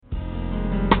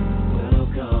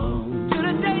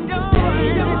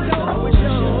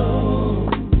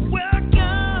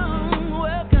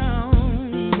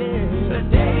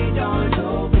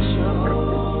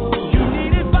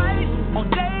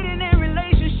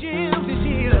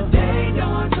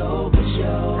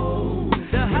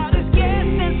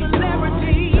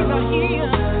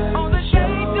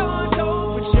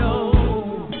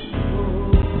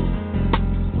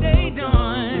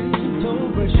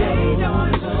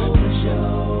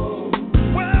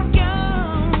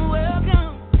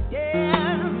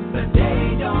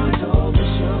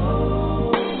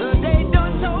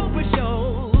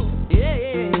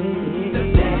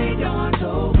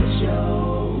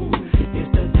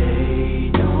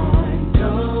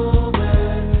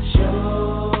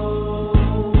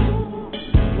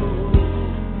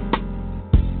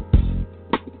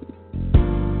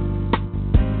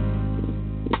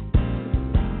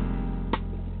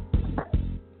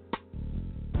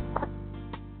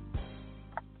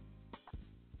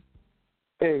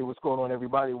Hey, what's going on,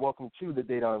 everybody? Welcome to the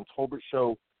Dedan Tolbert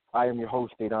Show. I am your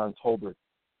host, Dedan Tolbert.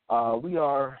 We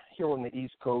are here on the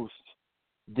East Coast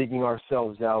digging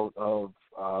ourselves out of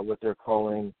what they're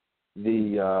calling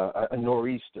a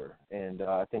nor'easter. And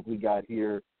I think we got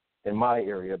here in my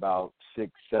area about 6-7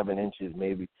 inches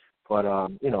maybe. But,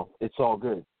 it's all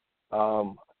good.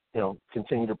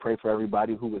 Continue to pray for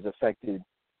everybody who was affected,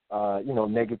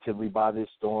 negatively by this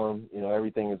storm.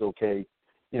 Everything is okay,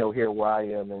 here where I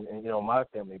am and my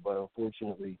family. But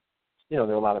unfortunately, there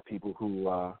are a lot of people who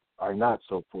are not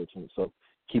so fortunate. So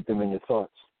keep them in your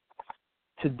thoughts.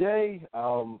 Today,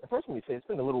 first let me say it's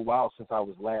been a little while since I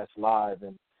was last live.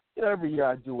 And, every year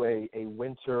I do a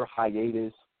winter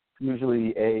hiatus,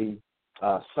 usually a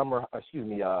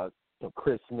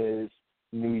Christmas,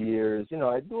 New Year's.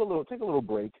 I take a little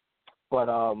break. But,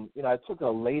 I took a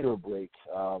later break,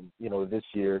 this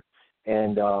year.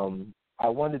 And I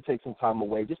wanted to take some time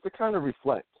away just to kind of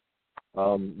reflect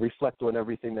on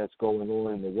everything that's going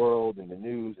on in the world, in the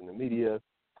news, in the media,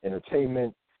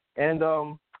 entertainment, and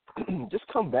just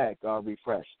come back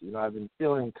refreshed. I've been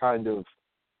feeling kind of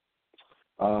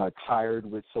tired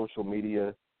with social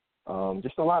media,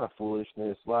 just a lot of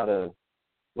foolishness, a lot of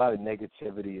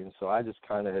negativity, and so I just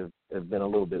kind of have been a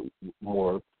little bit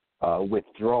more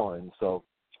withdrawn. So,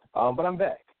 but I'm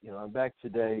back. I'm back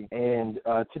today, and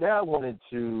today I wanted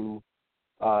to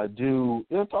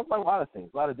talk about a lot of things,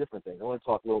 a lot of different things. I want to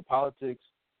talk a little politics.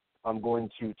 I'm going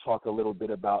to talk a little bit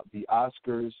about the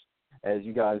Oscars. As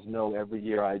you guys know, every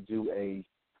year I do a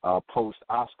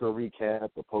post-Oscar recap,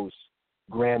 a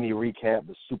post-Grammy recap,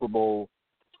 the Super Bowl,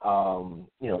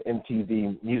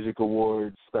 MTV Music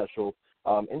Awards special,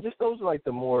 and just those are like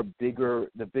the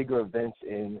bigger events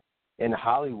in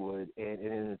Hollywood and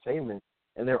in entertainment,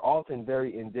 and they're often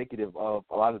very indicative of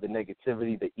a lot of the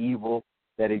negativity, the evil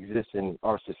that exists in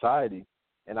our society.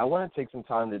 And I want to take some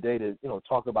time today to,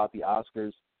 talk about the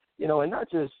Oscars, and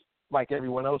not just like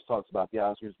everyone else talks about the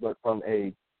Oscars, but from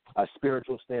a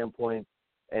spiritual standpoint,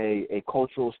 a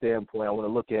cultural standpoint. I want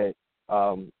to look at,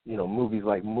 movies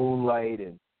like Moonlight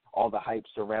and all the hype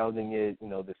surrounding it,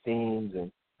 the themes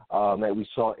and that we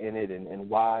saw in it and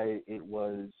why it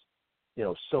was,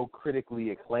 so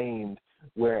critically acclaimed,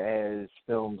 whereas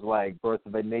films like Birth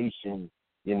of a Nation,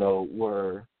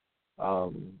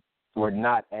 were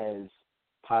not as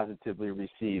positively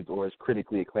received or as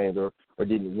critically acclaimed or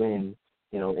didn't win,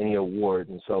 any awards.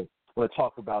 And so I want to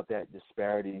talk about that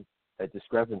disparity, that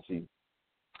discrepancy,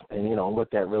 and,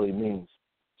 what that really means.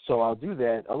 So I'll do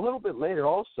that a little bit later.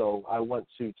 Also, I want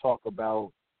to talk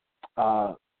about,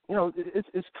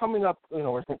 it's coming up,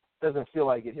 it doesn't feel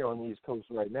like it here on the East Coast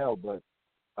right now, but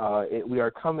we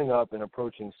are coming up and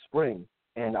approaching spring.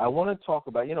 And I want to talk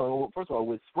about, first of all,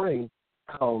 with spring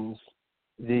comes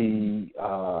the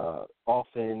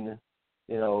often,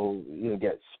 you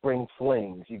get spring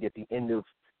flings. You get the end of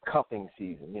cuffing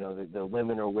season. The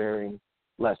women are wearing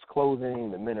less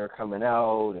clothing. The men are coming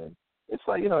out. And it's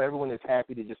like, everyone is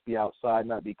happy to just be outside,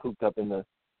 not be cooped up in the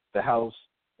house.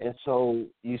 And so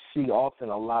you see often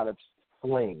a lot of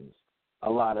flings, a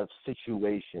lot of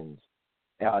situations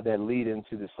that lead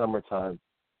into the summertime.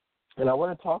 And I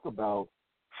want to talk about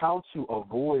how to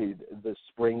avoid the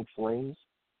spring flings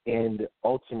and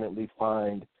ultimately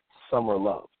find summer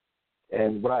love.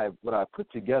 And what I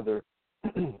put together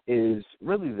is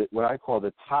really what I call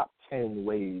the top 10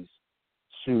 ways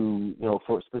to,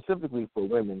 specifically for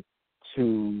women,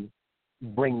 to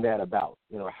bring that about.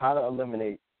 How to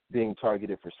eliminate being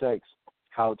targeted for sex,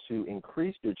 how to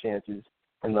increase your chances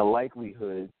and the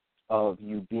likelihood of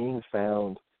you being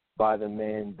found by the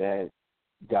man that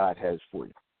God has for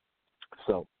you.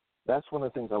 So that's one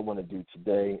of the things I want to do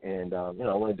today. And, I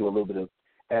want to do a little bit of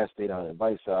Ask Dedan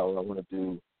Advice Hour. I want to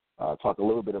do talk a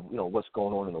little bit of, what's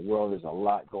going on in the world. There's a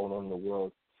lot going on in the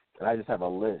world. And I just have a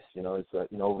list,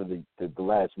 it's, over the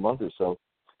last month or so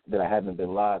that I haven't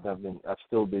been live. I've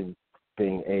still been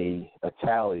being a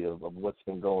tally of what's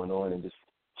been going on and just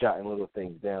jotting little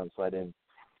things down. So I didn't,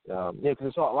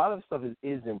 because a lot of the stuff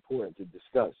is important to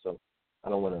discuss. So I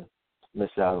don't want to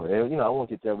miss out on it. I won't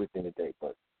get to everything today,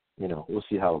 but, we'll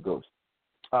see how it goes.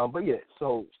 But, yeah,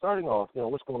 so starting off,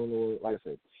 what's going on, like I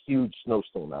said, huge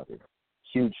snowstorm out there,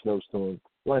 huge snowstorm.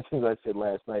 One of the things I said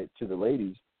last night to the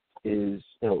ladies is,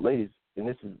 ladies, and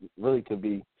this is really could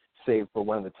be saved for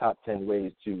one of the top 10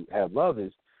 ways to have love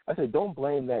is, I said, don't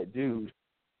blame that dude,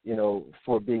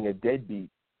 for being a deadbeat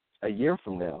a year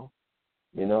from now,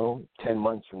 10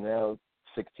 months from now,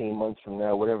 16 months from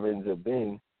now, whatever it ends up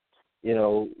being,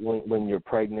 when you're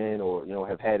pregnant or,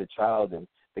 have had a child and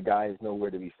the guy is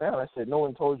nowhere to be found. I said, no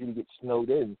one told you to get snowed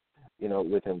in,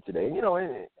 with him today. And,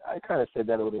 and I kind of said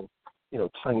that a little,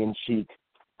 tongue-in-cheek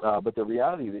But the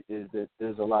reality is that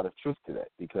there's a lot of truth to that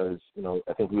because,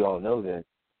 I think we all know that,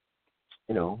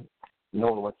 no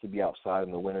one wants to be outside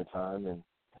in the wintertime. And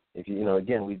if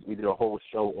again, we did a whole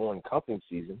show on cuffing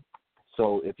season.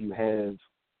 So if you have,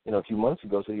 a few months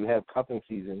ago, so you have cuffing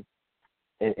season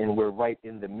and we're right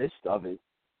in the midst of it,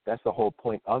 that's the whole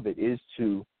point of it, is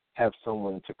to have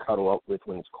someone to cuddle up with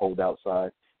when it's cold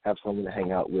outside, have someone to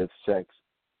hang out with, sex.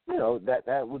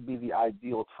 That would be the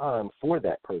ideal time for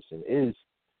that person is,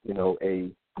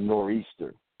 a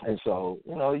nor'easter. And so,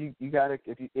 you gotta,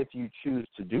 if you choose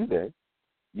to do that,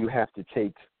 you have to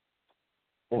take,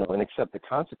 and accept the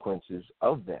consequences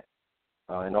of that.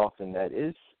 And often that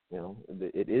is,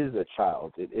 it is a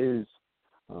child. It is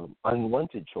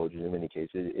unwanted children in many cases.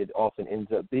 It often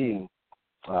ends up being,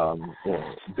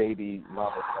 baby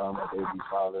mama drama, baby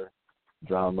father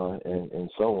drama, and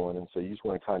so on. And so you just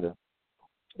want to kind of,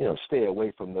 stay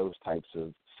away from those types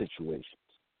of situations.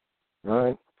 All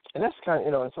right? And that's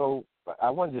kind of, and so I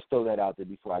wanted to just throw that out there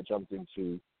before I jumped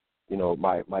into,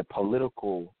 my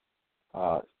political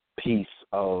piece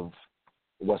of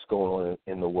what's going on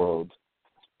in the world.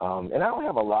 And I don't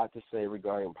have a lot to say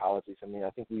regarding politics. I mean, I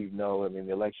think we know,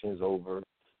 the election is over.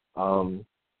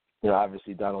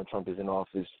 Obviously Donald Trump is in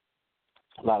office.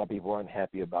 A lot of people aren't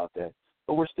happy about that.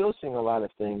 But we're still seeing a lot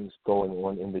of things going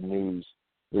on in the news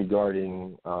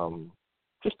regarding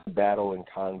just the battle in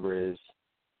Congress,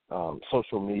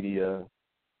 social media.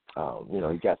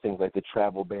 You got things like the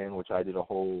travel ban, which I did a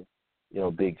whole,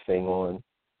 big thing on,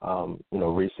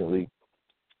 recently.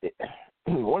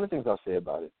 One of the things I'll say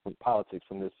about it, from politics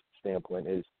from this standpoint,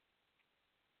 is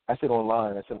I said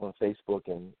online, I said on Facebook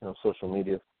and social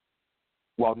media,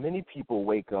 while many people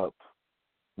wake up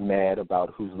mad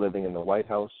about who's living in the White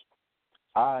House,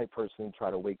 I personally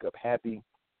try to wake up happy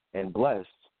and blessed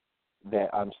that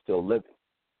I'm still living.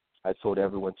 I told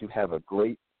everyone to have a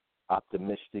great,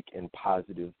 optimistic, and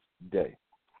positive day.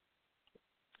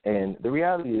 And the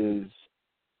reality is,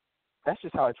 that's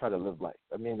just how I try to live life.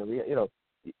 I mean,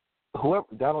 whoever,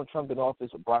 Donald Trump in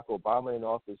office or Barack Obama in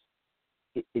office,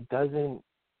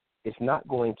 it's not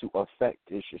going to affect,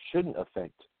 it shouldn't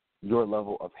affect your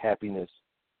level of happiness,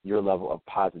 your level of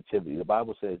positivity. The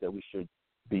Bible says that we should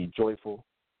be joyful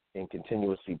and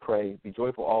continuously pray. Be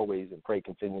joyful always and pray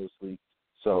continuously.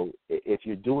 So if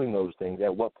you're doing those things,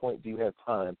 at what point do you have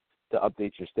time to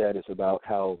update your status about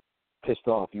how pissed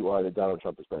off you are that Donald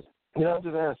Trump is president? I'm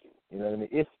just asking. You know what I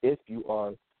mean? If you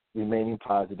are remaining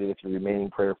positive, if you're remaining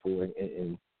prayerful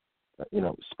and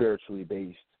spiritually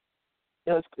based,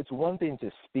 it's one thing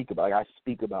to speak about. Like I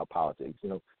speak about politics.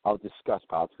 I'll discuss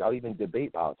politics. I'll even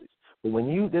debate politics. But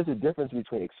there's a difference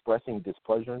between expressing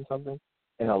displeasure in something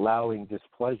and allowing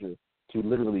displeasure to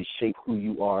literally shape who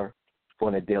you are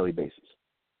on a daily basis.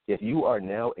 If you are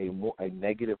now a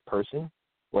negative person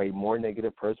or a more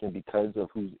negative person because of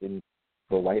who's in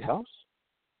the White House,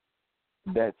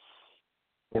 that's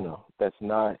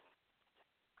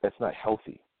not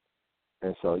healthy.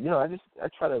 And so, I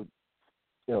try to,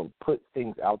 put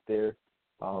things out there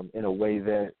in a way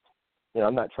that,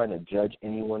 I'm not trying to judge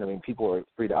anyone. I mean, people are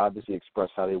free to obviously express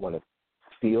how they want to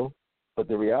feel, but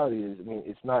the reality is,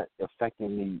 it's not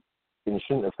affecting me, and it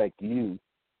shouldn't affect you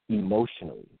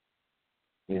emotionally,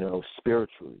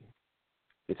 spiritually.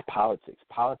 It's politics.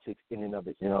 Politics in and of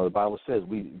it. The Bible says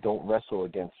we don't wrestle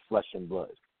against flesh and blood.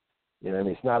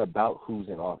 It's not about who's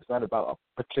in office. It's not about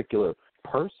a particular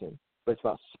person, but it's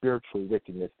about spiritual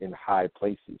wickedness in high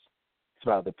places. It's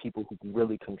about the people who can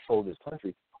really control this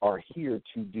country are here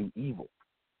to do evil.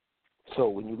 So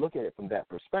when you look at it from that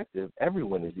perspective,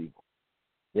 everyone is evil.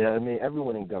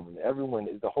 Everyone in government,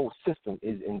 the whole system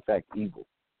is in fact evil.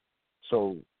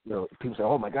 So, people say,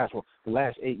 oh my gosh, well, the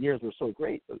last 8 years were so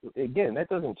great. Again, that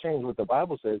doesn't change what the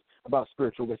Bible says about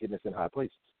spiritual wickedness in high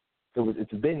places.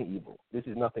 It's been evil. This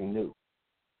is nothing new.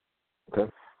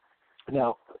 Okay?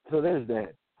 Now, so there's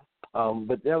that.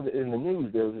 But now in the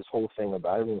news, there's this whole thing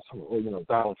about it.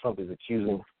 Donald Trump is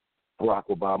accusing Barack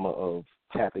Obama of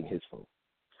tapping his phone.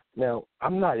 Now,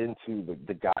 I'm not into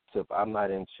the gossip. I'm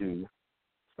not into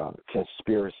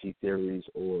conspiracy theories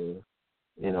or,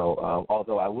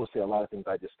 although I will say a lot of things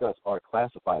I discuss are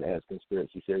classified as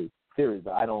conspiracy theories,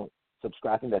 but I don't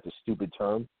subscribe. I think that's a stupid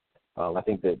term. I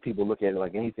think that people look at it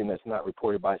like anything that's not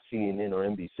reported by CNN or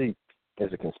NBC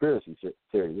as a conspiracy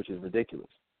theory, which is ridiculous.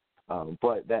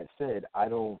 But that said, I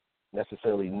don't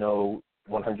necessarily know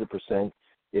 100%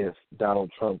 if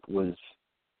Donald Trump was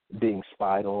being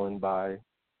spied on by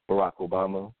Barack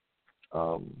Obama.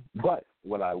 But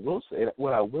what I will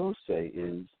say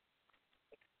is,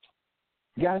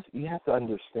 guys, you have to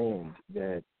understand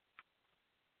that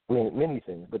many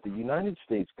things, but the United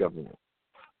States government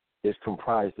is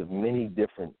comprised of many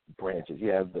different branches. You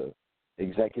have the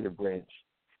executive branch,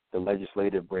 the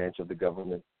legislative branch of the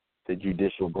government, the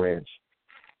judicial branch,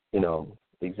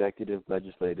 executive,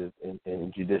 legislative,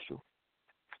 and judicial.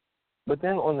 But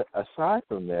then aside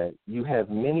from that, you have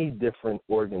many different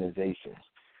organizations,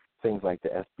 things like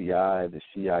the FBI, the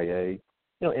CIA,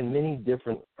 and many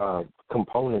different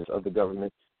components of the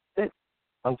government that,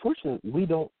 unfortunately, we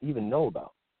don't even know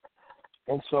about.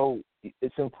 And so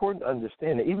it's important to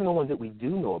understand that even the ones that we do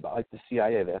know about, like the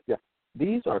CIA, the FBI,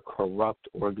 these are corrupt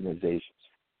organizations.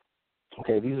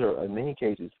 Okay, these are, in many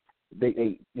cases,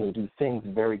 they do things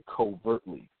very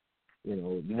covertly.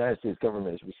 The United States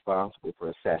government is responsible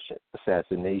for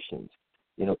assassinations,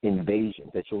 invasions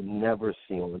that you'll never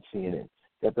see on CNN.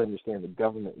 You have to understand the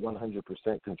government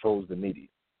 100% controls the media.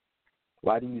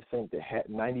 Why do you think that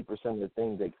 90% of the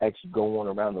things that actually go on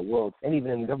around the world, and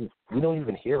even in the government, we don't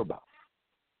even hear about?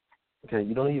 Okay,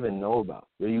 you don't even know about.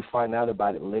 Or you find out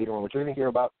about it later on. What you're going to hear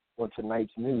about on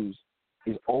tonight's news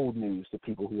is old news to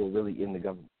people who are really in the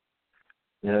government.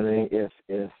 You know what I mean?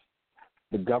 If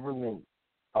the government,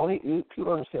 people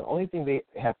don't understand, the only thing they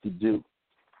have to do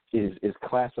is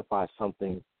classify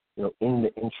something, in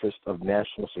the interest of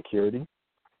national security,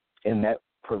 and that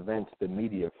prevents the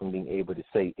media from being able to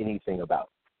say anything about it.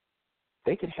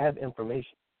 They could have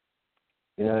information.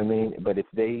 You know what I mean? But if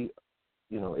they,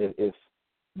 if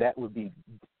that would be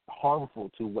harmful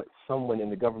to what someone in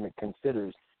the government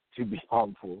considers to be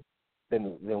harmful,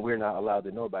 then we're not allowed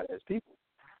to know about it as people.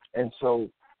 And so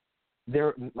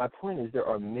my point is there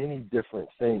are many different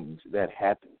things that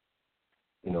happen,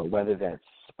 whether that's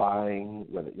spying,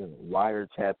 whether,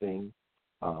 wiretapping.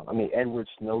 Edward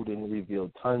Snowden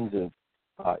revealed tons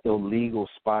of illegal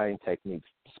spying techniques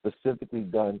specifically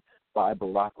done by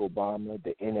Barack Obama,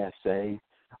 the NSA,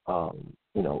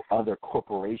 other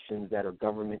corporations that are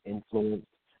government influenced,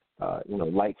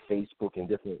 like Facebook and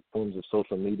different forms of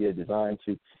social media designed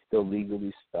to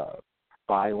illegally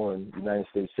spy on United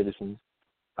States citizens.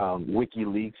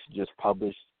 WikiLeaks just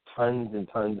published tons and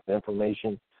tons of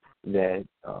information that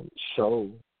show,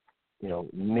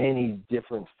 many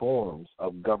different forms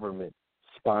of government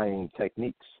spying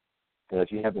techniques. And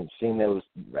if you haven't seen that, it was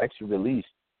actually released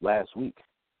last week,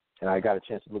 and I got a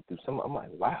chance to look through some. I'm like,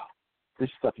 wow, this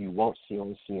stuff you won't see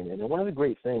on CNN. And one of the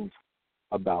great things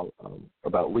about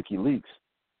WikiLeaks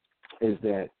is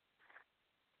that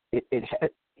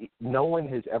no one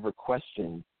has ever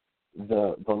questioned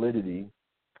the validity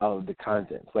of the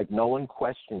contents. Like, no one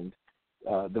questioned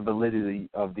the validity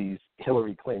of these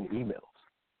Hillary Clinton emails.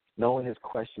 No one has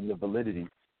questioned the validity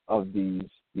of these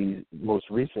most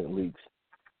recent leaks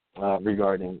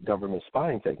regarding government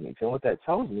spying techniques. And what that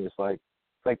tells me is like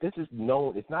this is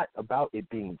known. It's not about it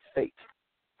being fake.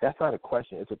 That's not a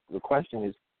question. The question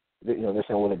is, they're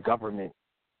saying, well, the government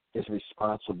is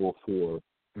responsible for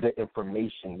the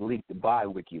information leaked by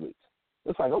WikiLeaks.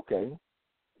 It's like, okay,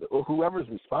 whoever's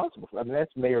responsible for it, that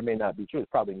may or may not be true.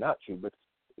 It's probably not true, but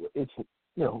it's,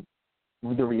 the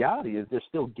reality is they're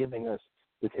still giving us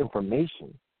this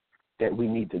information that we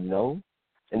need to know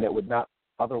and that would not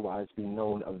otherwise be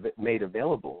made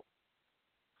available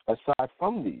aside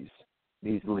from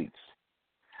these leaks.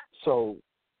 So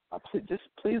just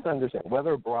please understand,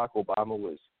 whether Barack Obama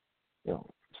was,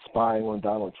 spying on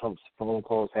Donald Trump's phone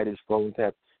calls, had his phone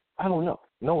tapped, I don't know.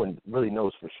 No one really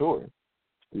knows for sure,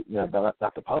 not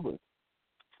the public.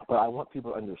 But I want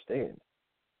people to understand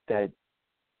that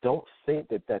don't think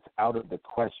that that's out of the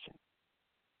question.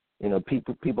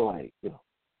 People like,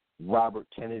 Robert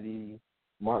Kennedy,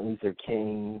 Martin Luther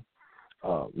King,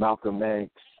 Malcolm X,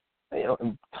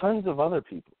 and tons of other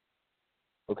people.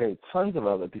 Okay, tons of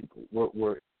other people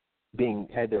were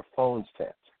had their phones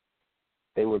tapped.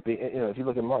 They were being, if you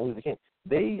look at Martin Luther King,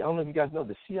 I don't know if you guys know,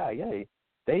 the CIA,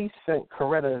 they sent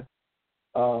Coretta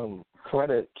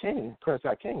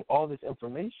Scott King all this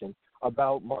information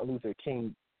about Martin Luther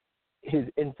King, his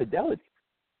infidelity.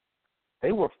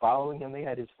 They were following him. They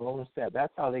had his phone tapped.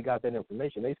 That's how they got that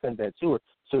information. They sent that to her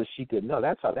so she could know.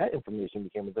 That's how that information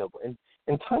became available.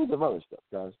 And tons of other stuff,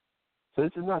 guys. So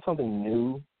this is not something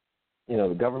new.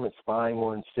 The government spying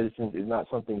on citizens is not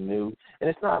something new. And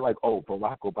it's not like,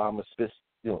 Barack Obama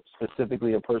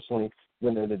specifically and personally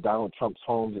went into Donald Trump's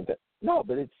homes and that. No,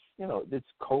 but it's, it's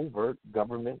covert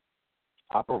government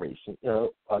operation,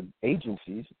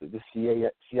 agencies, the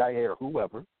CIA or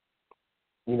whoever,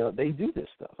 they do this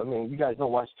stuff. I mean, you guys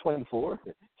don't watch 24.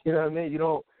 You know what I mean? You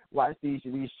don't watch these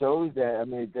shows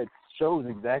that shows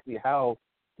exactly how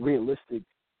realistic,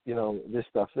 this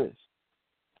stuff is.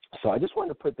 So I just wanted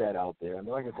to put that out there. I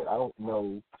mean, like I said, I don't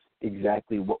know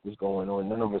exactly what was going on.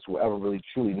 None of us will ever really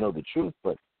truly know the truth,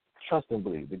 but trust and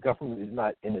believe. The government is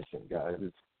not innocent, guys.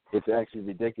 it's actually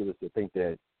ridiculous to think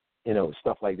that,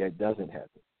 stuff like that doesn't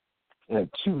happen.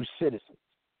 Two citizens.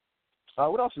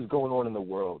 What else is going on in the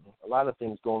world? A lot of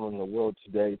things going on in the world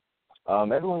today.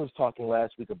 Everyone was talking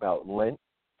last week about Lent.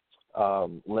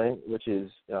 Lent, which is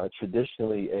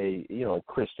traditionally a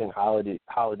Christian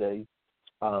holiday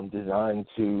designed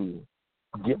to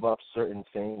give up certain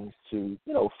things to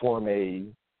form a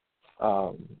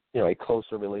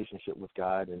closer relationship with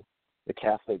God. And the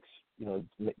Catholics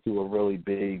do a really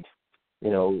big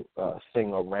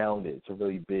thing around it. It's a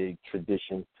really big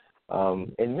tradition.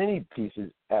 In many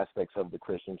aspects of the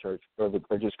Christian church, or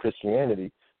just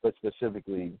Christianity, but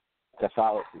specifically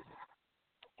Catholicism.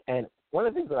 And one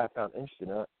of the things that I found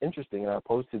interesting, and I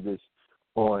posted this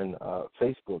on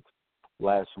Facebook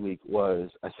last week, was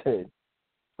I said,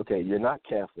 okay, you're not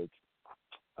Catholic,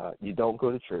 you don't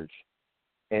go to church,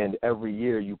 and every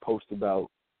year you post about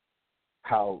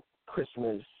how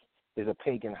Christmas is a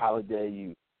pagan holiday.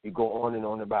 You go on and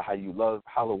on about how you love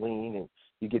Halloween, and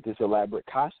you get this elaborate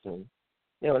costume,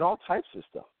 and all types of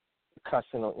stuff,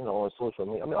 cussing on social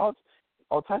media. I mean,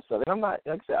 all types of stuff. And I'm not,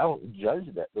 like I said, I don't judge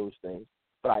those things,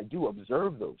 but I do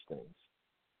observe those things,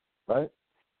 right?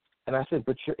 And I said,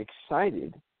 but you're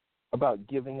excited about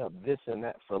giving up this and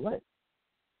that for Lent,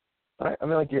 right? I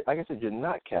mean, like I said, you're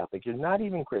not Catholic, you're not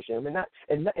even Christian. I mean,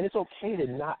 and it's okay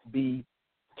to not be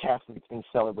Catholic and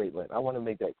celebrate Lent. I want to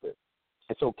make that clear.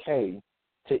 It's okay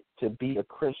to be a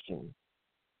Christian,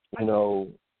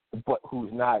 but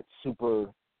who's not super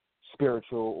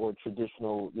spiritual or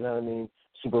traditional, you know what I mean,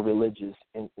 super religious.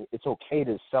 And it's okay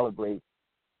to celebrate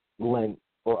Lent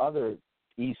or other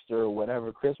Easter or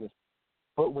whatever, Christmas.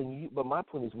 But my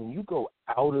point is, when you go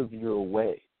out of your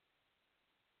way,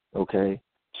 okay,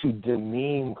 to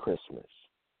demean Christmas,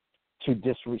 to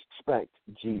disrespect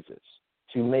Jesus,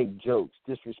 to make jokes,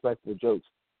 disrespectful jokes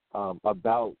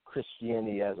about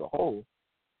Christianity as a whole,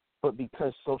 but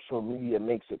because social media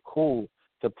makes it cool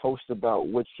to post about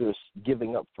what you're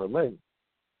giving up for Lent,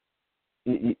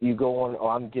 you go on,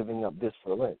 I'm giving up this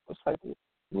for Lent. It's like,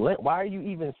 Lent, why are you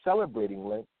even celebrating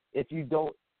Lent if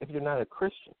you're not a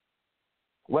Christian?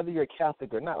 Whether you're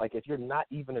Catholic or not, like if you're not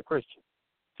even a Christian,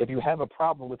 if you have a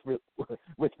problem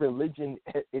with religion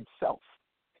itself,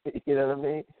 you know what I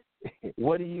mean?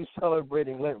 What are you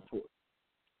celebrating Lent for?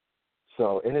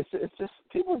 So, and it's just,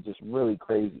 people are just really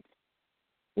crazy,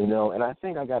 and I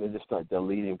think I got to just start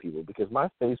deleting people, because my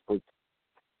Facebook,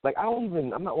 like I'm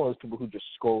not one of those people who just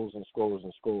scrolls and scrolls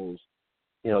and scrolls,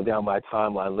 down my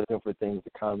timeline looking for things to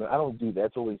comment. I don't do that.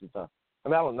 It's a waste of time. I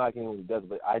mean, I don't knock anyone who does it,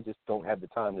 but I just don't have the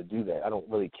time to do that. I don't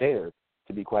really care,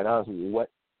 to be quite honest with you, what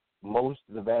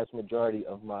the vast majority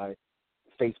of my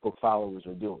Facebook followers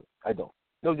are doing. I don't.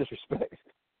 No disrespect.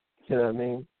 You know what I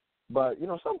mean? But,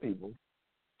 some people.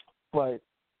 But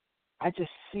I just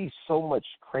see so much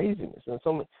craziness and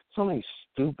so many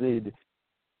stupid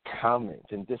comments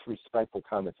and disrespectful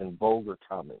comments and vulgar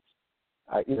comments.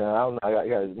 I don't know. I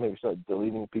got to maybe start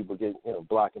deleting people,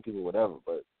 blocking people, whatever.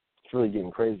 But it's really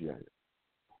getting crazy out here.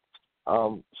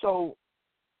 So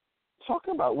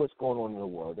talking about what's going on in the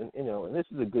world, and this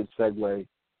is a good segue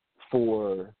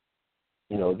for,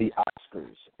 the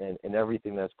Oscars and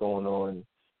everything that's going on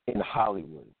in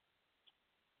Hollywood.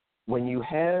 When you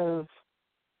have,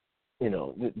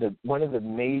 one of the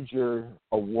major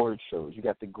award shows, you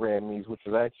got the Grammys, which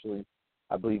was actually,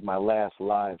 I believe, my last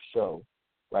live show,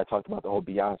 where I talked about the whole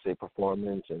Beyonce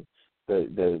performance and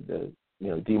the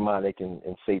demonic and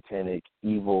satanic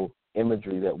evil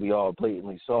imagery that we all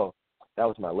blatantly saw. That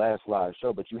was my last live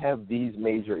show. But you have these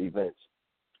major events,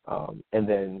 and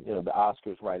then the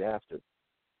Oscars right after.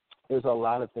 There's a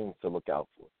lot of things to look out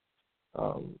for,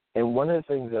 and one of the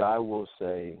things that I will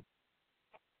say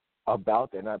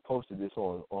about that, and I posted this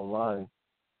online,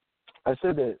 I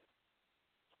said that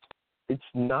it's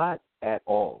not at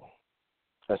all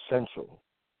essential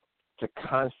to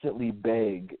constantly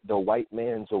beg the white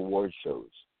man's award shows,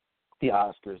 the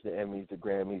Oscars, the Emmys, the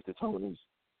Grammys, the Tonys,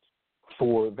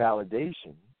 for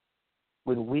validation,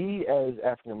 when we as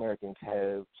African Americans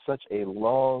have such a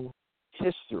long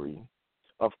history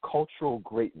of cultural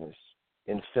greatness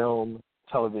in film,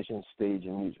 television, stage,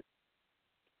 and music.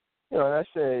 And I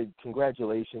said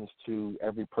congratulations to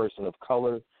every person of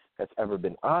color that's ever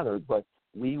been honored, but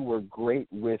we were great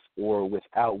with or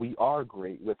without, we are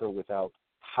great with or without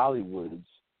Hollywood's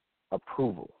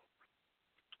approval.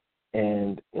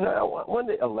 And, I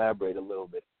wanted to elaborate a little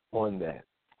bit on that.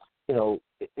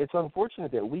 It's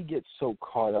unfortunate that we get so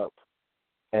caught up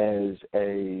as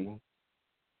a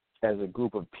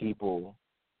group of people.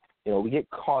 We get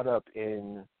caught up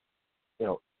in,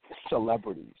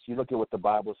 celebrities. You look at what the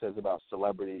Bible says about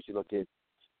celebrities. You look at,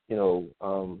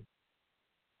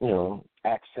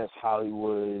 Access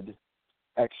Hollywood,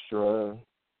 Extra,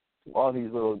 all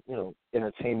these little,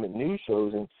 entertainment news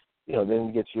shows, and, then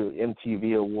you get your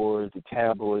MTV awards, the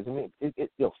tabloids. I mean,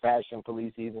 Fashion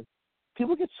Police even.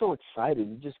 People get so excited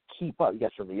to just keep up. You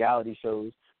got your reality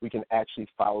shows. We can actually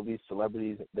follow these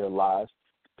celebrities, their lives.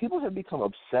 People have become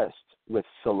obsessed with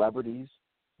celebrities,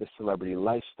 the celebrity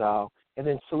lifestyle, and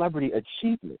then celebrity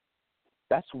achievement.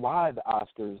 That's why the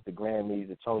Oscars, the Grammys,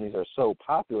 the Tonys are so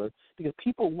popular, because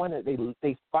people want to,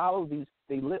 they follow these,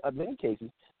 they live, in many cases,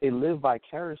 they live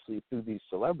vicariously through these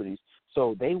celebrities.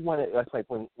 So they want to, that's like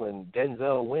when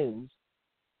Denzel wins,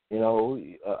 an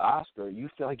Oscar, you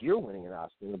feel like you're winning an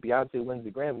Oscar. When Beyonce wins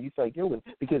the Grammy, you feel like you're winning,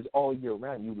 because all year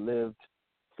round you lived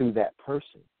through that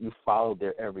person. You followed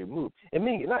their every move. And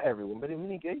many, not everyone, but in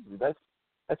many cases,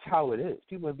 that's how it is.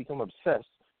 People have become obsessed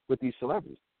with these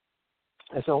celebrities.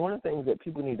 And so one of the things that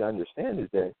people need to understand is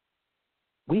that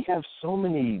we have so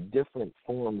many different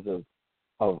forms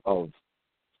of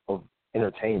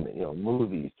entertainment,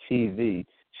 movies, TV,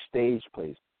 stage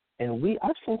plays. And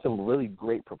I've seen some really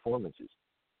great performances,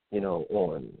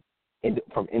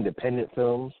 from independent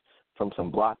films, from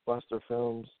some blockbuster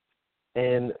films.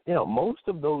 And, most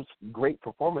of those great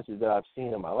performances that I've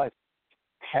seen in my life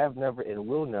have never and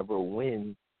will never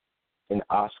win an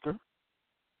Oscar,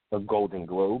 a Golden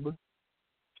Globe,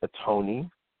 a Tony.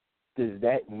 Does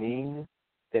that mean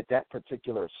that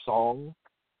particular song,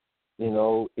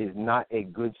 is not a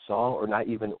good song or not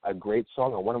even a great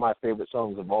song or one of my favorite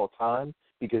songs of all time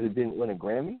because it didn't win a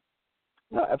Grammy?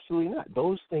 No, absolutely not.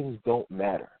 Those things don't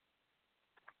matter.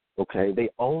 Okay? They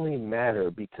only matter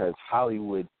because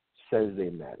Hollywood says they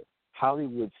matter.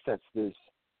 Hollywood sets this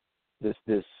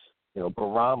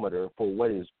barometer for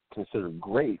what is considered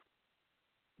great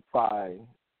by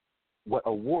what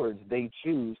awards they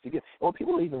choose to get. And what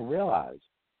people don't even realize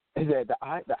is that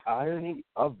the irony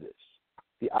of this,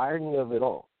 the irony of it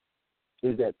all,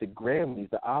 is that the Grammys,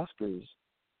 the Oscars,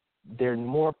 they're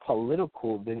more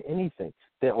political than anything.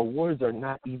 Their awards are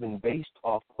not even based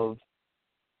off of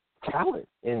talent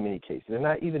in many cases.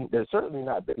 They're certainly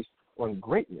not based on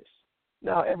greatness.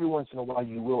 Now, every once in a while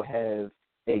you will have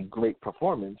a great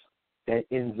performance that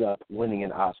ends up winning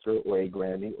an Oscar or a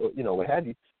Grammy or, what have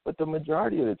you. But the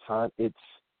majority of the time, it's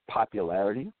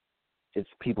popularity, it's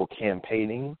people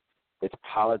campaigning, it's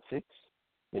politics.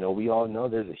 We all know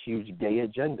there's a huge gay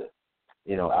agenda,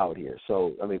 out here.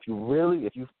 So, I mean,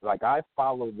 I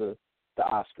follow the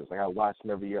Oscars. Like, I watch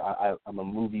them every year. I'm a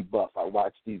movie buff. I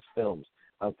watch these films.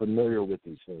 I'm familiar with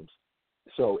these films.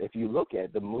 So if you look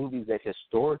at the movies that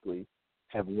historically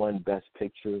have won Best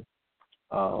Picture,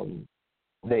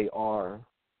 they are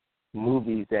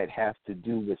movies that have to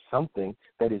do with something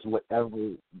that is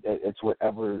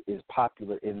whatever is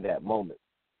popular in that moment.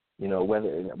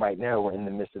 Whether right now we're in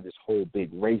the midst of this whole big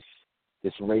race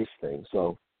thing.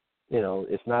 So,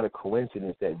 it's not a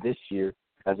coincidence that this year,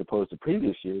 as opposed to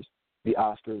previous years, the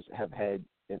Oscars,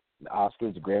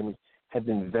 the Grammys have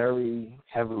been very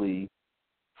heavily,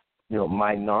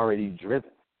 minority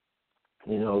driven.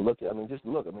 Just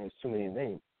look. It's too many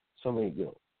names, so many,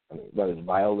 whether it's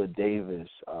Viola Davis,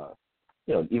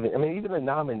 even the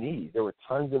nominees. There were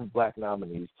tons of black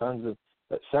nominees,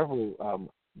 several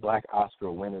black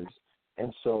Oscar winners,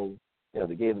 and so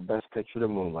they gave the Best Picture to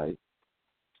Moonlight,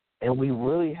 and we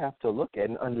really have to look at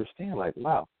and understand, like,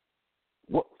 wow,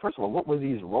 first of all, what were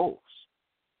these roles?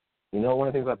 One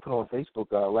of the things I put on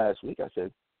Facebook last week, I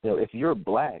said, if you're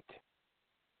black,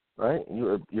 right,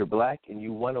 you're black and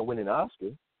you want to win an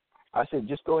Oscar, I said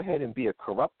just go ahead and be a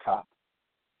corrupt cop,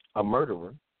 a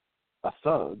murderer, a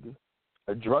thug,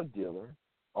 a drug dealer,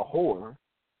 a whore,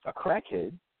 a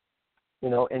crackhead,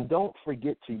 and don't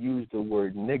forget to use the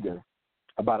word nigger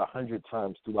about 100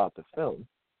 times throughout the film.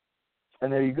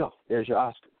 And there you go. There's your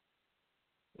Oscar.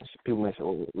 People may say,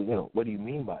 well, what do you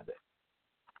mean by that?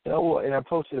 And I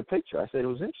posted a picture. I said it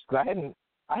was interesting.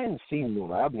 I hadn't seen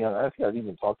Moonlight. I'll be honest. I think I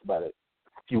even talked about it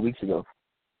a few weeks ago.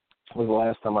 It was the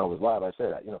last time I was live. I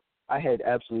said, I had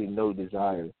absolutely no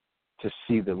desire to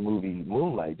see the movie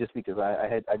Moonlight just because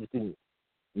I didn't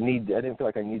feel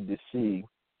like I needed to see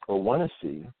or want to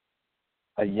see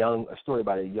a story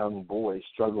about a young boy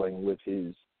struggling with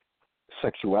his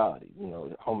sexuality,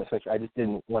 homosexual. I just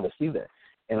didn't want to see that.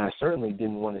 And I certainly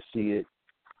didn't want to see it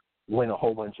win a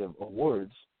whole bunch of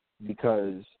awards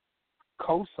because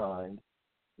co-signed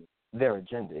their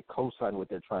agenda. It co-signed what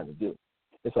they're trying to do.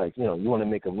 It's like, you want to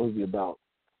make a movie about,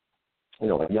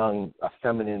 a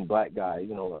feminine black guy,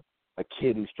 a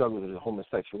kid who struggles with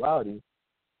homosexuality.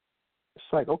 It's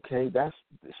like, okay,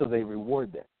 so they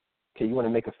reward that. Okay, you want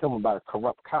to make a film about a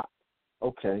corrupt cop.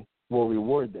 Okay, we'll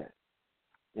reward that.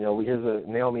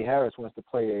 Naomi Harris wants to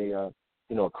play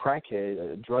a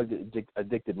crackhead, a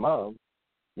drug-addicted mom,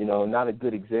 not a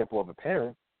good example of a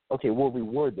parent, okay, we'll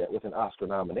reward that with an Oscar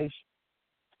nomination.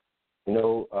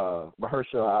 Mahershala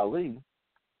Ali,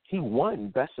 he won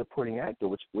Best Supporting Actor,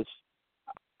 which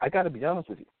I got to be honest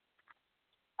with you.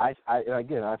 I've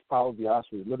followed the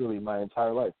Oscars literally my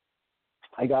entire life.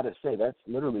 I got to say, that's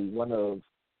literally one of,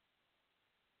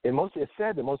 and it's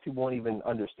sad that most people won't even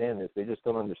understand this. They just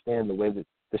don't understand the way that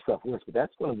this stuff works. But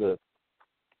that's one of the,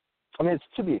 it's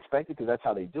to be expected because that's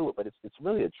how they do it, but it's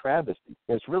really a travesty.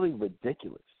 It's really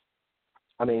ridiculous.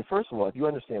 First of all, if you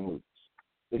understand movies,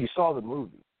 if you saw the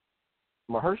movie,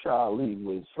 Mahershala Ali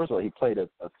was, first of all, he played a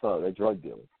thug, a drug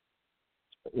dealer.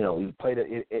 He played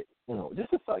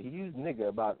just a thug. He used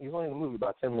nigga he was only in the movie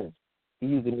about 10 minutes. He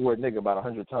used the word nigga about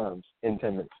 100 times in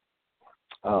 10 minutes.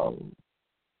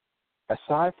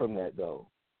 Aside from that, though,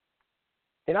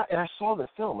 and I saw the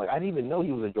film. Like, I didn't even know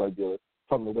he was a drug dealer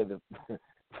from the way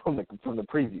from the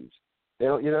previews. They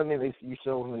don't, you know what I mean? You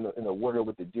show him in the water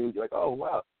with the dude. You're like, oh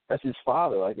wow, that's his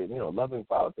father, like a loving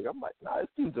father thing. I'm like, nah, this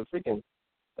dude's a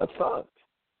thug.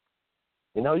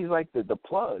 He's like the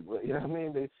plug. You know what I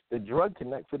mean? The drug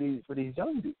connect for these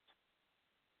young dudes.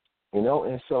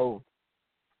 And so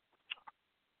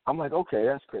I'm like, okay,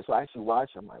 that's great. So I actually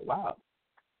watched it. I'm like, wow.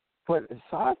 But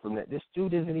aside from that, this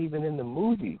dude isn't even in the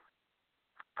movie.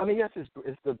 Yes, it's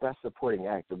the best supporting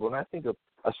actor. But when I think of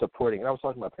a supporting, and I was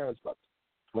talking to my parents about this,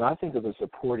 when I think of a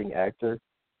supporting actor,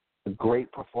 a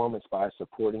great performance by a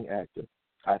supporting actor,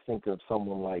 I think of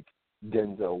someone like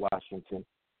Denzel Washington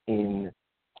in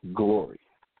Glory.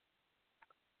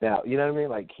 Now, you know what I mean?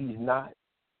 Like, he's not,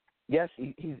 yes,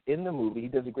 he's in the movie. He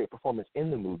does a great performance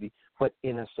in the movie, but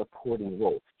in a supporting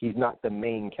role. He's not the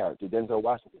main character. Denzel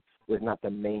Washington was not the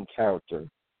main character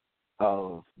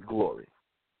of Glory,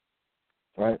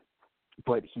 right?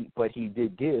 But he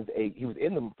did he was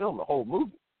in the film, the whole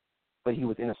movie, but he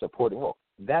was in a supporting role.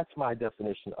 That's my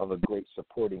definition of a great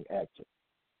supporting actor.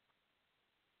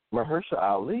 Mahershala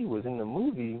Ali was in the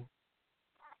movie,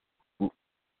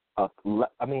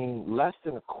 less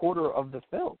than a quarter of the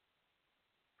film.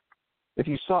 If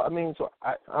you saw, I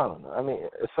don't know.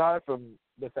 Aside from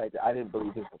the fact that I didn't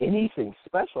believe it was anything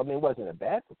special, it wasn't a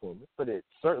bad performance, but it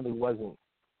certainly wasn't,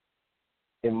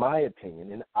 in my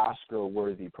opinion, an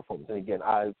Oscar-worthy performance. And again,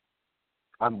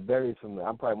 I'm very familiar.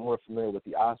 I'm probably more familiar with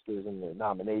the Oscars and the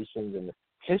nominations and the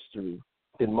history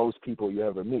than most people you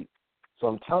ever meet. So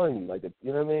I'm telling you,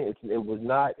 you know what I mean? It was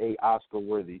not a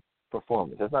Oscar-worthy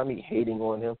performance. That's not me hating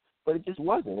on him, but it just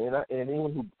wasn't. And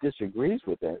anyone who disagrees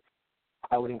with that,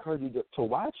 I would encourage you to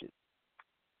watch it.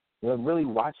 Really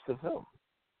watch the film.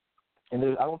 And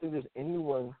I don't think there's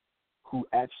anyone who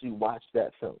actually watched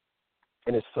that film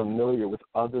and is familiar with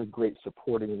other great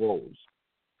supporting roles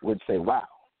would say, wow,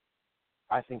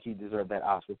 I think he deserved that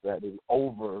Oscar for that. It was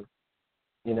over,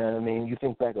 you know what I mean? You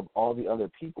think back of all the other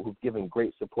people who've given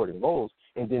great supporting roles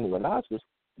and didn't win Oscars,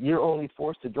 you're only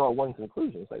forced to draw one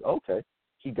conclusion. It's like, okay,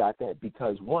 he got that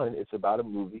because, one, it's about a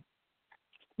movie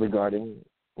regarding,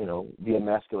 the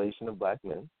emasculation of black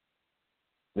men,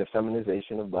 the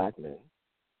feminization of black men,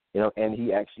 and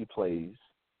he actually plays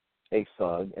a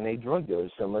thug and a drug dealer,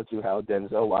 similar to how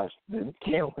Denzel Washington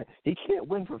can't win. He can't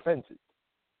win for Fences.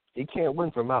 He can't win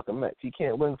for Malcolm X. He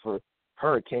can't win for the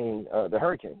Hurricane,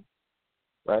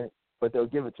 right? But they'll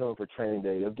give it to him for Training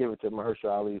Day. They'll give it to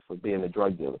Mahershala Ali for being a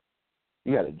drug dealer.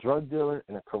 You got a drug dealer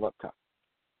and a corrupt cop.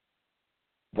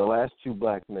 The last two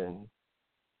black men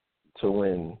to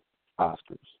win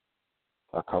Oscars,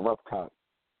 a corrupt cop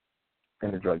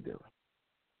and a drug dealer.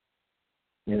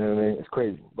 You know what I mean? It's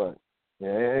crazy, but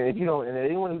if you don't, and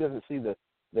anyone who doesn't see the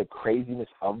craziness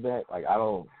of that, I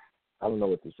don't know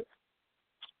what to say.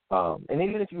 And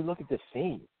even if you look at the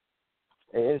scene,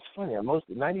 it's funny. Most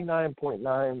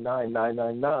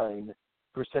 99.99999%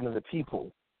 of the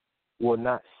people will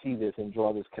not see this and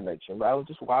draw this connection. But I was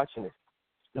just watching it.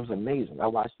 It was amazing. I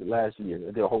watched it last year.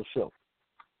 I did a whole show.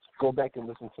 Go back and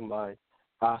listen to my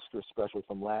Oscar special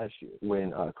from last year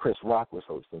when Chris Rock was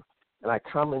hosting, and I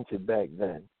commented back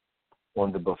then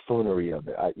on the buffoonery of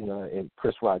it. And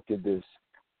Chris Rock did this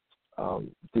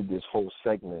whole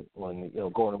segment on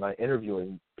going around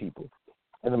interviewing people,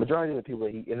 and the majority of the people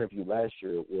that he interviewed last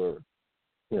year were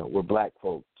black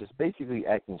folk, just basically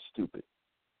acting stupid,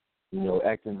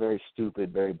 acting very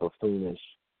stupid, very buffoonish,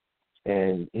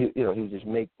 and he was just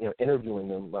interviewing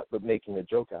them but making a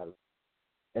joke out of it.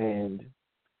 And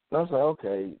I was like,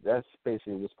 okay, that's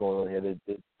basically what's going on here.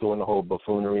 They're doing the whole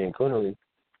buffoonery and coonery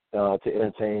to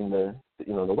entertain the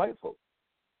white folk,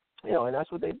 and that's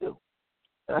what they do.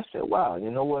 And I said, wow,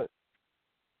 you know what?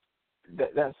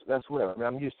 That's whatever.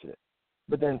 I'm used to it.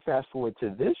 But then fast forward to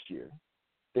this year,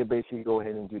 they basically go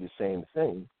ahead and do the same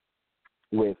thing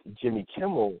with Jimmy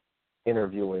Kimmel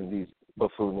interviewing these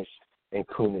buffoonish and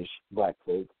coonish black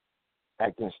folk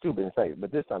acting stupid. In fact,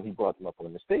 but this time he brought them up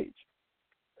on the stage.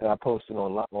 And I posted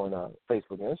on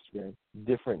Facebook and Instagram,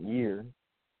 different year,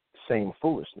 same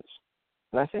foolishness.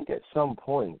 And I think at some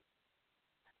point,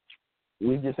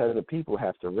 we just as a people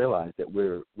have to realize that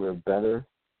we're better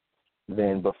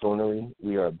than buffoonery.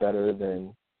 We are better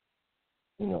than,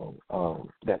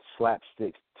 that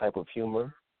slapstick type of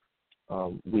humor.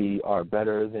 We are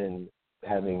better than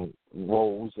having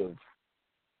roles of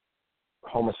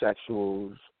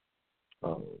homosexuals,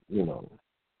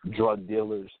 drug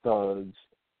dealers, thugs,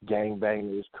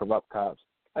 gangbangers, corrupt cops.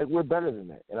 Like, we're better than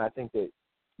that. And I think that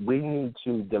we need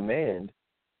to demand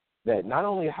that not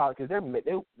only because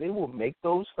they will make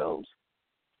those films,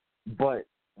 but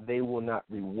they will not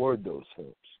reward those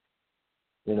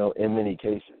films, in many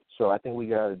cases. So I think we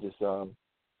got to just,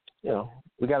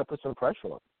 we got to put some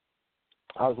pressure on.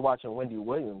 I was watching Wendy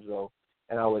Williams, though,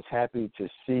 and I was happy to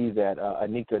see that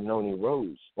Anika Noni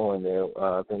Rose on there,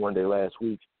 I think one day last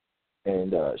week,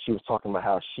 and she was talking about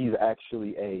how she's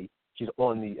actually she's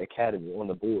on the academy, on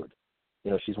the board.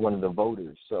 She's one of the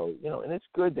voters. So, and it's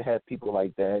good to have people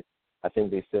like that. I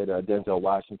think they said Denzel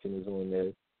Washington is on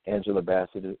there. Angela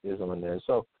Bassett is on there.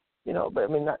 So, but I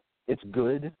mean, it's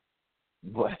good,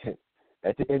 but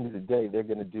at the end of the day, they're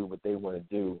going to do what they want to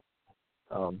do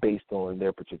based on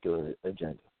their particular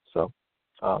agenda. So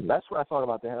that's what I thought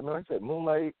about that. I mean, like I said,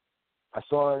 Moonlight, I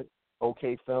saw it,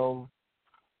 okay film.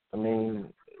 I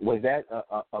mean, was that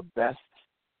a best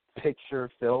picture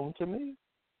film to me?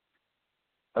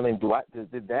 I mean,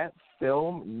 did that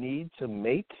film need to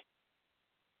make,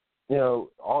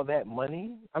 all that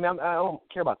money? I mean, I don't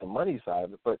care about the money side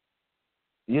of it, but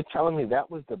you're telling me that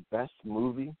was the best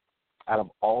movie out of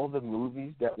all the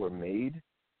movies that were made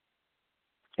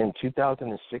in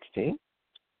 2016?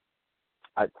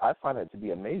 I find that to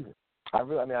be amazing. I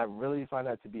really find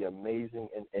that to be amazing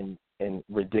and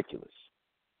ridiculous.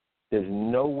 There's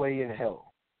no way in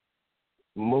hell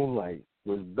Moonlight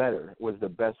was the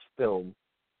best film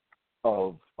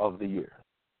of the year.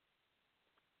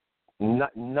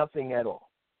 Nothing at all.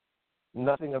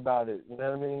 Nothing about it. You know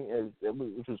what I mean?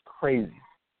 It was crazy.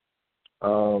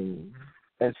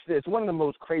 It's one of the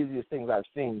most craziest things I've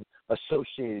seen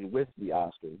associated with the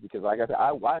Oscars because, like I said,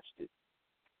 I watched it,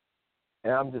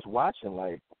 and I'm just watching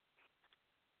like,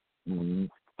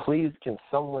 please, can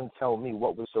someone tell me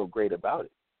what was so great about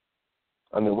it?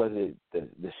 I mean, was it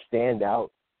the standout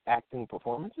acting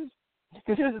performances?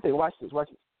 Because here's the thing. Watch this.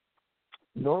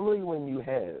 Normally, when you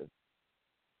have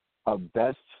a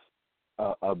best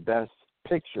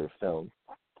picture film,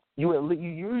 you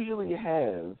usually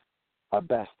have a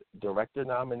best director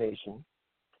nomination.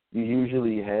 You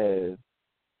usually have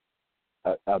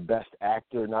a best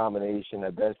actor nomination,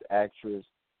 a best actress,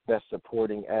 best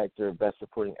supporting actor, best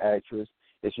supporting actress.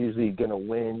 It's usually going to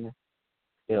win,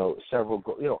 several,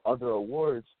 other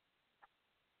awards.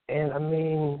 And I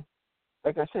mean,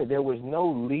 like I said, there was no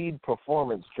lead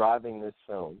performance driving this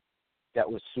film that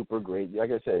was super great.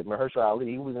 Like I said, Mahershala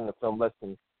Ali, he was in the film less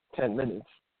than 10 minutes.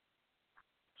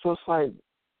 So it's like,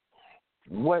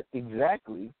 what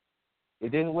exactly?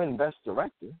 It didn't win Best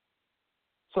Director.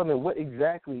 So, I mean, what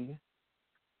exactly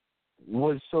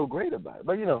was so great about it?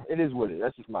 But, it is what it is.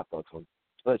 That's just my thoughts on it.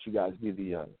 I'll let you guys be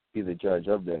the judge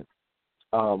of that.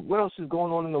 What else is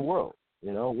going on in the world?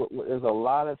 There's a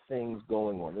lot of things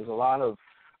going on. There's a lot of,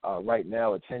 right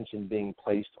now, attention being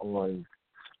placed on,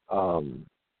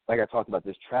 like I talked about,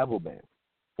 this travel ban.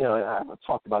 I've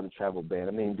talked about the travel ban.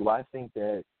 I mean, do I think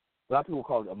that a lot of people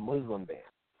call it a Muslim ban?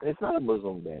 It's not a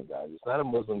Muslim ban, guys. It's not a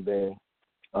Muslim ban.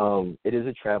 It is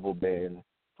a travel ban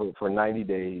for 90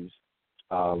 days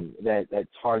that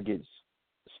targets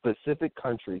specific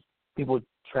countries, people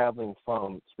traveling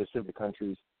from specific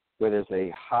countries where there's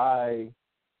a high,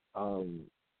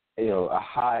 a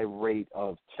high rate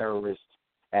of terrorist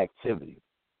activity.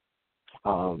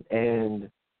 And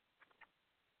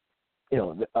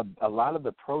a lot of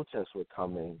the protests were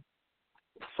coming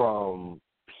from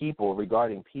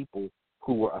regarding people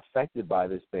who were affected by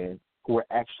this ban, who were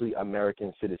actually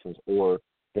American citizens or,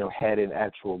 had an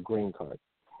actual green card.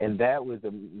 And that was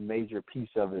a major piece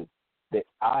of it that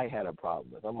I had a problem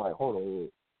with. I'm like, hold on,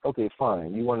 okay,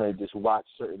 fine. You want to just watch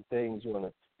certain things. You want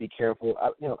to be careful.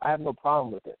 I have no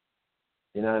problem with it.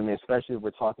 You know what I mean? Especially if we're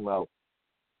talking about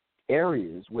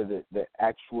areas where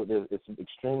it's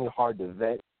extremely hard to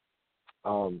vet,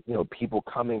 people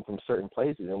coming from certain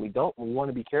places. And we want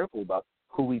to be careful about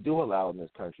who we do allow in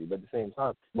this country. But at the same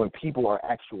time, when people are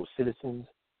actual citizens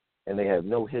and they have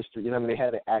no history, they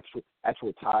had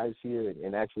actual ties here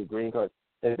and actual green cards,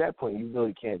 And at that point, you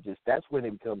really can't just. That's when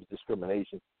it becomes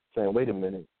discrimination. Saying, wait a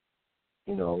minute,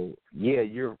 yeah,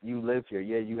 you live here,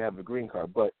 yeah, you have a green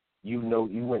card, but you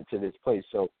went to this place,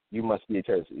 so you must be a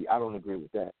terrorist. I don't agree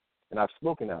with that, and I've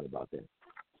spoken out about that.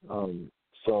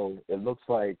 So it looks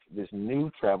like this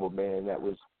new travel ban that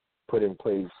was put in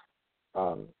place,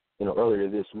 earlier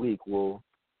this week will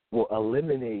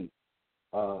eliminate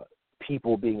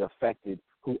people being affected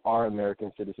who are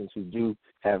American citizens who do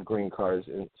have green cards.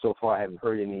 And so far, I haven't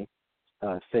heard any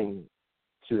thing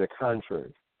to the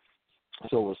contrary.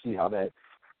 So we'll see how that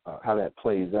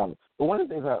plays out. But one of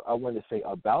the things I wanted to say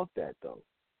about that, though,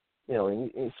 and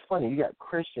it's funny, you got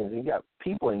Christians and you got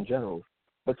people in general,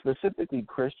 but specifically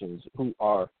Christians who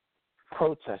are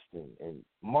protesting and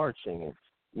marching and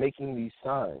making these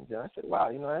signs. And I said, wow,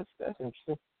 that's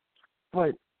interesting.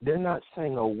 But they're not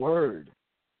saying a word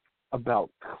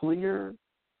about clear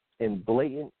and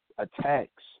blatant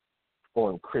attacks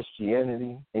on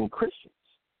Christianity and Christians.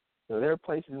 There are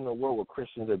places in the world where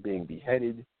Christians are being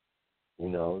beheaded.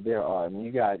 There are.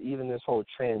 You got even this whole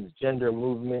transgender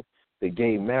movement, the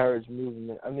gay marriage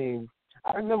movement. I mean,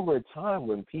 I remember a time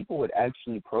when people would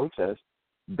actually protest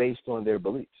based on their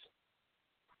beliefs.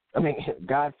 I mean,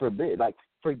 God forbid,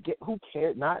 forget who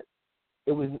cared.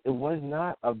 It was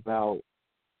not about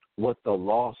what the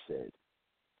law said.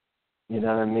 You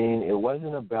know what I mean? It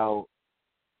wasn't about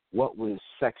what was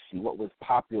sexy, what was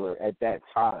popular at that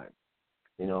time.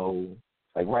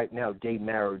 Like right now, gay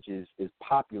marriage is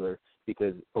popular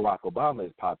because Barack Obama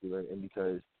is popular and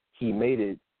because he made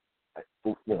it,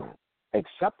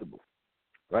 acceptable,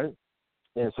 right?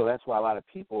 And so that's why a lot of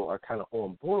people are kind of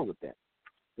on board with that.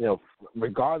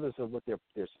 Regardless of what their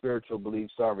spiritual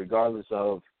beliefs are, regardless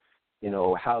of,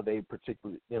 how they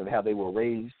particularly, how they were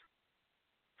raised.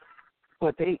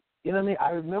 But they,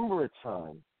 I remember a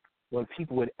time when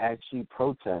people would actually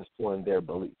protest on their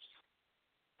beliefs,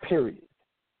 period.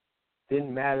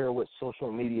 Didn't matter what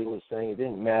social media was saying. It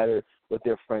didn't matter what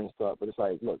their friends thought. But it's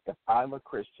like, look, if I'm a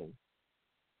Christian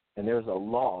and there's a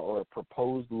law or a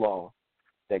proposed law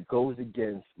that goes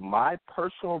against my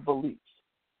personal beliefs,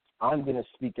 I'm going to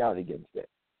speak out against that,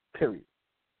 period.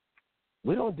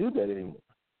 We don't do that anymore.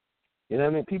 You know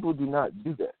what I mean? People do not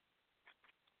do that.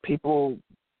 People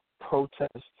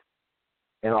protest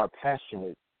and are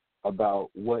passionate about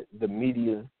what the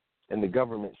media and the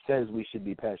government says we should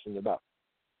be passionate about.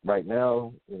 Right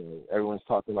now, everyone's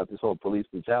talking about this whole police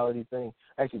brutality thing.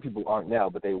 Actually, people aren't now,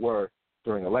 but they were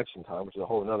during election time, which is a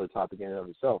whole other topic in and of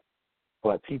itself.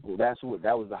 But people, that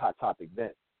was the hot topic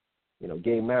then.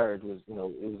 Gay marriage was, it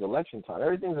was election time.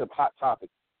 Everything's a hot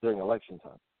topic during election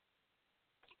time.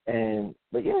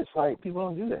 But yeah, it's like people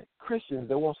don't do that. Christians,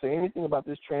 they won't say anything about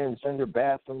this transgender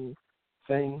bathroom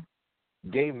thing,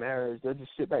 gay marriage. They'll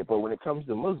just sit back. But when it comes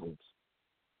to Muslims,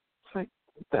 it's like,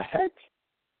 what the heck?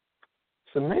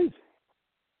 It's amazing.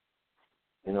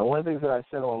 One of the things that I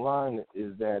said online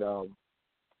is that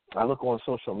I look on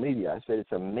social media. I said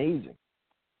it's amazing.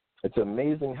 It's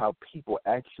amazing how people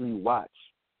actually watch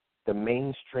the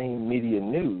mainstream media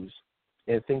news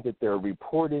and think that they're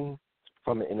reporting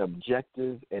from an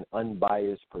objective and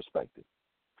unbiased perspective.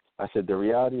 I said the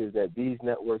reality is that these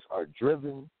networks are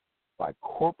driven by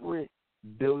corporate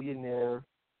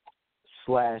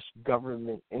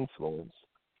billionaire/government influence,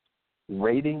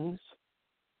 ratings,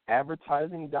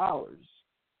 advertising dollars,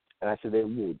 and I said they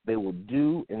will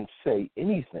do and say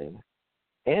anything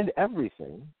and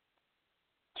everything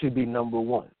to be number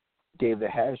one. Gave the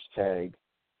hashtag,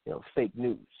 fake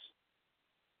news.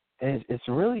 And it's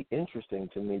really interesting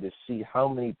to me to see how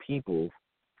many people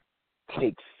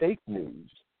take fake news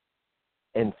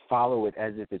and follow it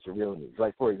as if it's real news.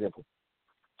 Like, for example,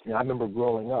 I remember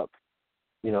growing up,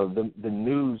 the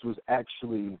news was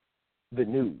actually the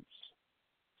news.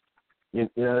 You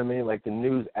know what I mean? Like the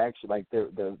news actually, like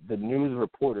the news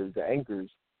reporters, the anchors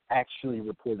actually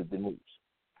reported the news.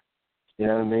 You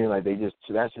know what I mean? Like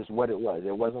that's just what it was.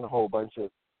 It wasn't a whole bunch of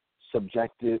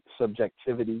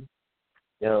subjectivity.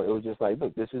 It was just like,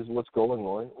 look, this is what's going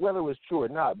on, whether it was true or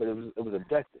not, but it was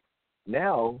objective.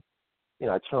 Now,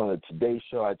 I turn on the Today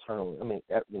Show,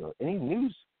 any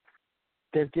news,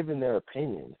 they're giving their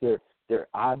opinions. They're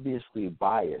obviously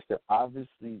biased. They're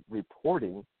obviously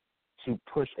reporting to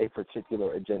push a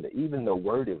particular agenda, even the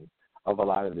wording of a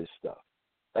lot of this stuff.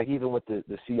 Like even with the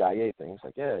CIA thing, it's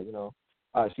like,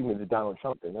 the Donald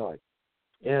Trump thing. They're like,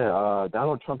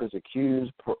 Donald Trump is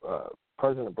accused former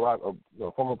President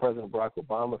Barack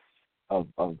Obama of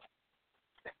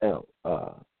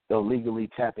illegally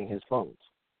tapping his phones.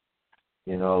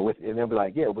 And they'll be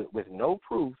like, with no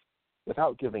proof,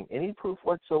 without giving any proof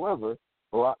whatsoever,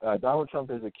 Donald Trump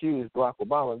has accused Barack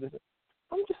Obama of this.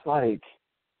 I'm just like,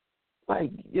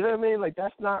 Like, you know what I mean? Like,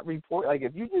 that's not report. Like,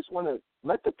 if you just want to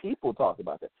let the people talk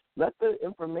about that, let the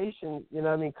information, you know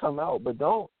what I mean, come out. But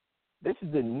don't. This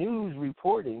is the news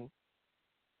reporting.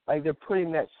 Like, they're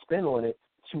putting that spin on it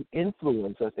to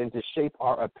influence us and to shape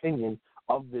our opinion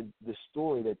of the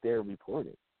story that they're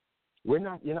reporting. We're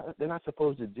not. They're not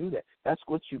supposed to do that. That's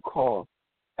what you call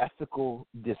ethical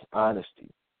dishonesty.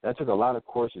 I took a lot of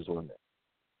courses on that.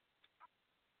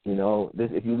 You know,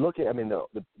 if you look at, I mean,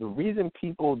 the reason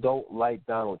people don't like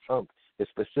Donald Trump is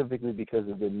specifically because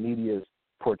of the media's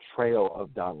portrayal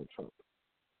of Donald Trump.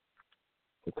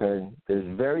 Okay,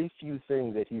 there's very few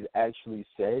things that he's actually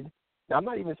said. Now, I'm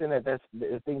not even saying that that's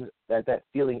the things that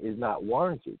feeling is not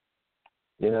warranted.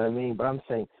 You know what I mean? But I'm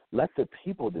saying let the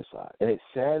people decide. And it's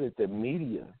sad that the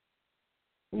media,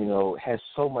 you know, has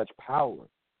so much power.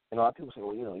 And a lot of people say,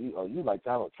 well, you know, you like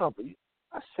Donald Trump. But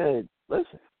I said,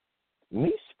 listen,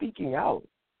 me speaking out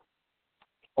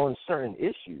on certain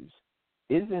issues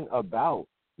isn't about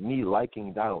me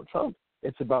liking Donald Trump.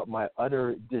 It's about my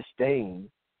utter disdain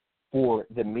for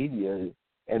the media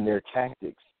and their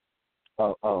tactics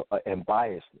and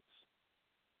biasness.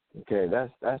 Okay,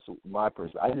 that's my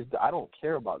perspective. I don't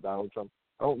care about Donald Trump.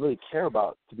 I don't really care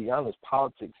about, to be honest,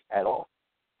 politics at all.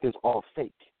 It's all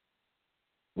fake.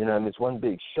 You know, I mean, it's one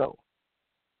big show.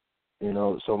 You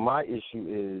know, so my issue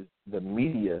is the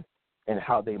media and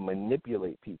how they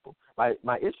manipulate people.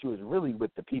 My issue is really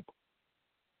with the people.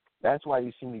 That's why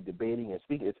you see me debating and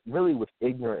speaking. It's really with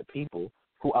ignorant people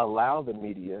who allow the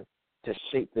media to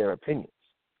shape their opinions.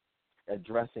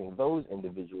 Addressing those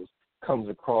individuals comes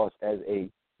across as a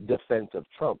defense of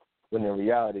Trump, when in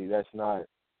reality that's not,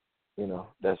 you know,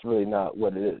 that's really not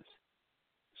what it is.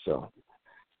 So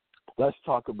let's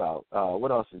talk about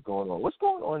what else is going on. What's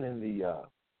going on in the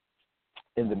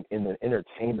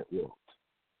entertainment world?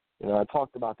 You know, I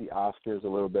talked about the Oscars a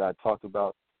little bit. I talked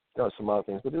about, you know, some other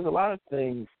things, but there's a lot of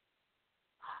things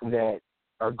that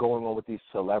are going on with these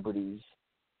celebrities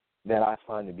that I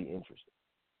find to be interesting.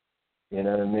 You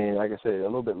know what I mean? Like I said, a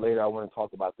little bit later, I want to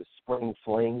talk about the spring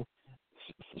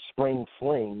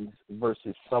flings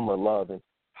versus summer love and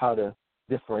how to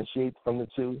differentiate from the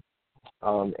two,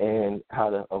 and how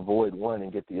to avoid one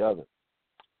and get the other.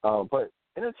 But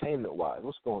entertainment-wise,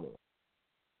 what's going on?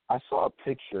 I saw a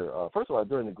picture. First of all,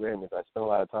 during the Grammys, I spent a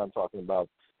lot of time talking about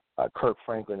Kirk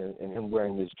Franklin and him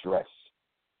wearing this dress.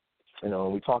 You know,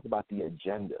 and we talked about the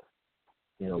agenda.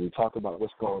 You know, we talk about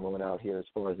what's going on out here as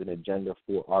far as an agenda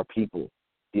for our people,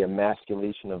 the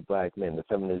emasculation of black men, the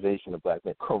feminization of black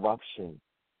men, corruption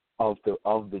of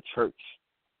the church.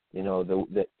 You know,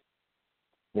 the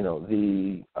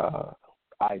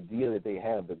idea that they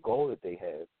have, the goal that they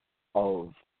have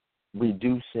of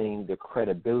reducing the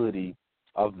credibility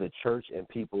of the church and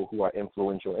people who are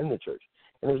influential in the church.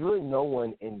 And there's really no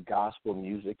one in gospel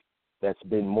music that's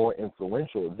been more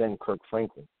influential than Kirk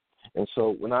Franklin. And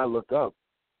so when I look up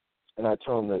and I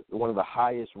turn on one of the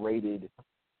highest rated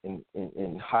and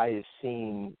highest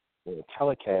seen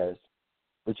telecasts,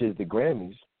 which is the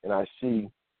Grammys, and I see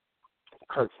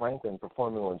Kirk Franklin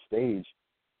performing on stage,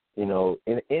 you know,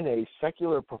 in a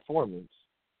secular performance,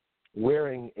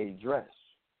 wearing a dress,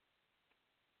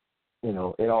 you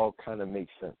know, it all kind of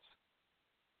makes sense,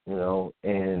 you know.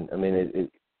 And, I mean,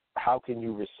 how can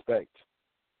you respect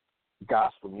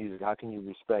gospel music? How can you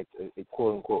respect a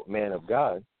quote-unquote man of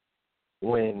God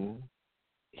when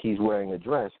he's wearing a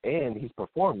dress and he's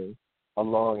performing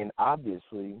along an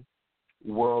obviously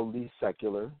worldly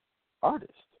secular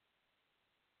artist?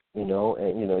 You know,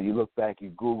 and, you know, you look back, you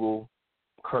Google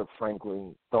Kirk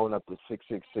Franklin throwing up the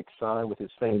 666 sign with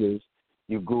his fingers.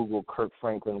 You Google Kirk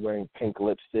Franklin wearing pink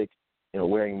lipstick, you know,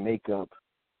 wearing makeup.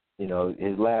 You know,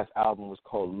 his last album was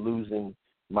called Losing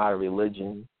My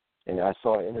Religion. And I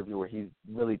saw an interview where he's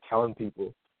really telling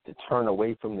people to turn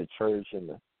away from the church and,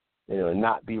 you know,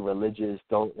 not be religious.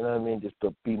 Don't, you know what I mean? Just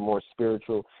to be more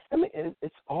spiritual. I mean,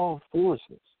 it's all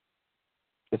foolishness.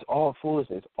 It's all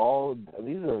foolishness.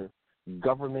 These are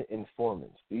government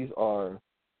informants. These are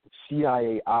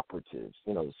CIA operatives,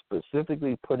 you know,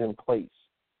 specifically put in place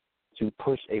to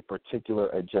push a particular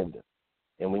agenda.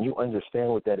 And when you understand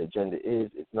what that agenda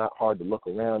is, it's not hard to look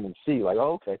around and see, like,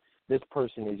 oh, okay, this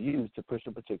person is used to push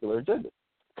a particular agenda.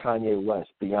 Kanye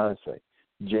West, Beyonce,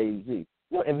 Jay-Z,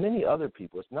 you know, and many other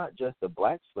people. It's not just the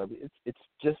black celebrity. It's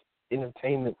just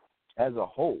entertainment as a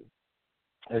whole.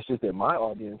 It's just that my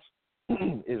audience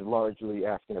is largely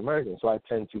African American, so I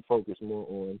tend to focus more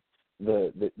on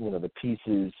the you know, the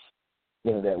pieces,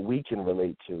 you know, that we can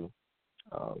relate to.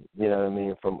 You know what I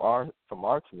mean, from our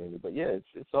community. But yeah,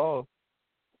 it's all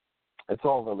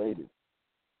related.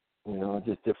 You know,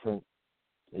 just different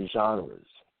genres.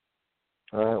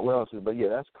 What else? But yeah,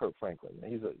 that's Kirk Franklin.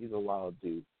 Man. He's a wild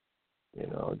dude. You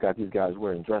know, got these guys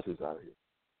wearing dresses out here.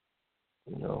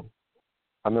 You know,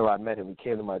 I remember I met him. He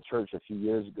came to my church a few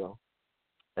years ago,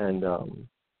 and it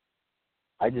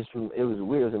was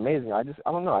weird. It was amazing. I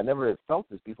don't know. I never had felt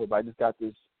this before, but I just got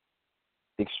this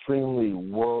extremely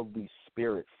worldly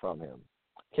spirit from him.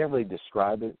 Can't really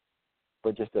describe it,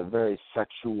 but just a very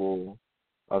sexual,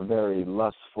 a very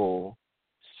lustful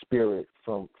spirit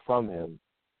from him.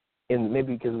 And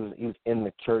maybe because he was in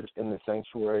the church, in the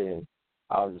sanctuary, and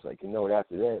I was just like,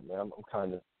 after that, man, I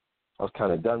was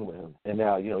kind of done with him. And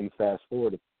now, you fast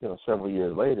forward, several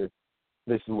years later,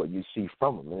 this is what you see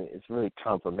from him, and it's really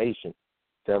confirmation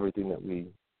to everything that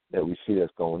we see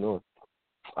that's going on.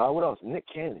 What else? Nick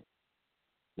Cannon.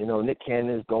 Nick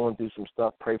Cannon is going through some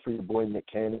stuff. Pray for your boy Nick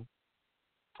Cannon.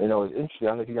 It's interesting.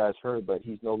 I don't know if you guys heard, but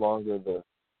he's no longer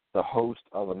the host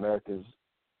of America's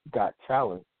Got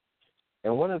Talent.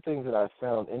 And one of the things that I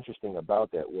found interesting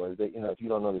about that was that, if you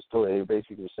don't know the story, they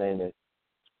basically were saying that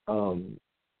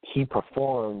he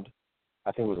performed,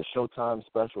 I think it was a Showtime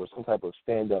special or some type of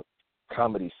stand-up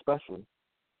comedy special,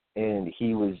 and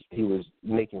he was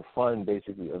making fun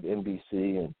basically of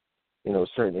NBC and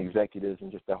certain executives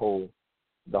and just the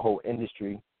whole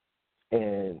industry,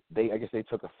 and I guess they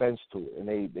took offense to it, and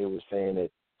they were saying that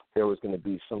there was going to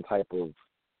be some type of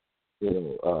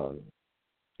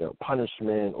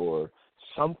punishment or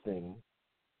something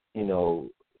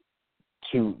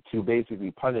to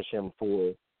basically punish him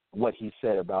for what he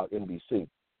said about NBC.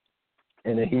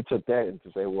 And then he took that and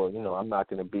to say, well, I'm not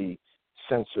going to be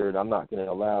censored. I'm not going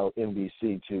to allow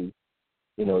NBC to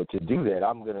do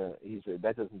that. He said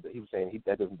that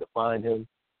doesn't define him.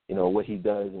 What he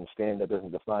does in stand-up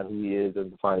doesn't define who he is,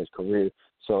 doesn't define his career.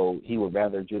 So he would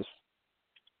rather just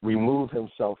remove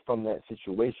himself from that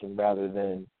situation rather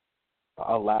than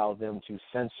allow them to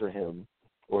censor him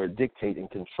or dictate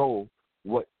and control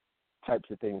what types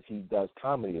of things he does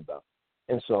comedy about.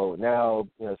 And so now,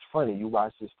 it's funny, you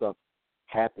watch this stuff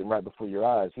happen right before your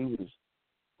eyes. He was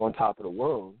on top of the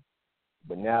world,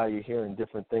 but now you're hearing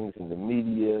different things in the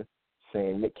media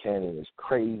saying Nick Cannon is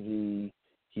crazy,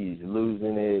 he's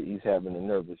losing it, he's having a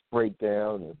nervous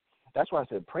breakdown. And that's why I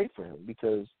said pray for him,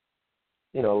 because,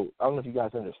 I don't know if you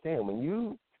guys understand,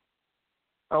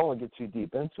 I don't want to get too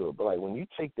deep into it, but like when you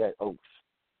take that oath,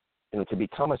 to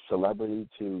become a celebrity,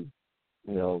 to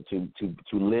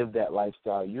live that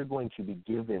lifestyle, you're going to be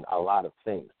given a lot of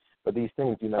things. But these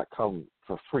things do not come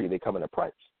for free. They come at a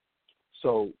price.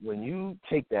 So when you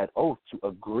take that oath to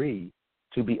agree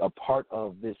to be a part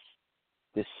of this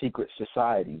secret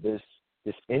society,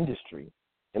 this industry,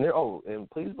 and and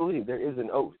please believe there is an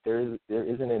oath, there is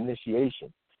an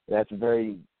initiation. That's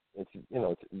it's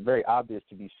very obvious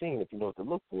to be seen if you know what to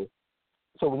look for.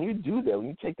 So when you do that, when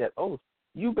you take that oath,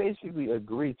 you basically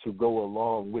agree to go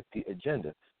along with the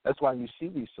agenda. That's why you see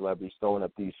these celebrities throwing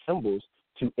up these symbols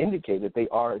to indicate that they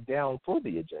are down for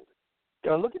the agenda.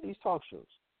 Look at these talk shows.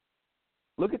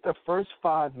 Look at the first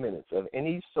 5 minutes of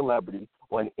any celebrity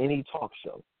on any talk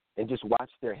show and just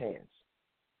watch their hands.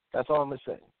 That's all I'm going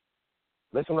to say.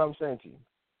 Listen to what I'm saying to you.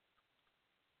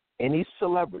 Any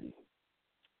celebrity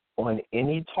on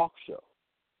any talk show,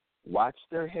 watch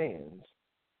their hands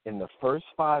in the first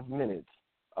 5 minutes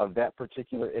of that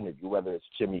particular interview, whether it's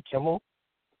Jimmy Kimmel,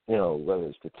 whether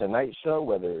it's The Tonight Show,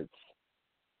 whether it's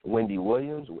Wendy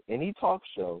Williams, any talk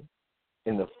show,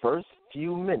 in the first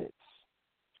few minutes,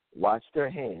 watch their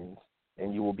hands,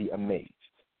 and you will be amazed.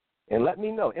 And let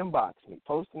me know, inbox me,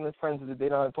 post in the Friends of the Day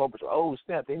 9 and 12 Patrol. Oh,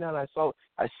 snap, Day 9,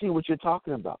 I see what you're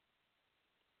talking about.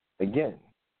 Again,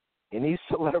 any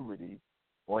celebrity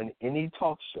on any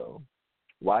talk show,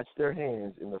 watch their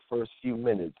hands in the first few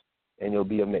minutes, and you'll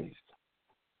be amazed.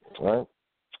 All right?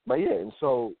 But yeah, and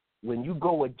so when you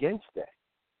go against that,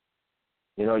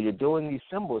 you're doing these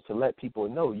symbols to let people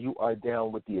know you are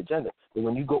down with the agenda. But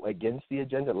when you go against the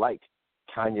agenda, like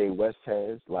Kanye West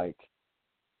has, like,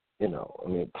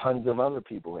 tons of other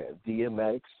people have,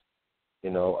 DMX,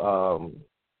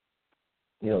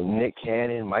 Nick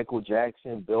Cannon, Michael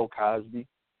Jackson, Bill Cosby.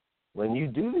 When you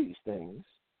do these things,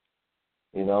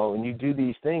 and you do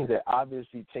these things that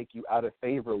obviously take you out of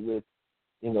favor with,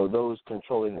 those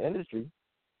controlling the industry,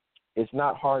 it's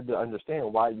not hard to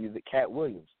understand why the Cat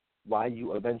Williams, why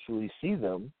you eventually see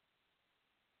them,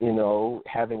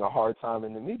 having a hard time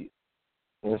in the media.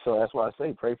 And so that's why I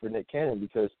say pray for Nick Cannon,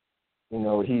 because,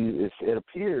 it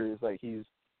appears like he's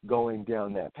going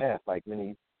down that path like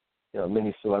many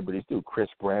celebrities do. Chris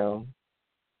Brown,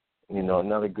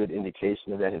 another good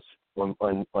indication of that is on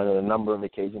a number of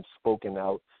occasions spoken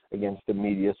out against the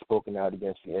media, spoken out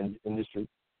against the industry.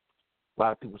 A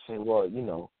lot of people say, well,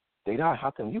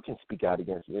 how come you can speak out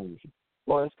against the industry?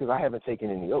 Well, it's because I haven't taken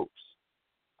any oaths.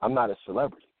 I'm not a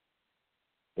celebrity.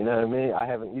 You know what I mean? I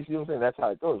haven't. You see what I'm saying? That's how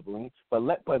it goes. But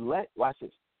let watch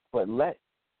this. But let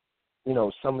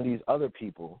some of these other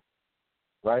people,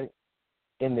 right,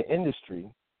 in the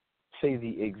industry, say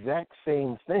the exact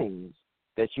same things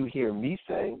that you hear me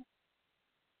say.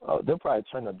 They'll probably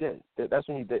turn up dead. That's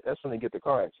when they get the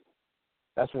car accident.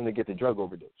 That's when they get the drug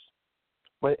overdose.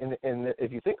 But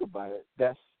if you think about it,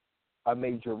 that's a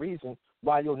major reason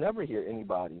why you'll never hear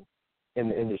anybody in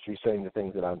the industry saying the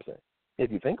things that I'm saying.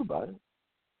 If you think about it,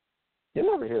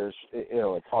 you'll never hear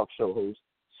a talk show host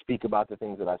speak about the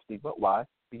things that I speak about. Why?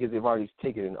 Because they've already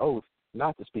taken an oath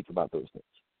not to speak about those things.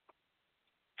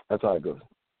 That's how it goes.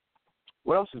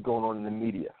 What else is going on in the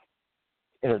media?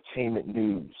 Entertainment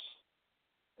news.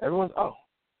 Everyone's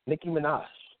Nicki Minaj.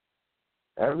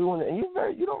 Everyone, and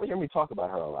you don't hear me talk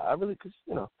about her a lot. I really,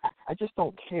 because I just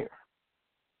don't care.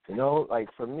 Like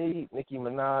for me, Nicki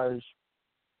Minaj,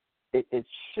 it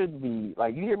should be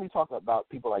like you hear me talk about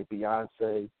people like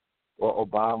Beyonce or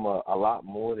Obama a lot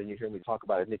more than you hear me talk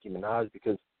about Nicki Minaj,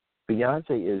 because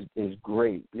Beyonce is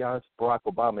great. Barack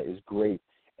Obama is great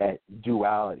at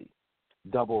duality,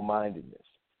 double-mindedness.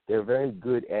 They're very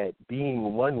good at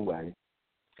being one way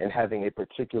and having a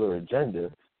particular agenda,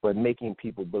 but making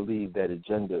people believe that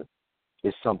agenda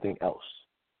is something else,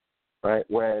 right?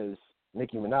 Whereas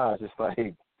Nicki Minaj is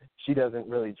like, she doesn't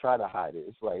really try to hide it.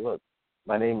 It's like, look,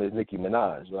 my name is Nicki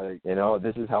Minaj, right?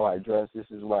 This is how I dress, this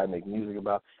is what I make music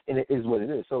about, and it is what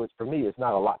it is. So for me, it's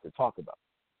not a lot to talk about.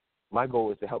 My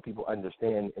goal is to help people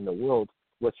understand in the world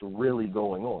what's really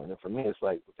going on. And for me, it's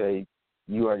like, okay,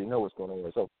 you already know what's going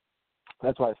on. So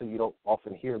that's why I say you don't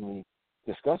often hear me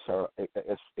discuss her,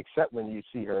 except when you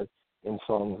see her in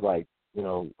songs like,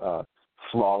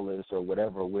 Flawless or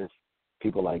whatever with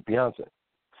people like Beyonce,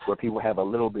 where people have a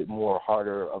little bit more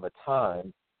harder of a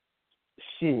time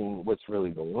seeing what's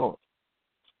really going on.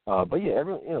 But yeah,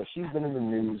 she's been in the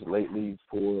news lately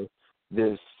for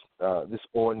this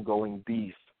ongoing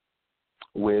beef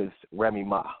with Remy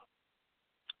Ma.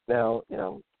 Now,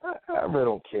 I really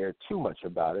don't care too much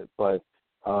about it, but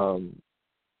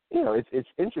it's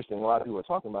interesting. A lot of people are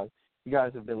talking about it. You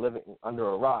guys have been living under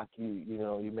a rock.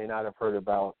 You may not have heard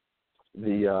about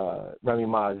the Remy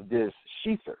Ma's diss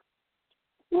Sheether,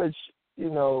 which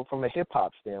from a hip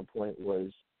hop standpoint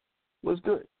was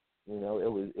good.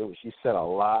 It was she said a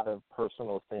lot of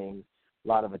personal things, a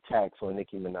lot of attacks on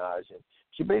Nicki Minaj, and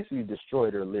she basically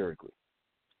destroyed her lyrically.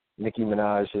 Nicki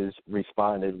Minaj has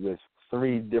responded with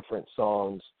 3 different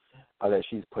songs that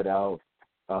she's put out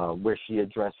where she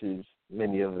addresses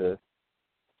many of the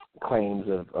claims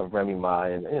of Remy Ma,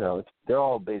 and they're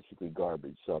all basically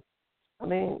garbage. So, I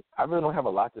really don't have a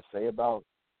lot to say about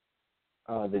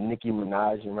the Nicki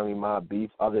Minaj and Remy Ma beef,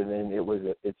 other than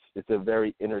it's a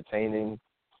very entertaining,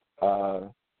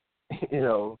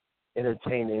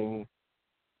 entertaining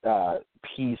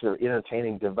piece or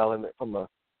entertaining development from a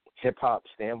hip hop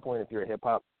standpoint. If you're a hip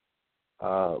hop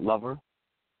lover,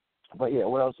 but yeah,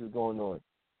 what else is going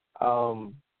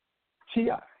on?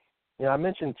 T.I. I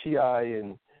mentioned T.I.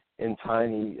 and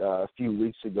Tiny a few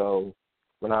weeks ago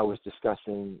when I was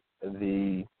discussing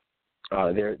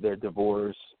their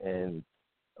divorce and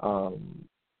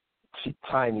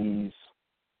Tiny's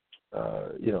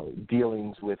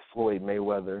dealings with Floyd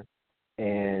Mayweather,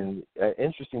 and an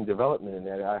interesting development in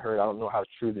that I don't know how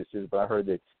true this is, but I heard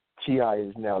that T.I.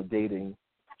 is now dating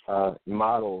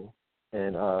model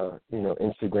and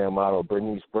Instagram model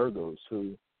Bernice Burgos,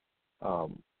 who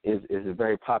is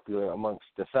very popular amongst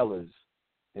the fellas,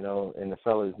 and the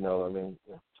fellas know.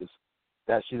 Just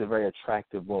that she's a very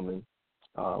attractive woman.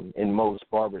 In most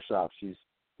barbershops, she's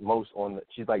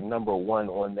like number one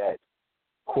on that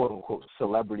quote unquote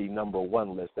celebrity number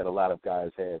one list that a lot of guys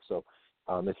have. So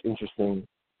it's interesting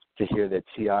to hear that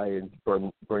T.I. and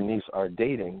Bernice are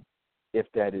dating, if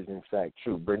that is in fact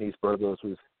true. Bernice Burgos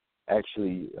was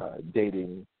actually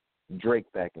dating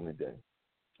Drake back in the day,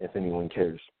 if anyone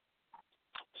cares.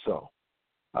 So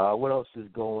what else is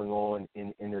going on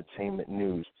in entertainment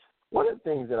news? One of the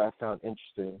things that I found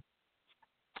interesting,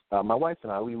 my wife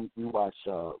and I, we watch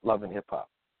Love and Hip Hop.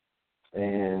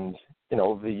 And,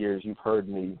 over the years, you've heard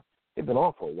me, it's been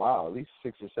on for a while, at least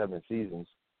 6 or 7 seasons.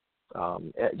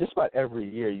 Just about every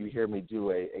year you hear me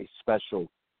do a special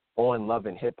on Love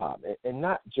and Hip Hop. And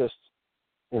not just,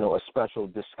 a special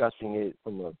discussing it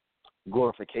from a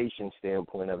glorification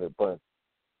standpoint of it, but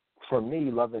for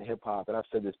me, Love and Hip Hop, and I've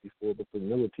said this before, but for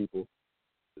newer people,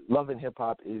 Love and Hip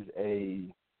Hop is a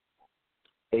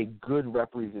good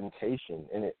representation,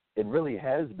 and it really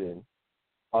has been,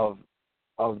 of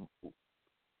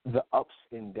the ups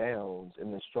and downs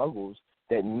and the struggles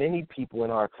that many people in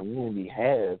our community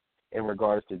have in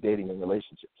regards to dating and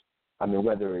relationships. I mean,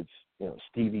 whether it's,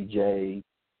 Stevie J,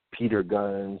 Peter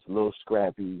Guns, Lil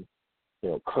Scrappy,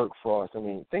 Kirk Frost. I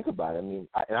mean, think about it. I mean,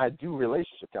 I do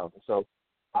relationship counseling, so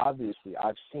obviously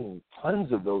I've seen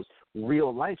tons of those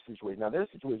real life situations. Now, their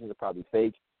situations are probably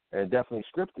fake and definitely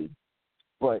scripted,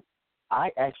 but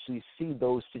I actually see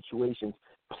those situations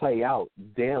play out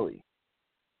daily.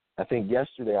 I think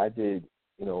yesterday I did,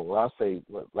 last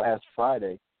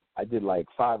Friday I did like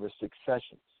 5 or 6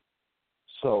 sessions.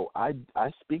 So I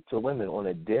speak to women on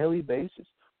a daily basis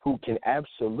who can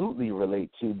absolutely relate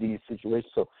to these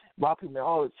situations. So a lot of people say,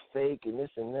 oh, it's fake and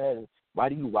this and that. And why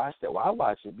do you watch that? Well, I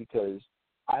watch it because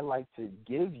I like to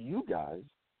give you guys,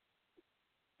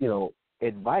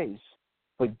 advice,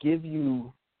 but give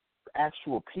you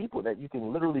actual people that you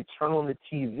can literally turn on the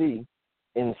TV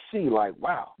and see, like,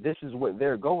 wow, this is what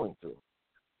they're going through.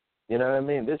 You know what I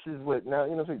mean? This is what, now,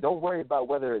 so don't worry about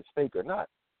whether it's fake or not,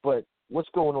 but what's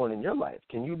going on in your life?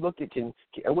 Can you look at,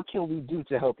 what can we do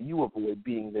to help you avoid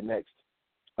being the next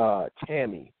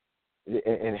Tammy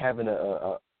and having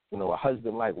a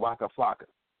husband like Waka Flocka,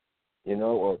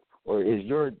 or is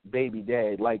your baby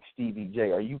dad like Stevie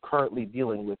J? Are you currently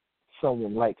dealing with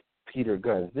someone like Peter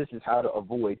Guns? This is how to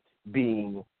avoid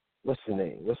being, what's her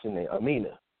name?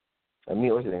 Amina,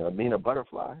 what's her name? Amina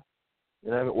Butterfly.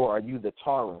 Or are you the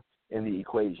Tara in the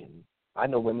equation? I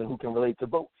know women who can relate to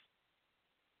both.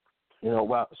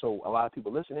 So a lot of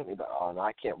people listening to me, like, oh, no,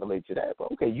 I can't relate to that.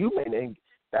 But, okay, you may, and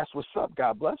that's what's up.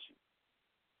 God bless you.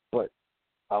 But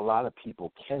a lot of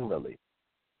people can relate,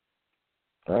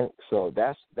 right? So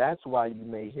that's why you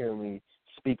may hear me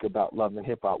speak about love and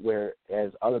hip-hop,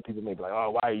 whereas other people may be like,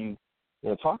 oh, why are you,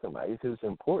 talking about it? Because it's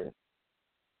important.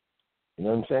 You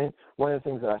know what I'm saying? One of the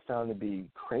things that I found to be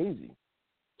crazy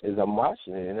is I'm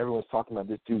watching it, and everyone's talking about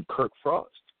this dude, Kirk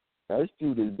Frost. Now, this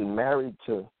dude has been married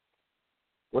to,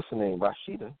 what's her name,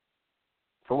 Rashida,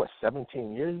 for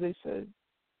 17 years, they said.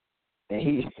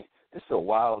 And this is a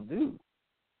wild dude.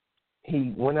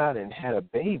 He went out and had a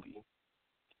baby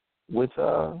with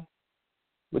the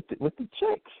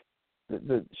chick.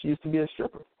 She used to be a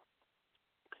stripper.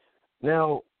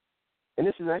 Now, and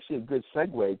this is actually a good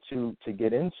segue to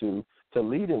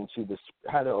lead into this,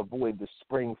 how to avoid the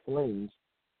spring flings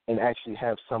and actually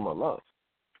have summer love.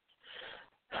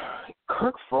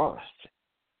 Kirk Frost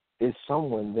is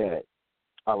someone that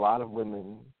a lot of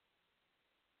women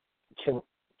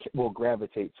will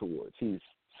gravitate towards. He's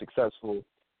successful,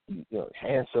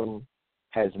 handsome,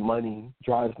 has money,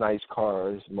 drives nice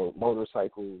cars,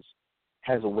 motorcycles,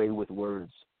 has a way with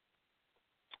words.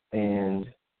 And,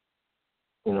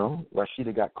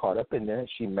 Rashida got caught up in that.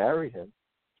 She married him.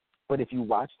 But if you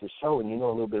watch the show and you know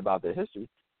a little bit about their history,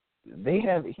 he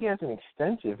has an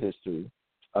extensive history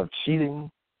of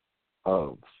cheating,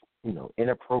 of,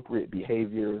 inappropriate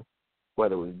behavior,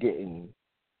 whether it was getting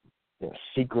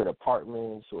secret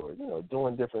apartments or,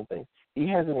 doing different things. He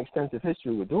has an extensive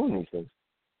history with doing these things,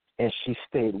 and she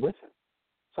stayed with him.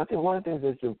 So I think one of the things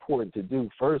that's important to do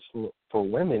first for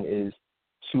women is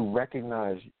to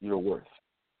recognize your worth.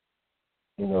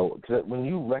 Because when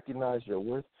you recognize your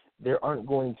worth, there aren't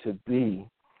going to be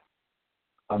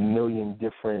a million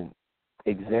different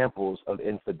examples of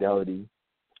infidelity,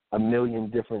 a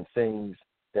million different things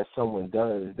that someone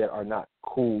does that are not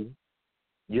cool.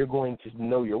 You're going to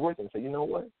know your worth and say, you know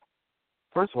what?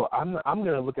 First of all, I'm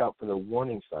going to look out for the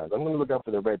warning signs. I'm going to look out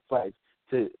for the red flags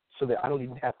so that I don't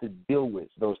even have to deal with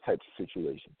those types of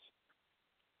situations,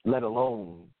 let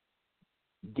alone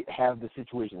have the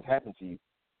situations happen to you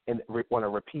on a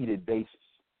repeated basis.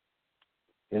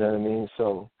 You know what I mean?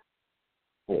 So,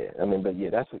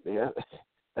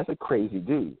 that's a crazy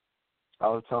dude. I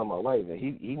was telling my wife that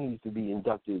he needs to be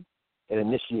inducted and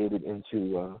initiated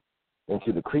into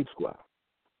the Creep Squad.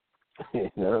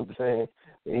 You know what I'm saying?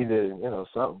 Either,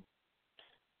 something.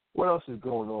 What else is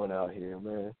going on out here,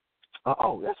 man? That's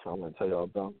what I want to tell y'all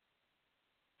about.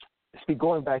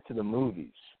 Going back to the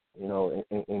movies,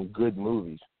 in good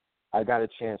movies, I got a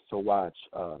chance to watch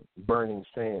Burning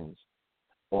Sands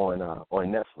on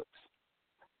Netflix.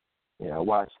 I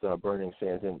watched Burning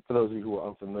Sands, and for those of you who are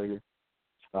unfamiliar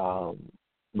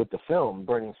with the film,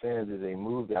 Burning Sands is a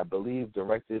movie, I believe,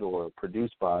 directed or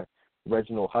produced by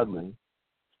Reginald Hudlin,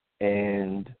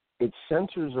 and it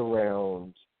centers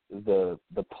around the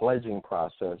pledging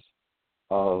process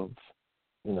of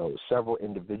several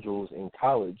individuals in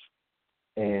college,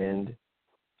 and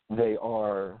they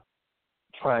are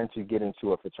trying to get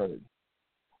into a fraternity.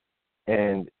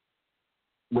 And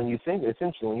when you think,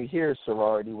 essentially, when you hear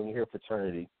sorority, when you hear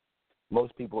fraternity,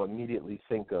 most people immediately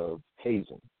think of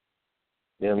hazing.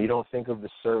 You don't think of the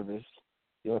service.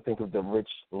 You don't think of the rich,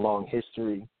 long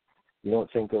history. You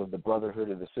don't think of the brotherhood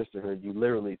or the sisterhood. You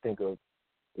literally think of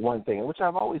one thing, which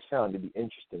I've always found to be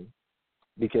interesting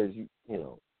because,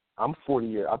 I'm 40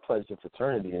 years. I pledged a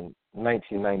fraternity in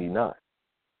 1999,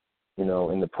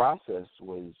 and the process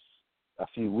was a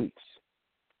few weeks.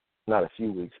 Not a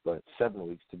few weeks, but 7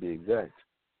 weeks to be exact,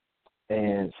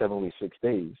 and 7 weeks, 6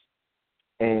 days.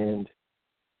 And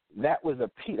that was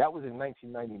that was in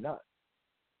 1999.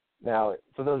 Now,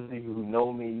 for those of you who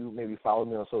know me, you maybe follow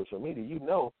me on social media,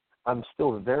 I'm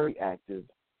still very active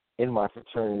in my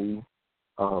fraternity.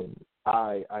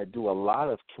 I do a lot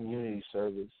of community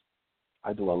service.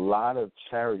 I do a lot of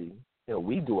charity.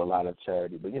 We do a lot of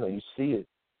charity, but, you see it,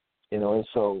 and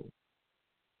so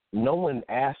no one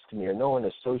asks me or no one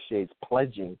associates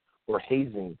pledging or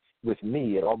hazing with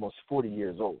me at almost 40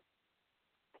 years old.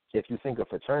 If you think of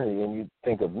fraternity and you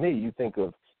think of me, you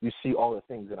see all the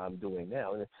things that I'm doing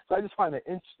now. And so I just find it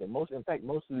interesting. Most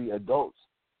of the adults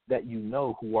that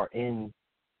who are in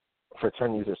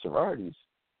fraternities or sororities,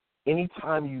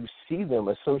 anytime you see them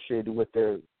associated with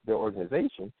their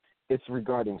organization, it's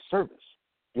regarding service.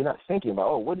 You're not thinking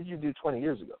about, what did you do 20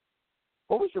 years ago?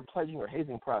 What was your pledging or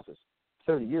hazing process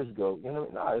 30 years ago?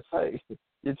 It's like,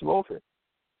 you're too old for it.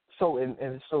 So,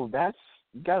 and so that's,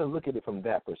 you got to look at it from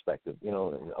that perspective.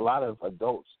 A lot of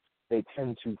adults, they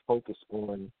tend to focus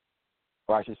on,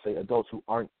 or I should say adults who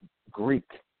aren't Greek,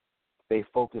 they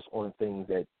focus on things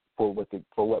that for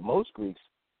what most Greeks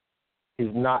is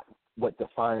not what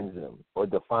defines them or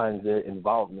defines their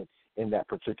involvement in that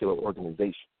particular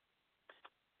organization.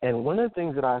 And one of the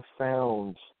things that I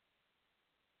found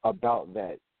about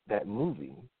that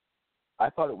movie, I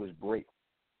thought it was great.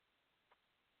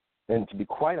 And to be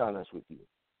quite honest with you,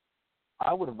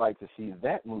 I would have liked to see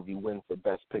that movie win for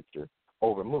Best Picture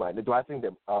over Moonlight. Do I think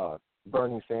that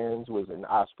Burning Sands was an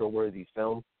Oscar-worthy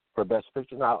film for Best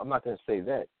Picture? No, I'm not going to say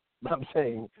that. But I'm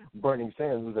saying Burning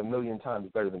Sands was a million times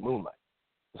better than Moonlight.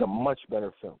 It's a much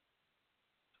better film,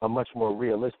 a much more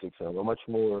realistic film,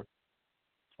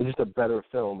 just a better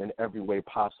film in every way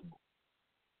possible.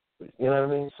 You know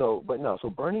what I mean?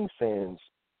 So Burning Sands,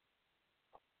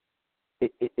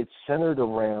 it centered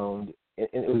around, and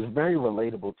it was very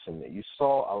relatable to me. You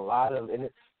saw a lot of, and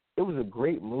it was a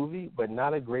great movie, but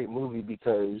not a great movie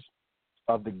because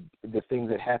of the things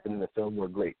that happened in the film were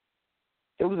great.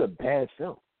 It was a bad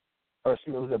film.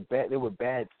 There were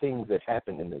bad things that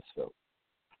happened in this film.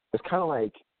 It's kind of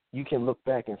like you can look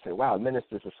back and say, wow,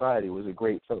 Minister Society was a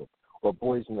great film, or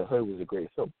Boys in the Hood was a great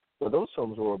film. Well, those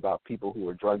films were about people who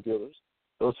were drug dealers.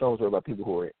 Those films were about people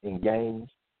who were in gangs,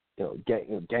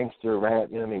 gangster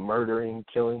rap, murdering,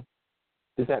 killing.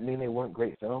 Does that mean they weren't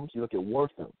great films? You look at war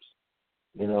films.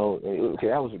 Okay,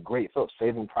 that was a great film,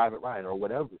 Saving Private Ryan or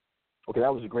whatever. Okay,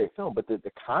 that was a great film, but the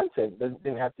content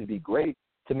didn't have to be great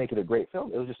to make it a great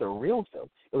film. It was just a real film.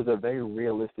 It was a very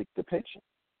realistic depiction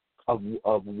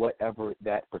of whatever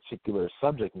that particular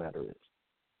subject matter is.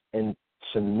 And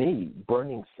to me,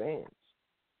 Burning Sands,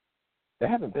 there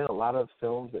haven't been a lot of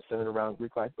films that centered around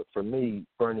Greek life, but for me,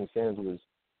 Burning Sands was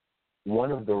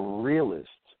one of the realest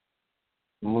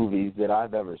movies that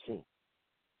I've ever seen.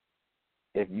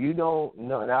 If you don't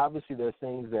know, and obviously there are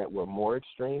things that were more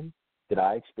extreme that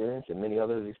I experienced and many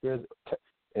others experienced,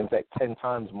 in fact, 10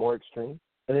 times more extreme.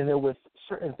 And then there were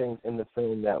certain things in the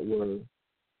film that were,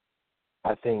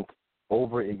 I think,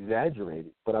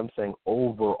 over-exaggerated. But I'm saying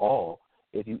overall,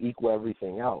 if you equal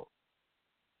everything out,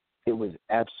 it was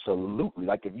absolutely,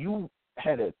 like if you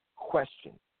had a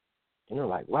question, and you're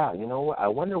like, wow, you know what, I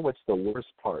wonder what's the worst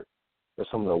part, or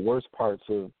some of the worst parts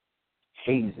of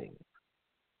hazing.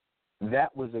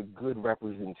 That was a good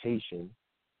representation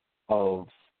of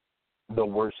the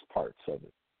worst parts of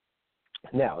it.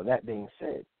 Now, that being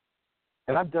said,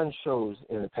 and I've done shows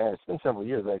in the past, it's been several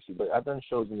years actually, but I've done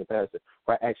shows in the past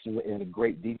where I actually went into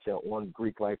great detail on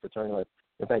Greek life, fraternity life.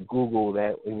 In fact, Google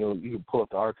that, and you can pull up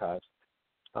the archives.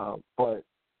 But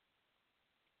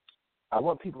I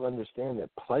want people to understand that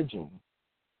pledging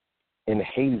and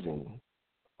hazing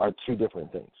are two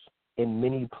different things. In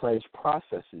many pledge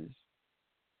processes,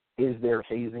 is there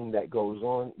hazing that goes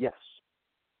on? Yes.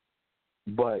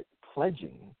 But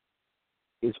pledging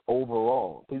is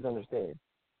overall, please understand,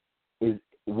 is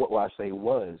what I say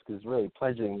was, because really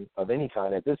pledging of any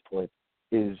kind at this point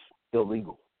is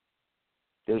illegal.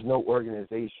 There's no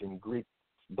organization,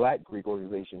 Black Greek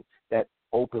organization, that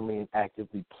openly and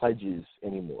actively pledges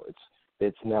anymore.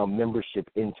 It's now membership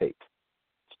intake,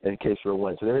 in case you're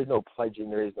wondering. So there is no pledging,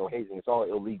 there is no hazing. It's all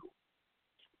illegal.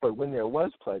 But when there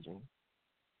was pledging,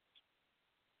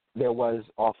 there was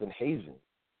often hazing.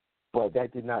 But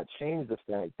that did not change the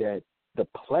fact that the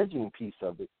pledging piece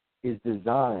of it is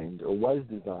designed or was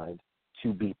designed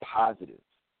to be positive.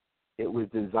 It was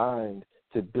designed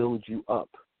to build you up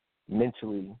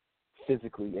mentally,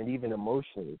 physically, and even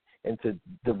emotionally, and to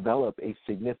develop a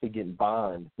significant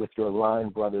bond with your line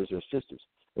brothers or sisters.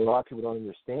 What a lot of people don't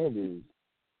understand is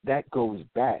that goes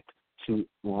back to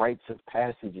rites of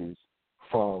passages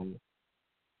from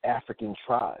African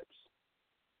tribes.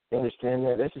 You understand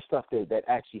that? That's the stuff that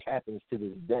actually happens to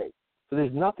this day. So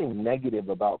there's nothing negative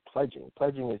about pledging.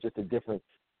 Pledging is just a different,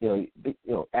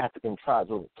 African tribes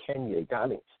over Kenya,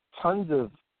 Ghana,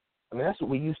 that's what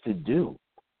we used to do.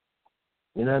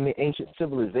 You know what I mean? Ancient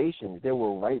civilizations, there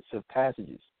were rites of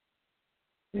passages,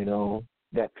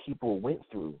 that people went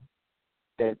through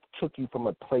that took you from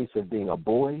a place of being a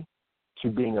boy to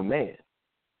being a man.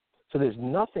 So there's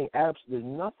nothing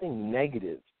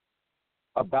negative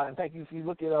about. In fact, if you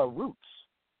look at Roots,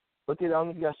 I don't know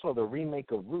if you guys saw the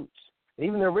remake of Roots, and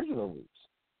even the original Roots.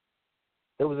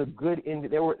 There was a good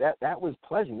ending. That was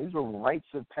pledging. These were rites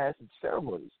of passage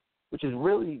ceremonies, which is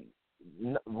really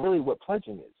what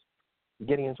pledging is.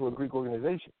 Getting into a Greek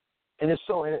organization, and it's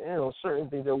so certain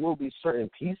things. There will be certain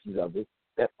pieces of it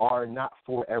that are not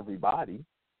for everybody,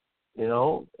 and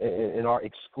are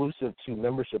exclusive to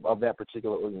membership of that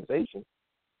particular organization.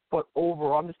 But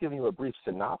overall, I'm just giving you a brief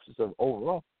synopsis of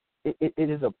overall.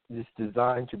 It's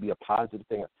designed to be a positive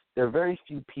thing. There are very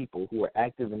few people who are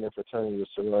active in their fraternity or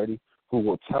sorority who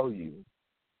will tell you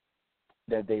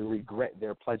that they regret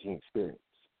their pledging experience.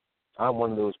 I'm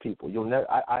one of those people. You'll never.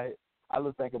 I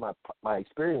look back at my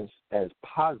experience as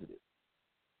positive.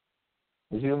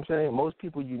 You see what I'm saying? Most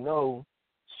people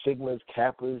Sigmas,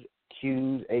 Kappas,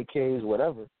 Qs, AKs,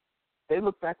 whatever, they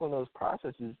look back on those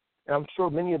processes, and I'm sure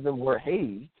many of them were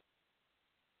hazed,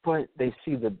 but they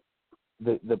see the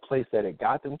place that it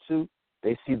got them to.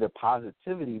 They see the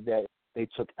positivity that they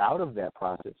took out of that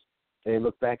process, and they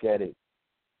look back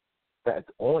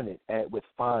on it with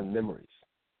fond memories.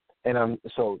 And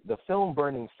so the film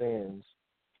Burning Sands,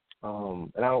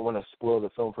 and I don't want to spoil the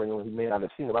film for anyone who may not have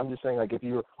seen it, but I'm just saying, like, if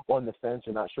you're on the fence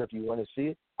or not sure if you want to see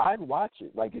it, I'd watch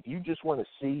it. Like, if you just want to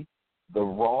see the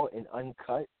raw and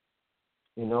uncut,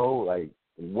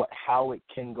 how it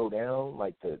can go down,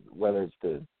 like whether it's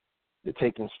the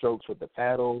taking strokes with the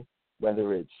paddle,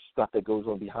 whether it's stuff that goes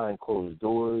on behind closed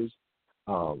doors,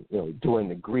 doing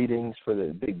the greetings for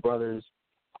the big brothers,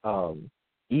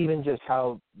 even just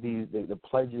how the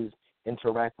pledges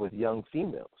interact with young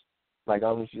females. Like, I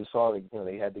don't know if you saw,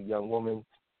 they had the young woman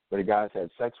where the guys had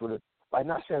sex with her. Like,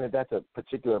 not saying that that's a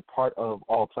particular part of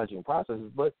all pledging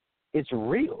processes, but it's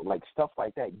real. Like, stuff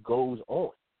like that goes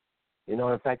on.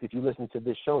 In fact, if you listen to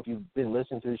this show, if you've been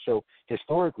listening to this show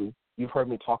historically, you've heard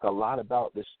me talk a lot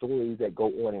about the stories that go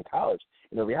on in college.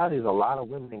 And the reality is a lot of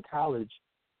women in college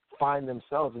find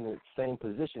themselves in the same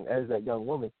position as that young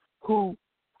woman who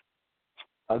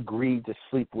agreed to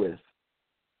sleep with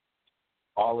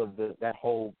all of that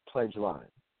whole pledge line.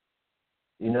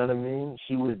 You know what I mean?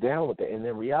 She was down with it. And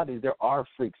the reality is there are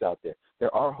freaks out there.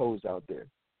 There are hoes out there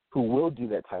who will do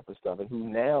that type of stuff and who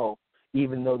now,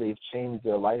 even though they've changed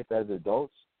their life as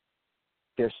adults,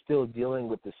 they're still dealing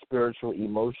with the spiritual,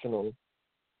 emotional,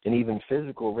 and even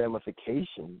physical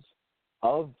ramifications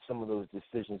of some of those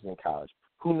decisions in college.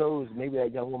 Who knows, maybe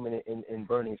that young woman in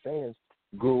Burning Sands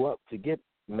grew up to get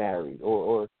married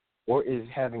or is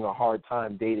having a hard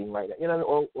time dating right now,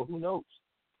 or who knows.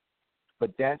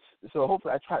 But so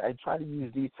hopefully I try to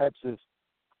use these types of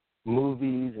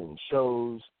movies and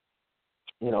shows,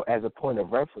 as a point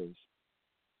of reference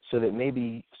so that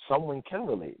maybe someone can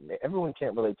relate. Everyone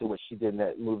can't relate to what she did in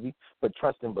that movie, but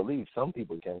trust and believe some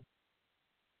people can.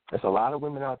 There's a lot of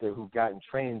women out there who've gotten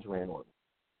trains ran on them.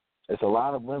 There's a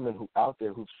lot of women out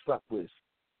there who've slept with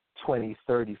 20,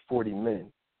 30, 40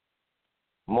 men,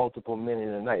 multiple men in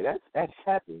a night. That's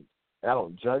happened. And I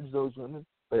don't judge those women,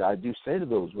 but I do say to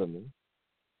those women,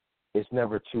 it's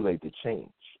never too late to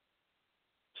change.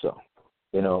 So,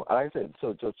 like I said,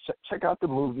 so check out the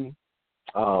movie.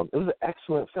 It was an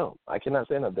excellent film. I cannot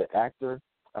say enough. The actor,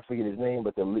 I forget his name,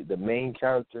 but the main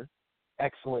character,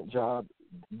 excellent job.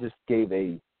 Just gave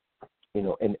an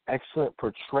excellent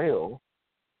portrayal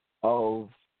of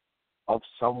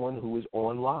someone who is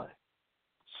online,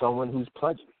 someone who's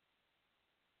pledging,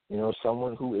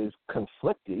 someone who is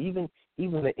conflicted, even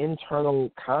the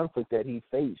internal conflict that he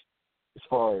faced as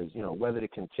far as, whether to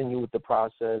continue with the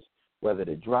process, whether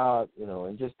to drop,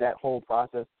 and just that whole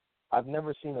process. I've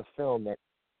never seen a film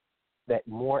that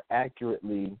more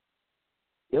accurately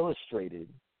illustrated,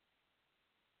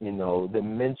 the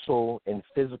mental and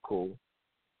physical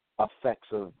effects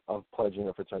of pledging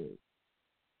a fraternity.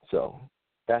 So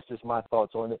that's just my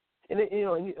thoughts on it. And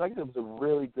like I said, it was a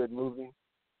really good movie.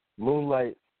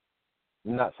 Moonlight,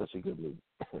 not such a good movie.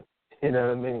 You know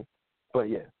what I mean? But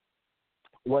yeah.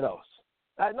 What else?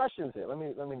 I shouldn't say it. Let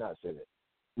me not say that.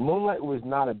 Moonlight was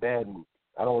not a bad movie.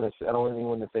 I don't want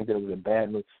anyone to think that it was a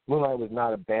bad movie. Moonlight was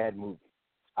not a bad movie.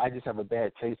 I just have a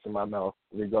bad taste in my mouth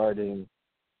regarding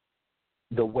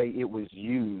the way it was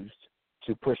used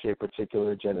to push a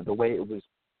particular agenda, the way it was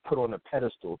put on a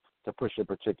pedestal to push a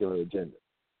particular agenda.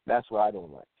 That's what I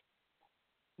don't like.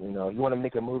 You want to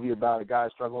make a movie about a guy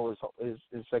struggling with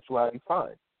his sexuality,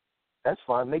 fine. That's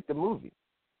fine. Make the movie.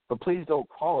 But please don't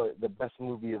call it the best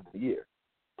movie of the year.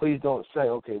 Please don't say,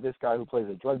 okay, this guy who plays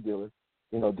a drug dealer,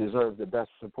 deserves the best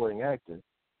supporting actor,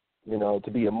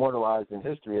 to be immortalized in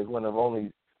history as one of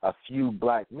only a few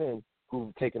black men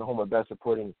who've taken home a best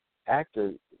supporting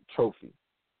actor trophy.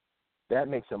 That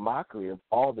makes a mockery of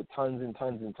all the tons and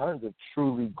tons and tons of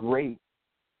truly great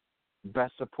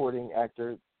best supporting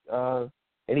actor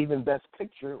and even best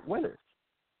picture winners.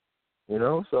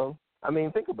 So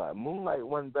think about it. Moonlight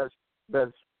won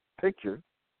best picture,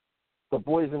 but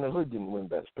Boys in the Hood didn't win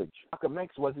best picture. Malcolm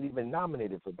X wasn't even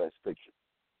nominated for best picture.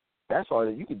 That's all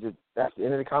that you could just. That's the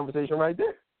end of the conversation right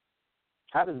there.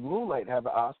 How does Moonlight have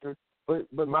an Oscar,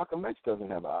 but Malcolm X doesn't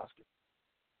have an Oscar?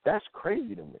 That's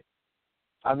crazy to me.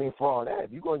 For all that,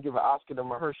 if you're going to give an Oscar to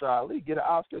Mahershala Ali, get an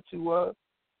Oscar to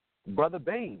Brother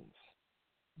Baines.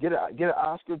 Get an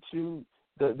Oscar to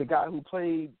the guy who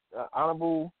played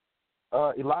Honorable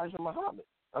Elijah Muhammad.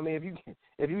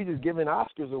 If you just giving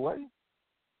Oscars away,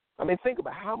 think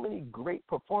about how many great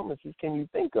performances can you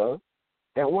think of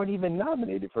that weren't even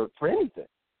nominated for anything.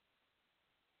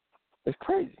 It's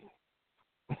crazy.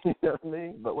 You know what I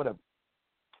mean? But whatever.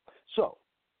 So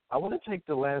I want to take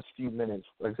the last few minutes,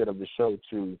 like I said, of the show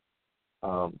to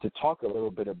talk a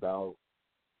little bit about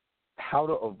how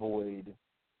to avoid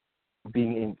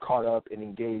being caught up and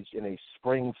engaged in a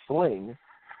spring fling,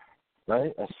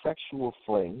 right? A sexual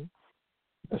fling,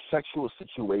 a sexual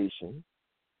situation,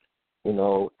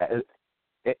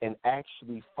 and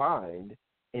actually find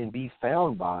and be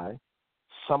found by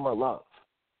summer love.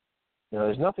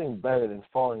 There's nothing better than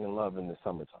falling in love in the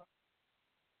summertime.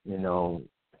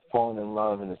 Falling in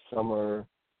love in the summer,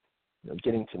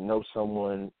 getting to know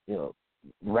someone,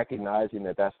 recognizing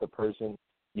that that's the person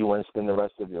you want to spend the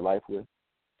rest of your life with.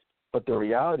 But the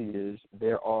reality is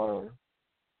there are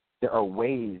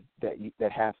ways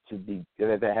that has to be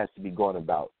gone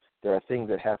about. There are things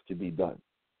that have to be done.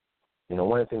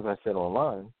 One of the things I said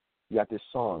online, you got this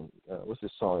song. What's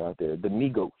this song out there? The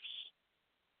Migos,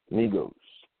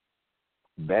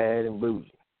 Bad and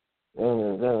Bougie.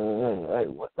 What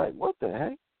the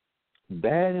heck?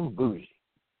 Bad and Bougie.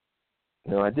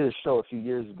 I did a show a few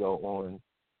years ago on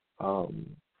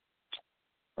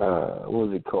what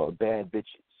was it called? Bad Bitches.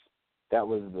 That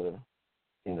was the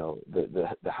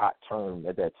hot term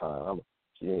at that time.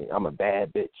 I'm a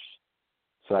bad bitch.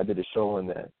 So I did a show on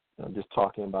that. Just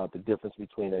talking about the difference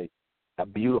between a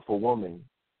beautiful woman,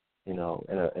 and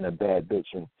a bad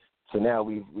bitch. And so now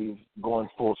we've gone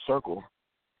full circle,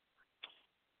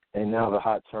 and now the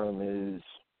hot term is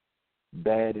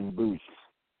bad and bougie.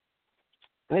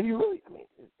 And if you really,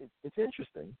 it's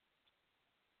interesting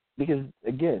because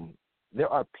again, there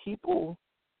are people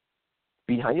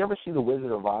behind. You ever see The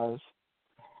Wizard of Oz?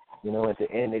 At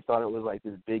the end they thought it was like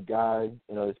this big guy,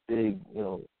 this big,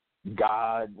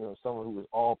 God, someone who was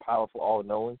all powerful, all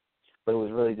knowing, but it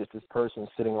was really just this person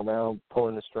sitting around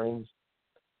pulling the strings.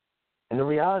 And the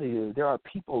reality is there are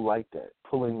people like that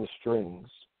pulling the strings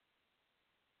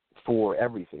for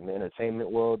everything, the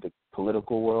entertainment world, the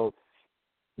political world,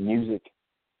 music.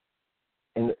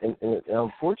 And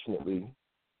unfortunately,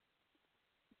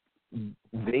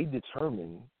 they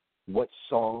determine what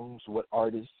songs, what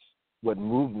artists, what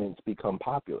movements become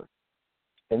popular.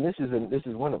 And this is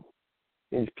one of them.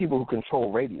 It's people who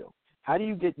control radio. How do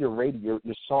you get your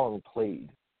song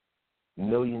played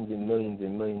millions and millions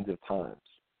and millions of times,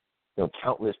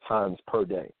 countless times per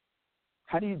day?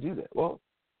 How do you do that? Well,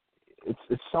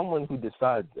 it's someone who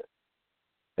decides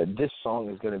that this song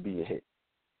is going to be a hit,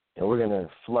 and we're going to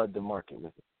flood the market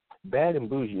with it. Bad and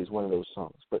Bougie is one of those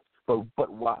songs, but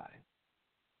why?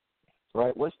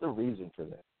 Right? What's the reason for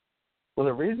that? Well,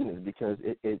 the reason is because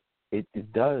it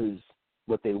does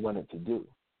what they want it to do.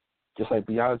 Just like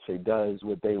Beyonce does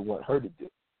what they want her to do.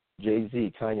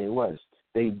 Jay-Z, Kanye West,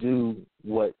 they do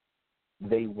what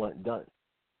they want done.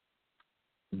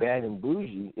 Bad and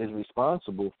Bougie is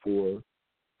responsible for,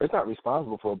 it's not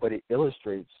responsible for, but it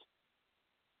illustrates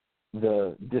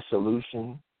the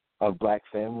dissolution of black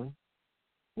family.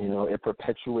 It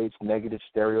perpetuates negative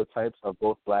stereotypes of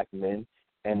both black men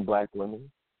and black women.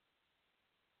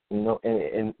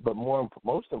 But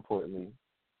most importantly,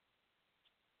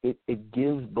 it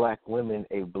gives black women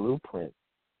a blueprint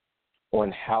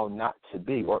on how not to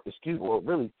be, or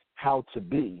really how to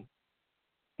be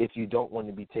if you don't want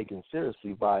to be taken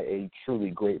seriously by a truly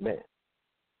great man.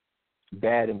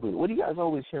 Bad and bougie. What do you guys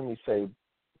always hear me say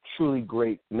truly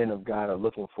great men of God are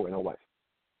looking for in a wife?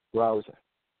 What I always say,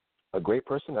 a great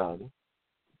personality,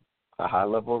 a high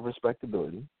level of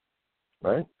respectability,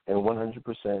 right, and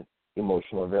 100%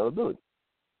 emotional availability.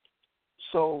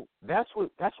 So that's what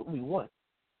we want.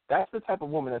 That's the type of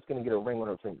woman that's going to get a ring on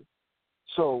her finger.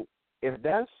 So if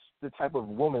that's the type of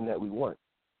woman that we want,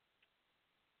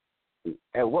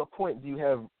 at what point do you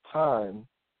have time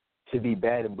to be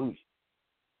bad and bougie?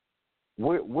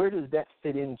 Where does that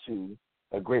fit into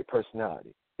a great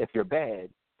personality? If you're bad,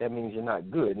 that means you're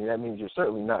not good, and that means you're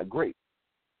certainly not great.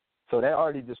 So that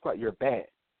already describes you're bad.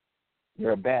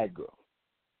 You're a bad girl.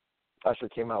 Usher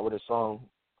came out with a song,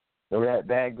 remember that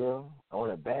bad girl? I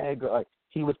want a bad girl. Like,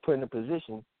 he was put in a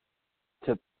position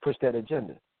to push that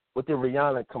agenda. What did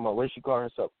Rihanna come out? What did she call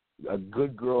herself? A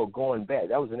good girl going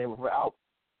bad. That was the name of her album.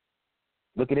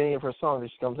 Look at any of her songs that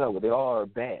she comes out with. They all are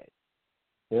bad.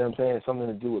 You know what I'm saying? It's something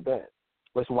to do with bad.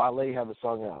 What's Wale have a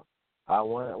song out?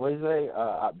 What do you say?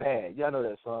 Bad. Y'all know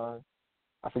that song.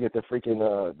 I forget the freaking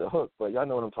the hook, but y'all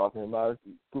know what I'm talking about.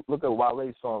 Look at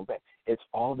Wale's song, Bad. It's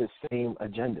all the same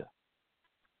agenda.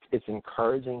 It's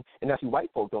encouraging, and that's why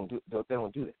white folk don't do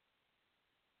that.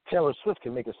 Taylor Swift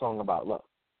can make a song about love.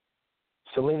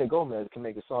 Selena Gomez can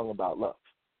make a song about love.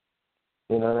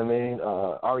 You know what I mean?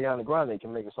 Ariana Grande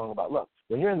can make a song about love.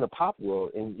 When you're in the pop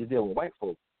world and you're dealing with white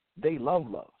folk, they love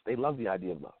love. They love the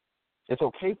idea of love. It's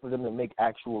okay for them to make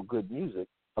actual good music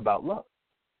about love.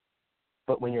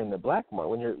 But when you're in the black market,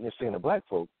 when you're singing to black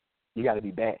folk, you got to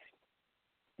be bad.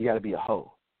 You got to be a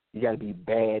hoe. You got to be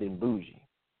bad and bougie.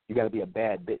 You got to be a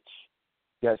bad bitch.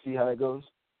 You got to see how that goes.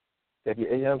 If you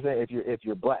know what I'm saying? If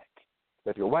you're black,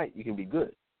 if you're white, you can be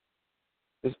good.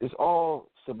 It's all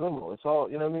subliminal. It's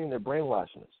all, you know what I mean? They're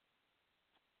brainwashing us.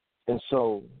 And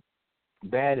so,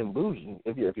 bad and bougie.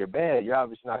 If you're bad, you're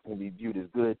obviously not going to be viewed as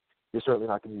good. You're certainly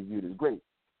not going to be viewed as great.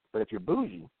 But if you're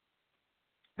bougie,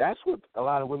 that's what a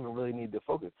lot of women really need to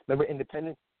focus. Remember,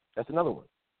 independent? That's another one.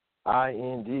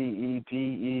 INDEPEND.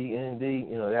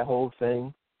 You know, that whole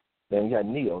thing. Then you got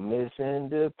Neo, Miss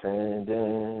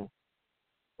Independent.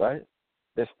 Right?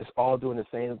 It's all doing the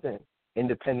same thing.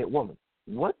 Independent woman.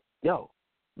 What? Yo,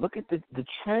 look at the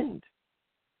trend.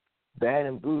 Bad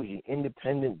and bougie,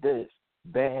 independent this,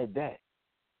 bad that.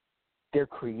 They're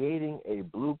creating a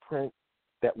blueprint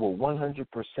that will 100%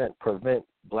 prevent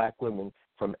black women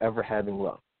from ever having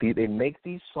love. They make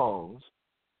these songs,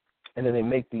 and then they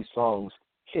make these songs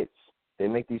hits. They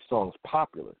make these songs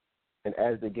popular. And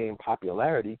as they gain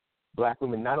popularity, black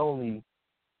women not only,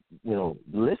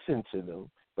 listen to them,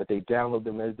 but they download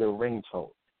them as their ringtone.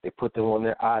 They put them on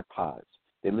their iPods.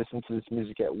 They listen to this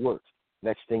music at work.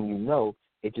 Next thing you know,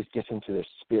 it just gets into their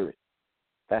spirit.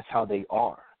 That's how they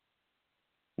are.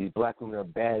 These black women are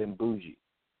bad and bougie.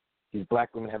 These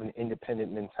black women have an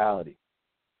independent mentality.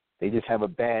 They just have a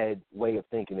bad way of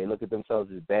thinking. They look at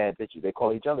themselves as bad bitches. They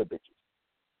call each other bitches.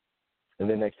 And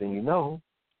then next thing you know,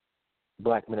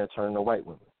 black men are turning to white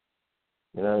women.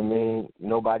 You know what I mean?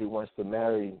 Nobody wants to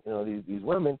marry, these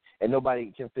women, and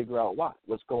nobody can figure out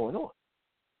what's going on.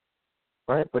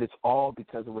 Right? But it's all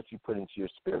because of what you put into your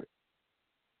spirit.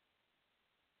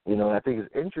 I think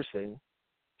it's interesting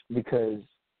because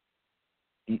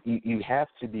you have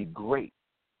to be great.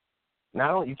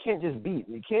 You can't just be.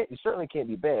 You certainly can't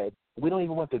be bad. We don't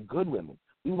even want the good women.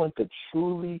 We want the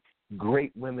truly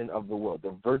great women of the world,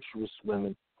 the virtuous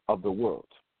women of the world.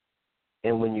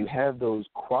 And when you have those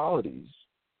qualities,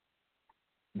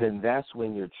 then that's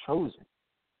when you're chosen.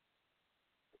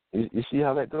 You see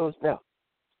how that goes? Now,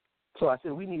 so I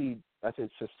said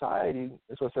society,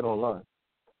 that's what I said online.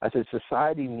 I said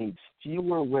society needs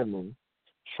fewer women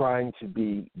trying to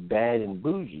be bad and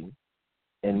bougie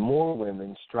and more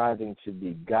women striving to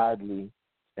be godly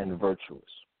and virtuous.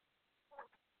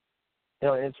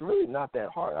 It's really not that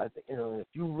hard. I think, if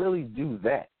you really do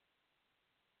that,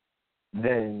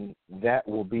 then that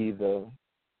will be the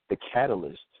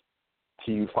catalyst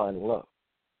to you finding love,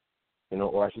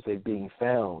 or I should say being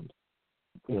found,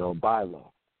 by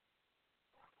love.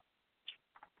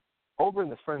 Over in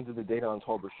the Friends of the Dedan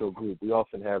Tolbert Show group, we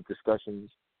often have discussions,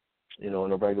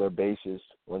 on a regular basis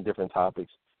on different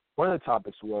topics. One of the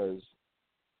topics was,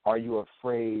 are you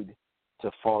afraid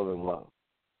to fall in love?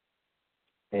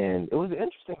 And it was an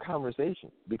interesting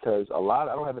conversation because I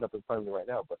don't have it up in front of me right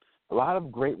now, but a lot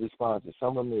of great responses.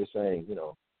 Some of them were saying,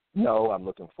 no, I'm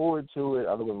looking forward to it.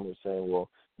 Other women were saying, well,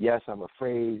 yes, I'm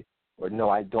afraid, or no,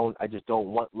 I just don't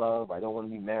want love. I don't want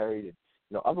to be married. And,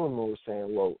 other women were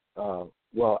saying,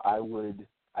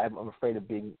 I'm afraid of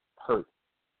being hurt.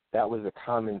 that was a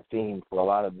common theme for a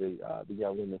lot of the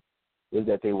young women, is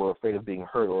that they were afraid of being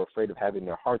hurt or afraid of having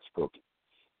their hearts broken.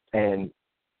 And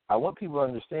I want people to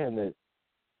understand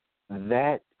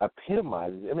that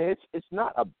epitomizes. I mean, it's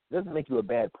not doesn't make you a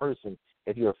bad person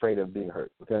if you're afraid of being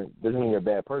hurt. Okay, doesn't mean you're a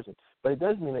bad person, but it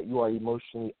does mean that you are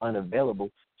emotionally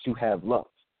unavailable to have love.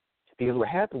 Because what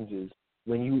happens is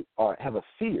when you have a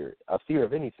fear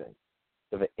of anything,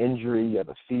 you have an injury, you have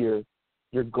a fear,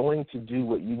 you're going to do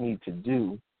what you need to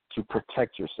do to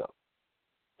protect yourself.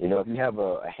 You know, if you have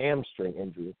a hamstring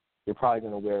injury, you're probably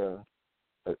going to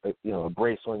wear a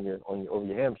brace on your over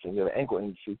your hamstring. You have an ankle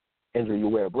injury, you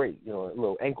wear a brace, a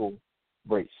little ankle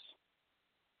brace.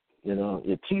 You know,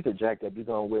 your teeth are jacked up, you're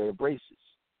going to wear braces.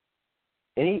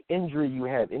 Any injury you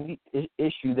have, any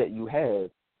issue that you have,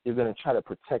 you're going to try to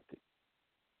protect it,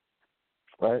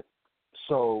 right?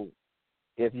 So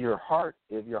if your heart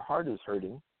is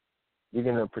hurting, you're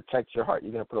going to protect your heart.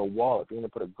 You're going to put a wall up. You're going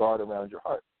to put a guard around your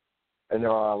heart. And there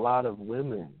are a lot of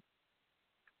women,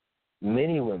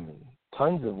 many women,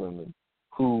 tons of women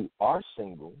who are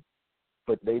single,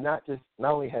 but they not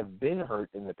only have been hurt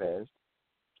in the past,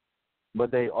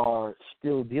 but they are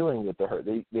still dealing with the hurt.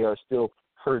 They are still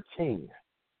hurting.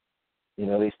 You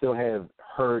know, they still have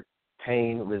hurt,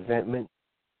 pain, resentment,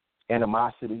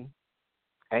 animosity,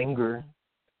 anger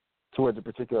towards a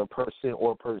particular person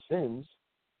or persons.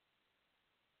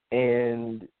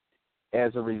 And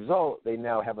as a result, they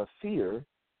now have a fear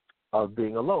of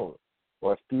being alone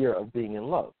or a fear of being in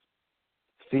love,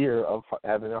 fear of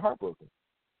having their heart broken.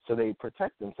 So they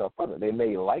protect themselves from it. They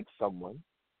may like someone,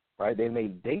 right? They may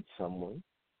date someone.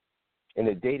 In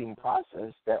the dating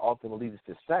process, that often leads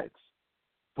to sex.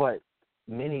 But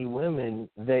many women,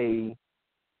 they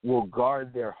will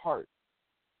guard their heart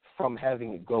from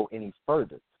having it go any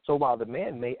further. So while the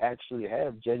man may actually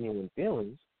have genuine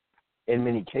feelings, in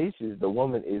many cases, the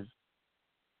woman is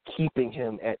keeping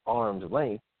him at arm's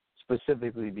length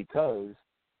specifically because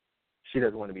she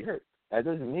doesn't want to be hurt. That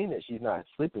doesn't mean that she's not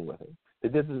sleeping with him.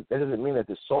 That doesn't mean that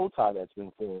the soul tie that's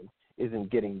been formed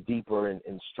isn't getting deeper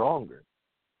and stronger.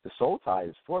 The soul tie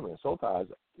is forming. Soul ties,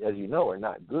 as you know, are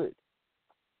not good.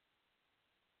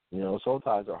 You know, soul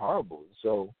ties are horrible.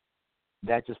 So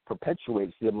that just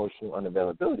perpetuates the emotional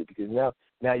unavailability because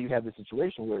now you have the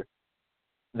situation where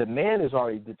the man has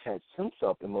already detached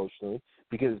himself emotionally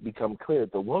because it's become clear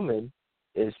that the woman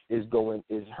is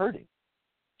hurting.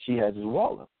 She has his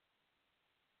wall up.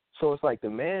 So it's like the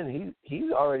man,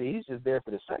 he's just there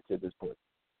for the sex at this point.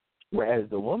 Whereas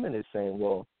the woman is saying,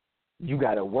 well, you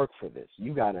got to work for this.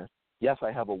 Yes,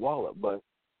 I have a wall up, but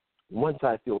once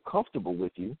I feel comfortable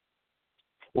with you,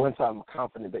 once I'm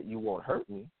confident that you won't hurt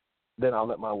me, then I'll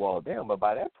let my wall down. But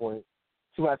by that point,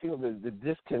 see what I feel the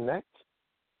disconnect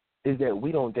is that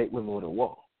we don't date women with a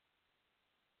wall.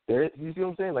 You see what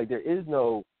I'm saying? Like there is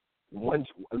no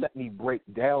let me break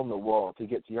down the wall to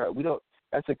get to your heart. We don't.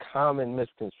 That's a common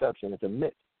misconception. It's a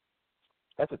myth.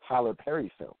 That's a Tyler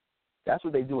Perry film. That's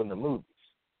what they do in the movies.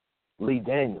 Lee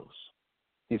Daniels,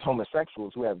 these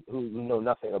homosexuals who know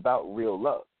nothing about real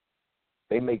love.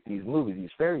 They make these movies, these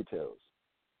fairy tales.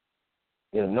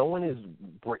 You know, no one is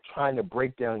trying to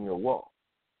break down your wall.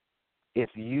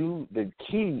 The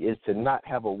key is to not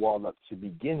have a wall up to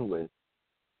begin with,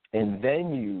 and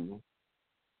then you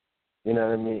know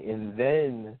what I mean, and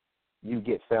then you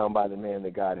get found by the man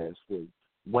that God has for you.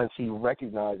 Once he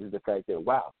recognizes the fact that,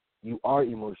 wow, you are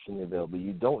emotionally available,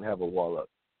 you don't have a wall up.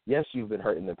 Yes, you've been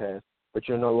hurt in the past, but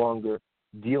you're no longer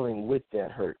dealing with that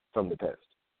hurt from the past.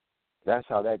 That's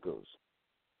how that goes.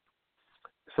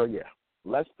 So, yeah,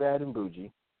 less bad and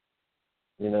bougie.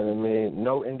 You know what I mean?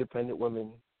 No independent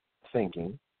women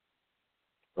thinking,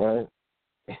 right?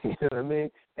 You know what I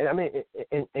mean? And I mean,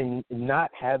 and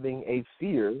not having a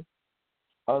fear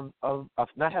of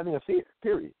not having a fear,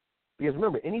 period. Because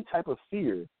remember, any type of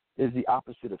fear is the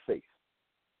opposite of faith.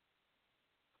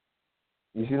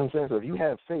 You see what I'm saying? So if you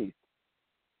have faith,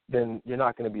 then you're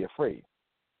not going to be afraid.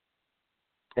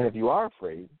 And if you are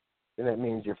afraid, then that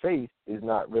means your faith is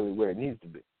not really where it needs to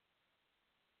be.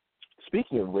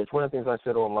 Speaking of which, one of the things I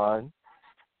said online,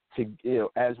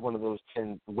 as one of those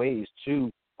 10 ways to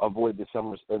avoid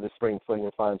the spring fling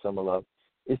and find summer love,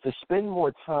 is to spend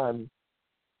more time.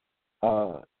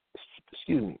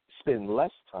 Spend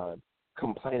less time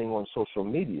complaining on social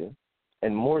media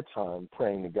and more time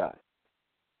praying to God.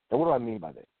 And what do I mean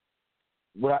by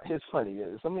that? It's funny.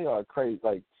 Some of y'all are crazy.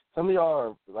 Like some of y'all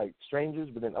are like strangers,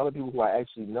 but then other people who I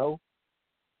actually know,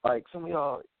 like some of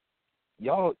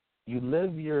y'all, you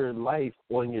live your life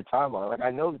on your timeline. Like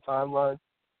I know the timeline.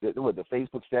 The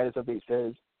Facebook status update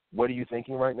says, "What are you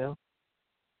thinking right now?"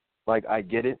 Like I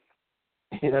get it.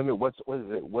 You know what I mean? What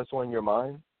is it? What's on your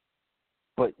mind?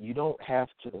 But you don't have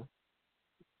to,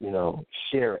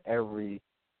 share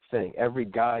everything, every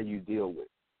guy you deal with,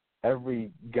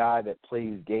 every guy that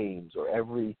plays games, or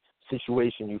every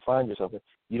situation you find yourself in.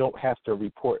 You don't have to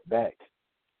report back,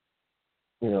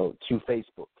 to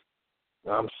Facebook.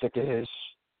 I'm sick of his.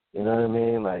 You know what I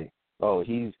mean? Like, oh, if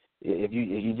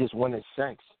you just wanted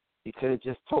sex, you could have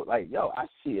just told, like, yo, I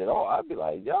see it all. I'd be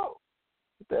like, yo,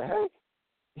 what the heck?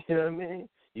 You know what I mean?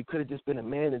 You could have just been a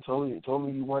man and told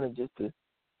me you wanted just to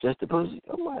pussy.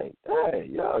 I'm like, hey,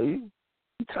 yo, you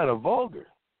kind of vulgar.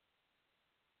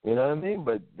 You know what I mean?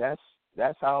 But that's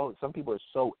how some people are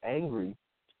so angry,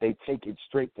 they take it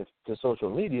straight to social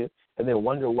media and then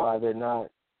wonder why they're not,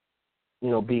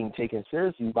 being taken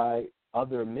seriously by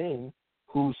other men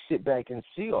who sit back and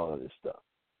see all of this stuff.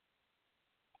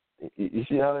 You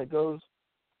see how that goes?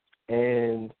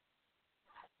 And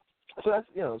so that's,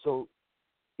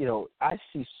 I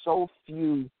see so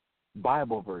few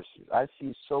Bible verses. I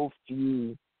see so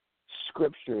few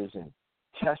scriptures and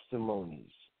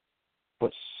testimonies,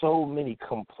 but so many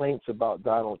complaints about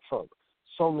Donald Trump,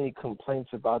 so many complaints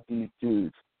about these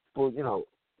dudes for,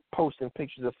 posting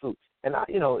pictures of food. And,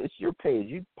 it's your page.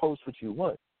 You post what you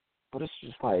want. But it's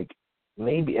just like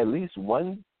maybe at least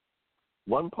one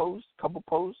post, couple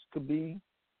posts could be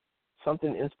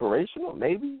something inspirational,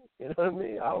 maybe. You know what I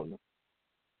mean? I don't know.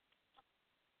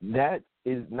 That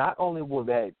is, not only will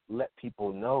that let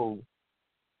people know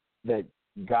that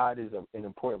God is an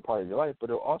important part of your life, but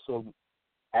it'll also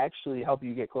actually help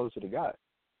you get closer to God.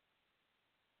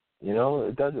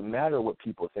 It doesn't matter what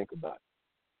people think about it.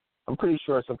 I'm pretty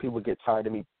sure some people get tired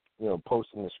of me,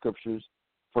 posting the scriptures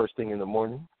first thing in the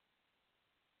morning.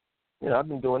 I've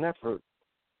been doing that for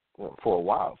a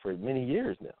while, for many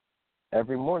years now.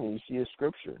 Every morning you see a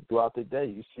scripture. Throughout the day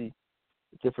you see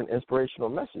different inspirational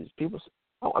messages. People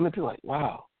are like,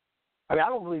 wow. I mean, I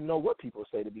don't really know what people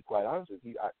say, to be quite honest with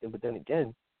you. But then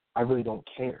again, I really don't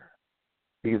care,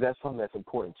 because that's something that's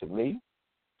important to me,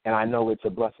 and I know it's a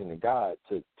blessing to God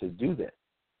to do that.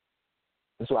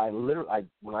 And so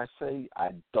when I say I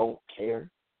don't care,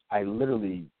 I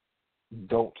literally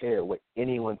don't care what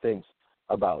anyone thinks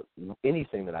about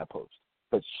anything that I post,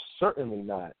 but certainly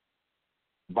not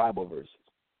Bible verses.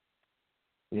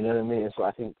 You know what I mean? And so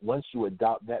I think once you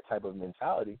adopt that type of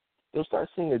mentality, you'll start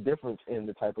seeing a difference in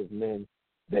the type of men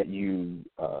that you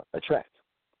attract.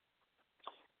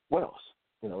 What else?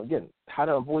 Again, how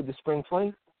to avoid the spring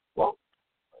fling? Well,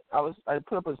 I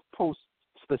put up a post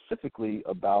specifically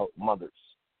about mothers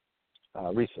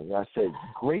recently. I said,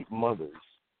 great mothers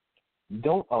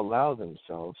don't allow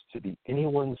themselves to be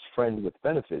anyone's friend with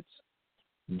benefits,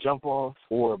 jump off,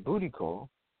 or a booty call,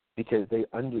 because they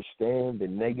understand the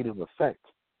negative effect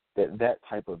that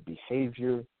type of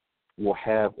behavior will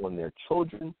have on their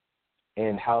children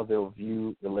and how they'll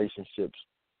view relationships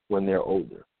when they're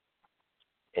older.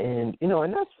 And,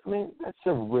 and that's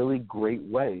a really great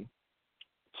way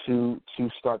to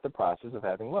start the process of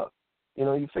having love.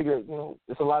 You figure,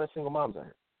 there's a lot of single moms out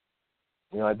here.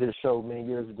 I did a show many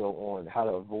years ago on how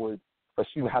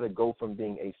to go from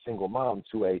being a single mom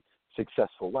to a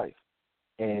successful wife.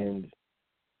 And,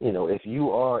 if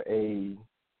you are a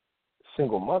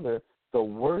single mother, the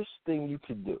worst thing you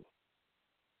could do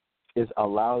is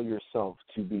allow yourself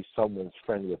to be someone's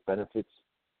friend with benefits,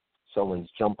 someone's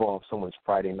jump off, someone's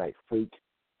Friday night freak,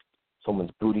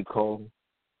 someone's booty call.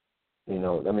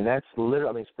 That's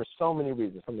literally, for so many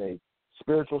reasons, from a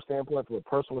spiritual standpoint, from a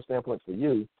personal standpoint for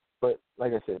you, but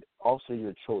like I said, also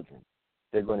your children.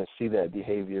 They're going to see that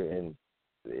behavior, and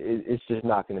it's just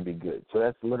not going to be good. So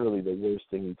that's literally the worst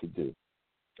thing you could do.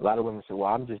 A lot of women say,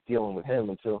 well, I'm just dealing with him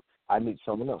until I meet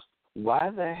someone else. Why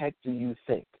the heck do you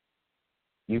think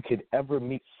you could ever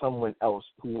meet someone else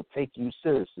who will take you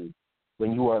seriously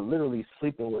when you are literally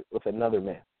sleeping with another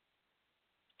man?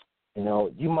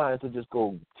 You might as well just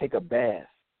go take a bath.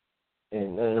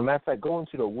 And as a matter of fact, go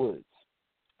into the woods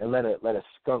and let a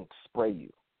skunk spray you.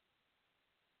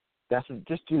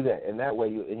 Just do that, and that way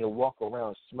you'll walk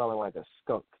around smelling like a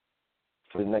skunk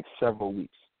for the next several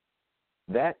weeks.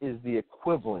 That is the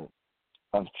equivalent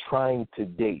of trying to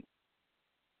date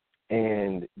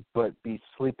but be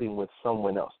sleeping with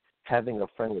someone else, having a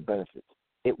friend with benefits.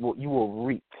 You will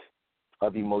reek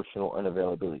of emotional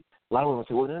unavailability. A lot of women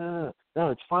say, well, no,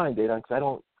 it's fine, Dayton, because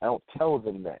I don't tell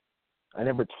them that. I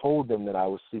never told them that I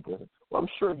was sleeping with them. Well, I'm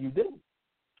sure you didn't.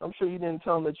 I'm sure you didn't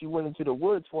tell them that you went into the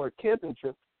woods for a camping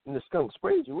trip and the skunk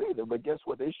sprayed you either. But guess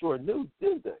what? They sure knew,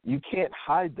 didn't they? You can't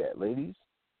hide that, ladies.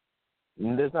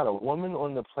 And there's not a woman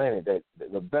on the planet that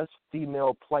the best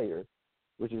female player,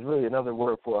 which is really another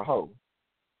word for a hoe,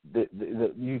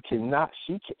 you cannot.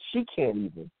 She can't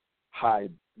even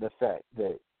hide the fact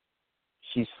that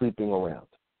she's sleeping around.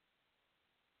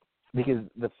 Because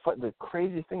the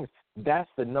craziest thing is that's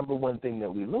the number one thing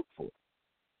that we look for.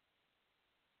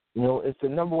 You know, it's the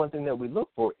number one thing that we look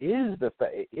for is the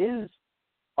fact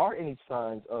are any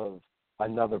signs of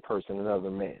another person,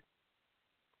 another man.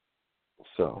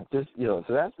 So just so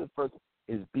that's the first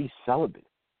is be celibate.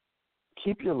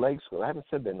 Keep your legs cool. I haven't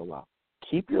said that in a while.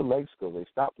 Keep your legs cool. Like,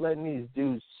 stop letting these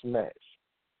dudes smash.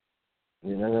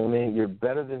 You know what I mean? You're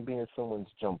better than being someone's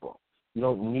jump off. You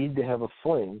don't need to have a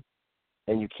fling,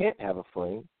 and you can't have a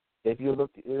fling if you're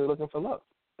looking for love.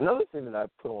 Another thing that I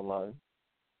put online,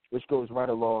 which goes right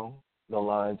along the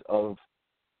lines of,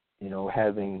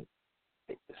 having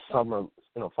summer,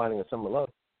 finding a summer love,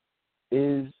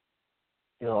 is,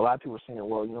 a lot of people are saying,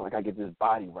 well, I gotta get this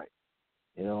body right.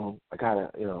 I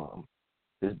gotta,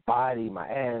 this body, my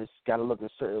ass gotta look a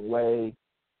certain way,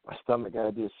 my stomach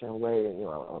gotta be a certain way, and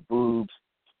my boobs.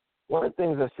 One of the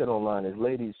things I said online is,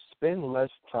 ladies, spend less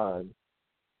time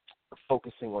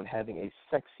focusing on having a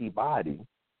sexy body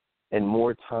and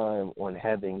more time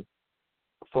on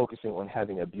focusing on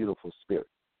having a beautiful spirit.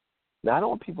 Now, I don't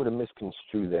want people to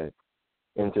misconstrue that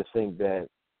and to think that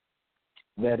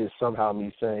that is somehow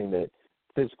me saying that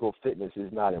physical fitness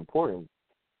is not important.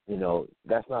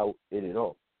 That's not it at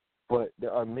all. But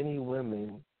there are many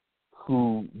women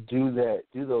who do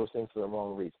those things for the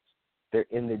wrong reasons. They're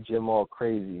in the gym all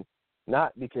crazy,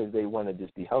 not because they want to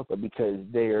just be healthy, but because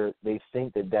they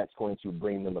think that that's going to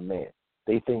bring them a man.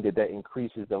 They think that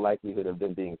increases the likelihood of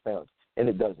them being found, and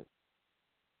it doesn't.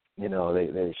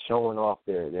 They're showing off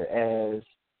their ass.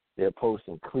 They're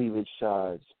posting cleavage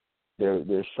shots.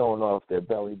 They're showing off their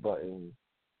belly button.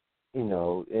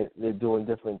 They're doing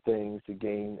different things to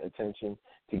gain attention,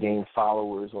 to gain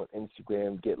followers on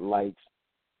Instagram, get likes.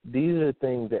 These are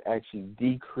things that actually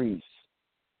decrease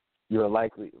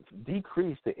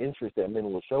the interest that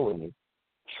men will show in you.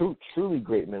 Truly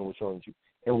great men will show in you,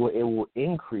 and it will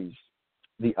increase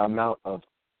the amount of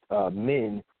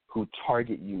men who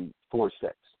target you for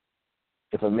sex.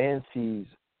 If a man sees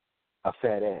a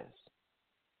fat ass,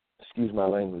 excuse my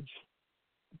language,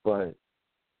 but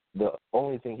the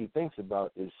only thing he thinks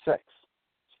about is sex,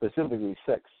 specifically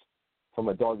sex from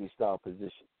a doggy-style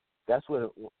position. That's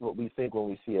what we think when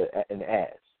we see an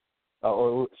ass.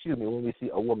 When we see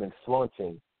a woman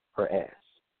flaunting her ass.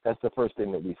 That's the first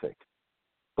thing that we think.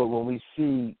 But when we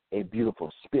see a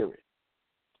beautiful spirit,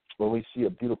 when we see a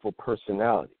beautiful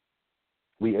personality,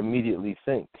 we immediately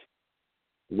think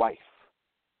wife.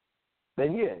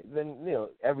 Then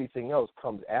everything else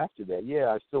comes after that. Yeah,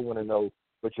 I still want to know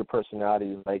what your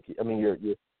personality is like. I mean,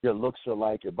 your looks are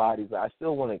like, your body's like. I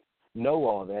still want to know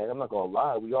all that. I'm not going to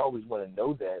lie. We always want to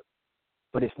know that,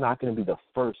 but it's not going to be the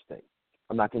first thing.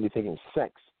 I'm not going to be thinking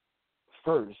sex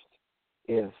first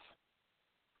if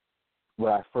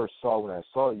what I first saw when I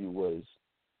saw you was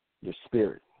your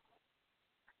spirit.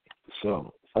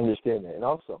 So understand that. And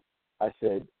also, I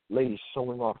said, ladies,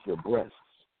 showing off your breasts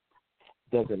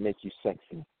doesn't make you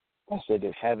sexy. I said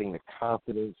that having the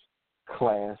confidence,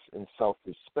 class, and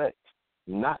self-respect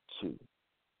not to.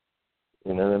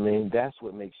 You know what I mean? That's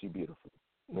what makes you beautiful.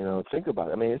 Think about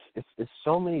it. I mean, it's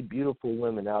so many beautiful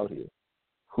women out here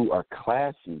who are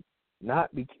classy,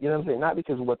 not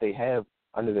because of what they have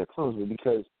under their clothes, but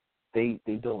because they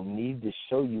don't need to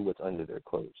show you what's under their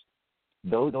clothes.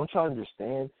 Don't y'all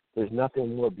understand? There's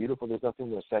nothing more beautiful, there's nothing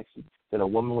more sexy than a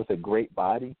woman with a great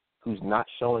body who's not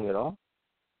showing it off.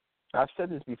 I've said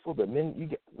this before, but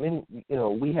men,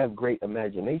 we have great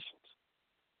imaginations.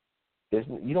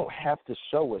 You don't have to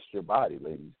show us your body,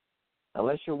 ladies.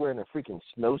 Unless you're wearing a freaking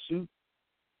snowsuit,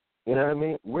 you know what I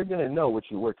mean? We're going to know what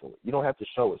you're working with. You don't have to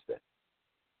show us that.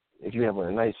 If you have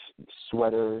a nice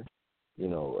sweater,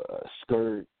 a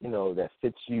skirt, that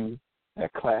fits you,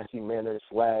 that classy manner,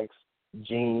 slacks,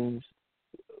 jeans,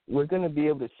 we're going to be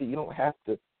able to see. You don't have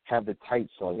to have the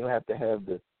tights on. You don't have to have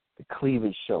the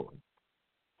cleavage showing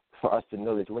for us to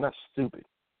know that we're not stupid.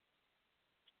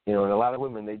 And a lot of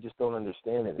women, they just don't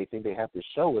understand it. They think they have to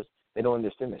show us. They don't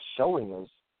understand that showing us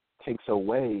takes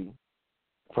away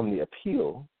from the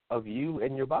appeal of you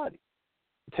and your body.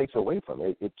 It takes away from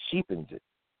it. It cheapens it.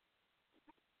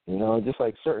 Just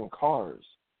like certain cars,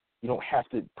 you don't have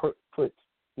to put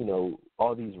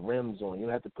all these rims on. You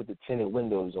don't have to put the tinted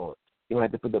windows on. You don't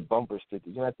have to put the bumper stickers.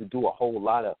 You don't have to do a whole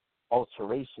lot of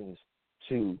alterations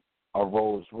to a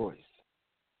Rolls Royce,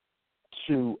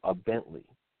 to a Bentley.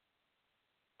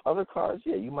 Other cars,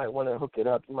 yeah, you might want to hook it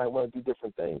up. You might want to do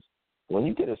different things. When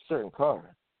you get a certain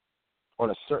car on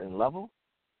a certain level,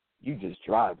 you just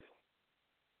drive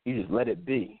it. You just let it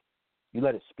be. You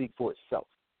let it speak for itself.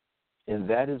 And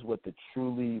that is what the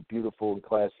truly beautiful and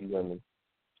classy women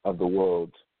of the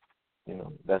world,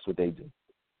 that's what they do.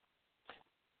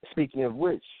 Speaking of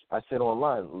which, I said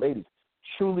online, ladies,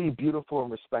 truly beautiful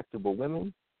and respectable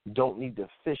women don't need to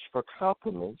fish for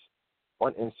compliments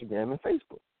on Instagram and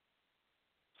Facebook.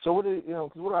 So what do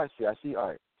because what do I see? I see, all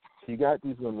right, so you got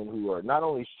these women who are not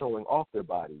only showing off their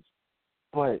bodies,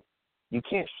 but you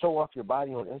can't show off your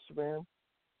body on Instagram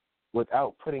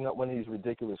without putting up one of these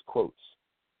ridiculous quotes.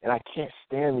 And I can't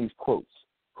stand these quotes.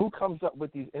 Who comes up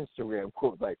with these Instagram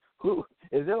quotes? Like, who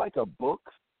is there like a book,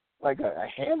 like a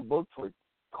handbook for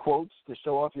quotes to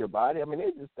show off your body? I mean,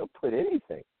 they'll put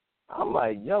anything. I'm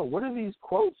like, yo, what are these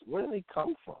quotes? Where do they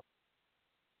come from?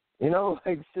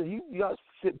 Like, so you all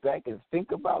sit back and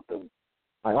think about them.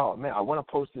 Like, oh man, I want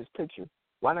to post this picture.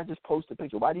 Why not just post a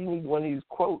picture? Why do you need one of these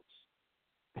quotes?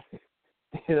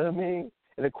 You know what I mean?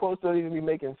 And the quotes don't even be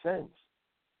making sense.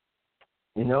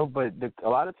 But a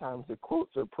lot of times the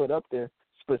quotes are put up there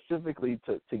specifically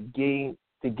to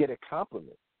get a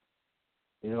compliment.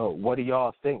 What do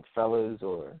y'all think, fellas?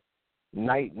 Or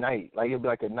night. Like it'd be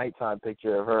like a nighttime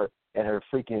picture of her and her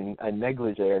freaking a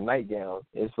negligee or nightgown.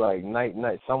 It's like night.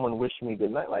 Someone wish me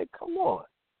good night. Like, come on.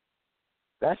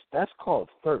 That's called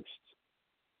thirst.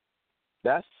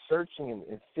 That's searching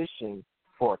and fishing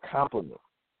for a compliment,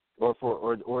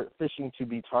 or fishing to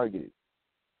be targeted.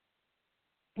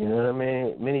 You know what I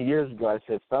mean? Many years ago, I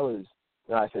said, fellas.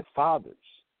 No, I said fathers.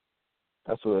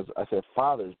 That's what I said.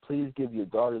 Fathers, please give your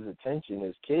daughters attention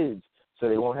as kids, so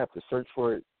they won't have to search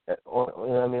for it,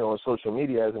 on social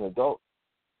media as an adult.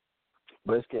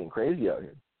 But it's getting crazy out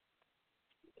here.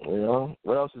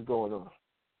 What else is going on?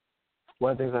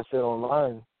 One of the things I said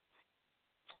online,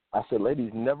 I said,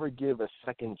 ladies, never give a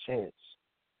second chance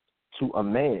to a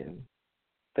man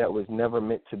that was never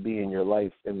meant to be in your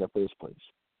life in the first place.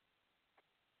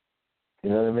 You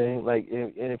know what I mean? Like,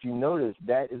 and if you notice,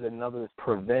 that is another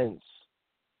prevents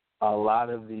a lot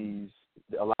of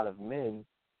men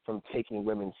from taking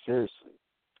women seriously.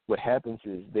 What happens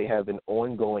is they have an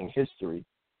ongoing history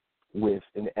with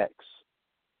an ex,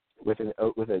 with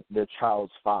their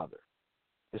child's father.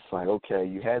 It's like, okay,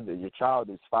 your child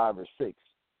is 5 or 6,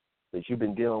 but you've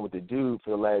been dealing with the dude for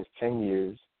the last 10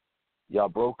 years. Y'all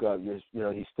broke up.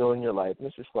 He's still in your life. And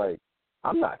it's just like,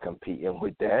 I'm not competing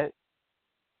with that.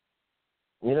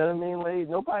 You know what I mean, ladies?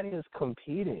 Nobody is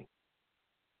competing.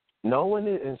 No one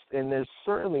is, and they're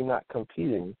certainly not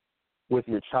competing with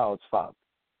your child's father.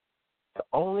 The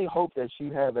only hope that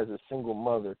you have as a single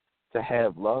mother to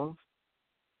have love,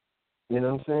 you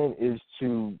know what I'm saying,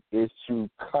 is to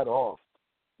cut off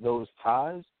those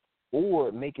ties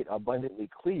or make it abundantly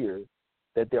clear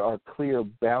that there are clear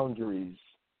boundaries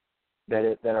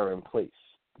that are in place.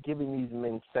 Giving these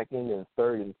men second and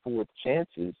third and fourth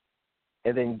chances,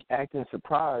 and then acting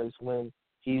surprised when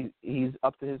he's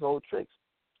up to his old tricks.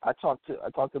 I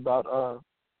talked about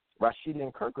Rashida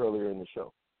and Kirk earlier in the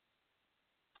show.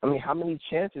 I mean, how many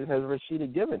chances has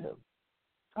Rashida given him?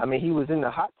 I mean, he was in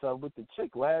the hot tub with the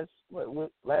chick last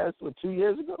 2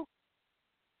 years ago.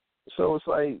 So it's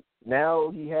like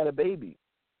now he had a baby.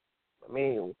 I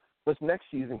mean, what's next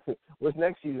season's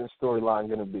storyline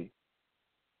going to be?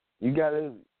 You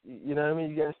gotta, you know what I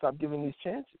mean? You gotta stop giving these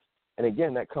chances. And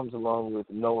again, that comes along with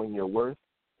knowing your worth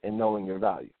and knowing your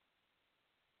value.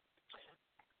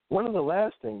 One of the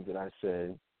last things that I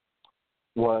said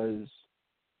was,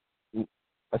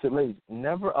 I said, ladies,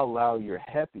 never allow your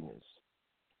happiness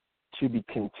to be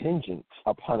contingent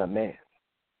upon a man.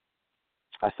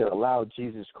 I said, allow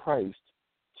Jesus Christ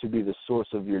to be the source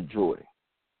of your joy.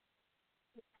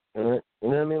 You know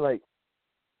what I mean? Like,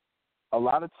 a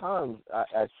lot of times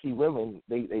I see women,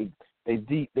 they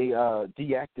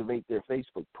deactivate their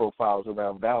Facebook profiles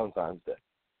around Valentine's Day.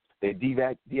 They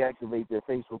deactivate their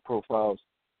Facebook profiles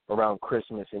around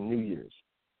Christmas and New Year's.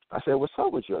 I said, what's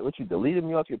up with you? What, you deleted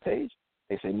me off your page?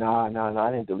 They say, nah,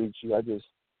 I didn't delete you. I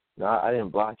didn't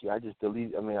block you. I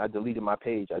deleted my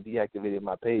page. I deactivated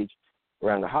my page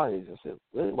around the holidays. I said,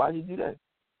 really? Why did you do that?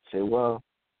 I said, well,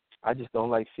 I just don't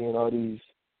like seeing all these,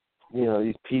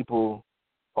 these people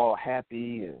all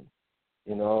happy and,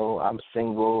 I'm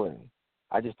single and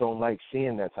I just don't like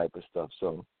seeing that type of stuff.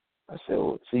 So I said,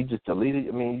 well, so you just deleted,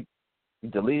 you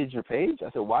deleted your page?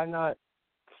 I said, why not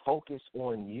focus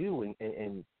on you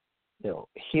and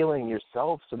healing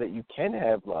yourself so that you can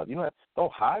have love?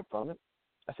 Don't hide from it.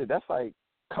 I said, that's like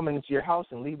coming into your house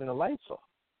and leaving the lights off,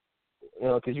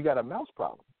 because you got a mouse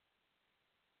problem.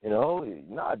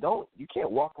 You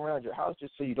can't walk around your house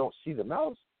just so you don't see the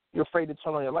mouse. You're afraid to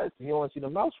turn on your lights because you don't want to see the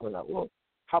mouse run out. Well,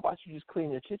 how about you just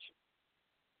clean your kitchen?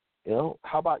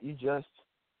 How about you just,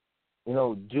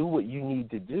 do what you need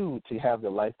to do to have the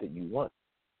life that you want?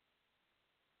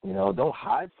 Don't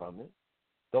hide from it.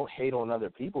 Don't hate on other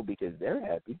people because they're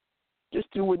happy. Just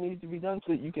do what needs to be done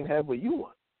so that you can have what you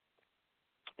want.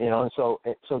 And so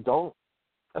don't.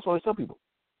 That's what I tell people.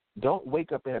 Don't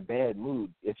wake up in a bad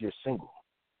mood if you're single.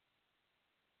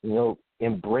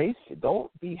 Embrace it.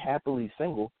 Don't be happily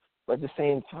single, but at the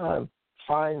same time,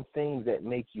 find things that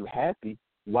make you happy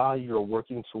while you're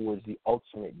working towards the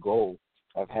ultimate goal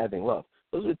of having love.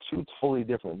 Those are two totally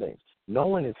different things. No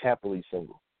one is happily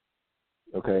single.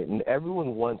 Okay? And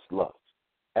everyone wants love.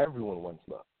 Everyone wants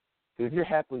love. So if you're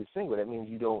happily single, that means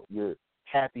you're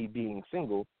happy being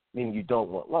single, meaning you don't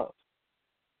want love.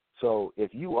 So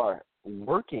if you are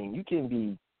working, you can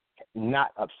be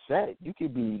not upset. You can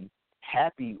be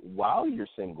happy while you're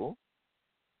single.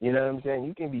 You know what I'm saying?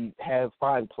 You can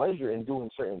find pleasure in doing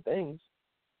certain things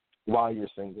while you're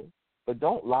single. But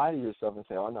don't lie to yourself and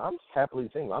say, "Oh no, I'm happily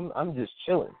single. I'm just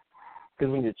chilling."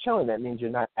 Because when you're chilling, that means you're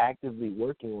not actively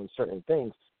working on certain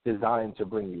things designed to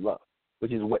bring you love,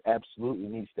 which is what absolutely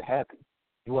needs to happen.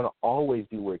 You want to always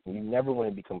be working. You never want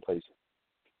to be complacent.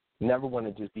 You never want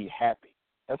to just be happy.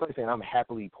 That's like saying I'm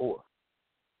happily poor.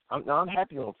 I'm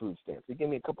happy on food stamps. They give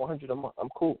me a couple $100 a month. I'm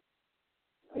cool.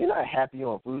 You're not happy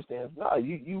on food stamps. No,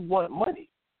 you want money.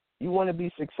 You want to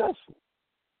be successful.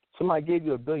 Somebody gave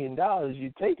you $1 billion,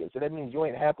 you take it. So that means you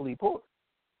ain't happily poor.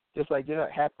 Just like you're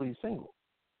not happily single.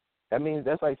 That means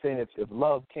that's like saying if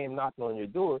love came knocking on your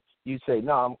door, you'd say,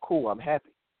 "No, I'm cool. I'm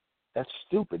happy." That's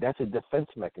stupid. That's a defense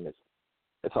mechanism.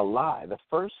 It's a lie. The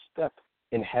first step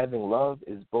in having love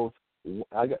is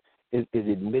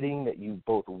admitting that you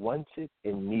both want it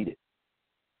and need it.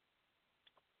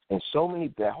 And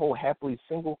that whole happily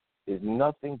single is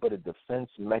nothing but a defense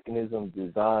mechanism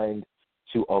designed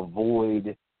to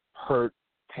avoid hurt,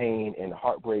 pain, and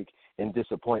heartbreak and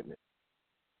disappointment.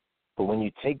 But when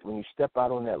you step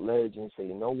out on that ledge and say,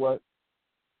 "You know what?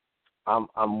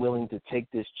 I'm willing to take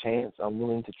this chance. I'm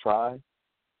willing to try,"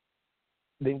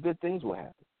 then good things will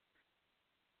happen.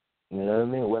 You know what I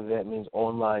mean? Whether that means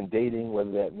online dating,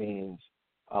 whether that means,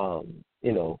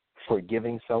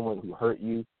 forgiving someone who hurt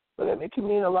you, but it can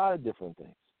mean a lot of different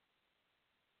things.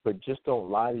 But just don't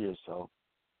lie to yourself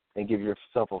and give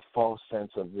yourself a false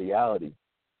sense of reality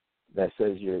that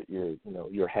says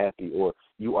you're happy or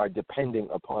you are dependent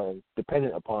upon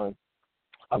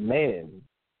a man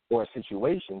or a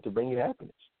situation to bring you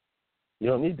happiness. You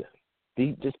don't need that.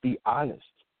 Just be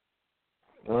honest.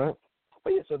 All right?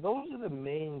 But yeah, so those are the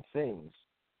main things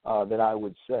that I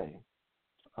would say.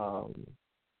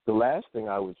 The last thing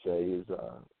I would say is,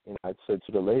 I said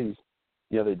to the ladies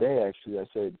the other day, actually, I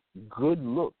said, good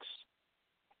looks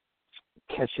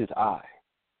catch his eye,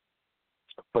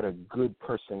 but a good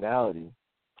personality,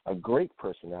 a great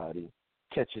personality,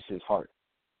 catches his heart.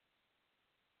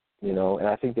 And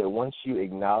I think that once you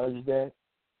acknowledge that,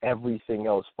 everything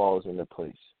else falls into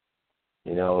place.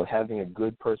 Having a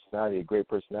good personality, a great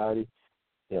personality,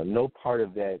 no part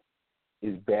of that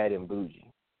is bad and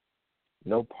bougie.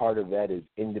 No part of that is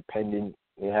independent,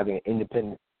 having an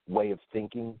independent way of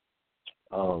thinking.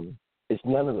 It's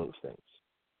none of those things.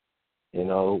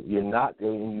 You're not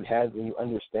when you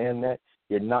understand that,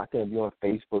 you're not going to be on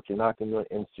Facebook, you're not going to be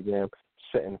on Instagram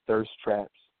setting thirst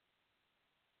traps.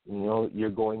 You're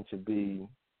going to be,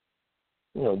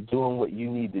 doing what you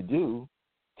need to do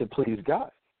to please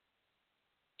God.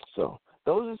 So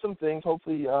those are some things.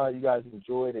 Hopefully you guys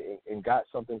enjoyed it and got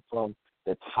something from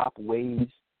the top ways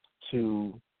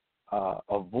to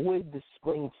avoid the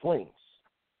spring flings.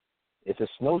 It's a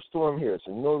snowstorm here. It's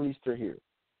a nor'easter here,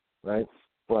 right?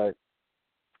 But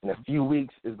in a few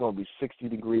weeks, it's going to be 60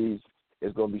 degrees.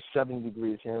 It's going to be 70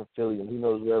 degrees here in Philly, and who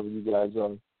knows wherever you guys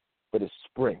are. But it's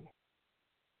spring,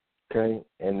 okay?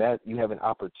 And that you have an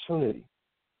opportunity.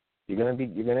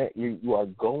 You are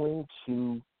going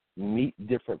to meet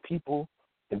different people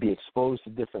and be exposed to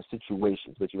different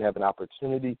situations, but you have an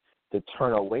opportunity to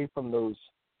turn away from those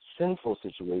sinful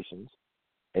situations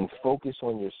and focus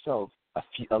on yourself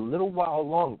a little while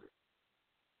longer.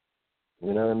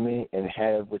 You know what I mean? And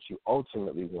have what you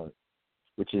ultimately want,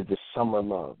 which is the summer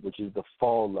love, which is the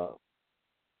fall love.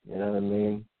 You know what I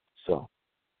mean? So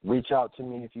reach out to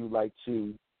me if you'd like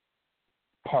to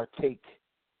partake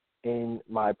in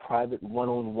my private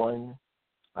one-on-one.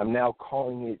 I'm now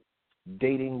calling it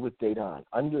Dating with Dedan,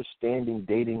 Understanding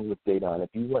Dating with Dedan.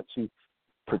 If you want to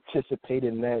participate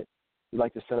in that, you'd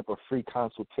like to set up a free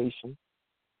consultation,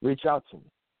 reach out to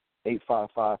me,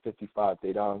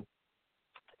 855-55-DEDAN.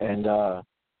 And, or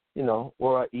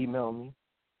email me,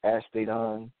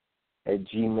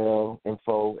 askdedan@gmail,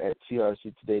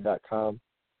 info@trctoday.com.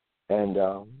 And,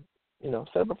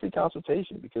 set up a free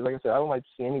consultation because, like I said, I don't like to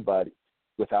see anybody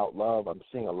without love. I'm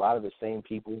seeing a lot of the same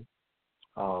people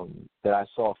that I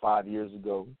saw 5 years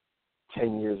ago,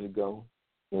 10 years ago.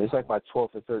 It's like my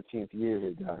 12th or 13th year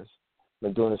here, guys.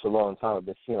 been doing this a long time. I've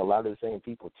been seeing a lot of the same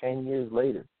people 10 years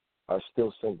later are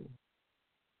still single.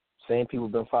 Same people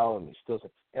have been following me, still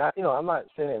single. And, I'm not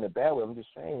saying it in a bad way. I'm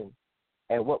just saying,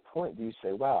 at what point do you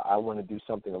say, wow, I want to do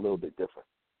something a little bit different?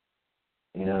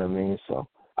 You know what I mean? So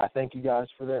I thank you guys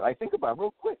for that. Think about it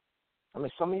real quick. I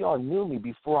mean, some of y'all knew me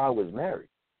before I was married.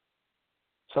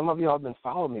 Some of y'all have been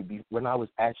following me when I was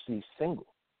actually single.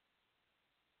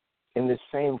 In the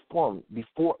same form,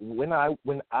 before when I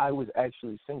was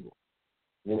actually single.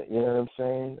 You know what I'm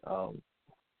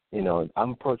saying?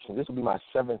 I'm approaching, this will be my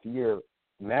 7th year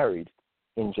married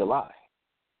in July.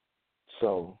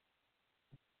 So,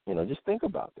 just think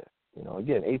about that.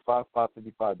 Again,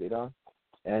 855-55-8.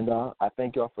 And I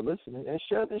thank y'all for listening. And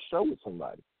share this show with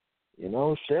somebody.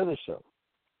 Share the show.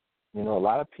 A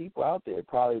lot of people out there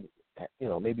probably,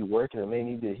 maybe working and may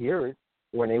need to hear it,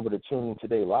 weren't able to tune in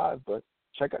today live, but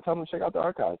tell them to check out the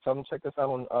archive. Tell them to check us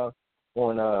out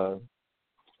on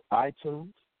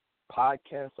iTunes,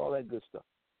 podcasts, all that good stuff.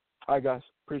 All right, guys.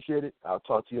 Appreciate it. I'll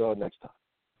talk to you all next time.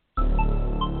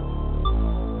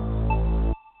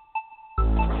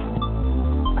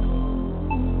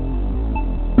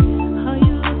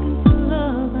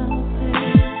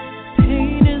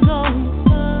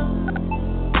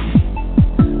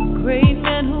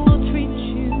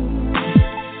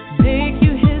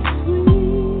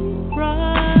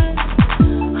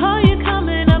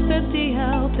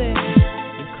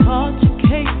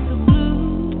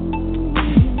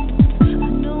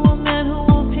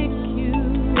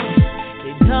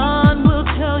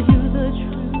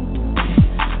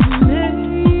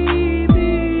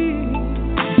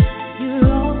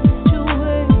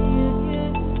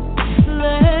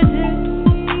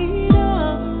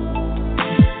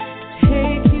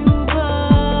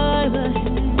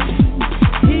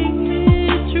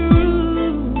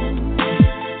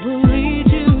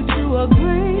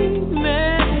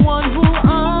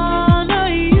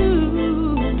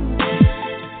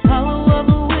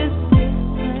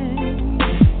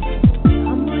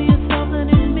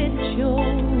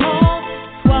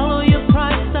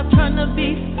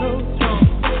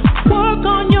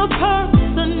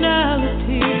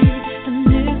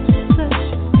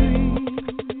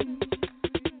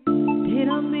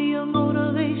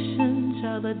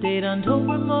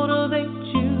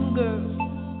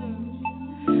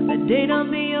 Date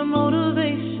on be your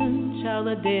motivation, child.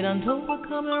 A date on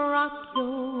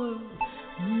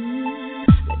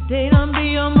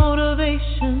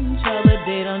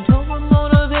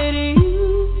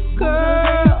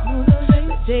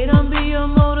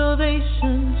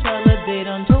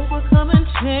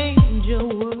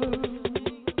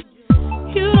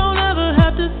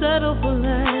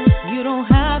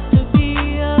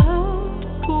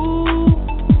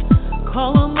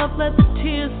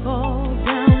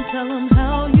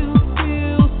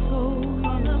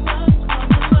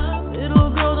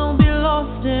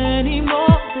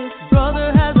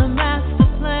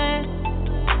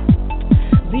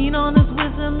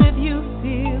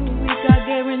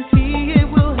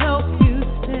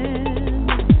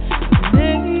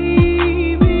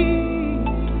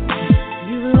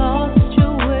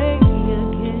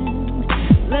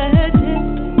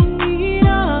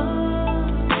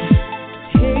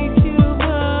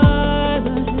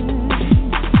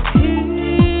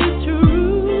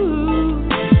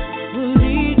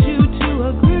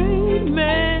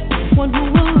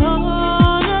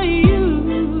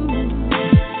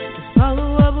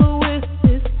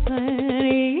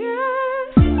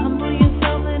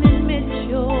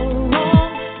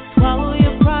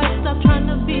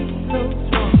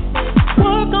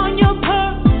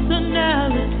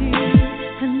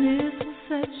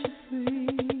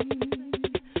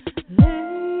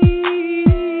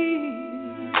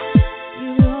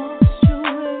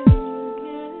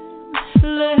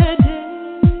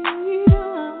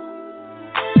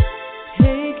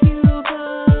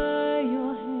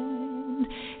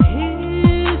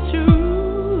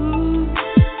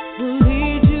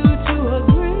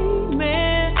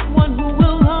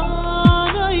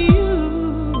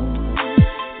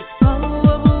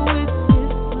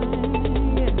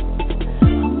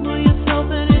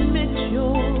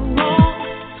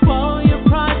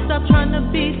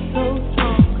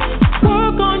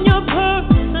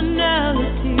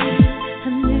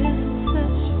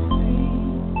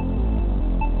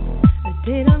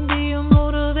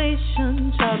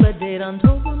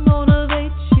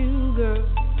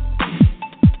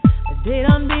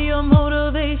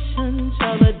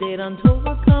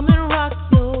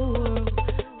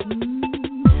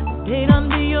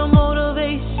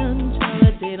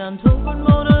to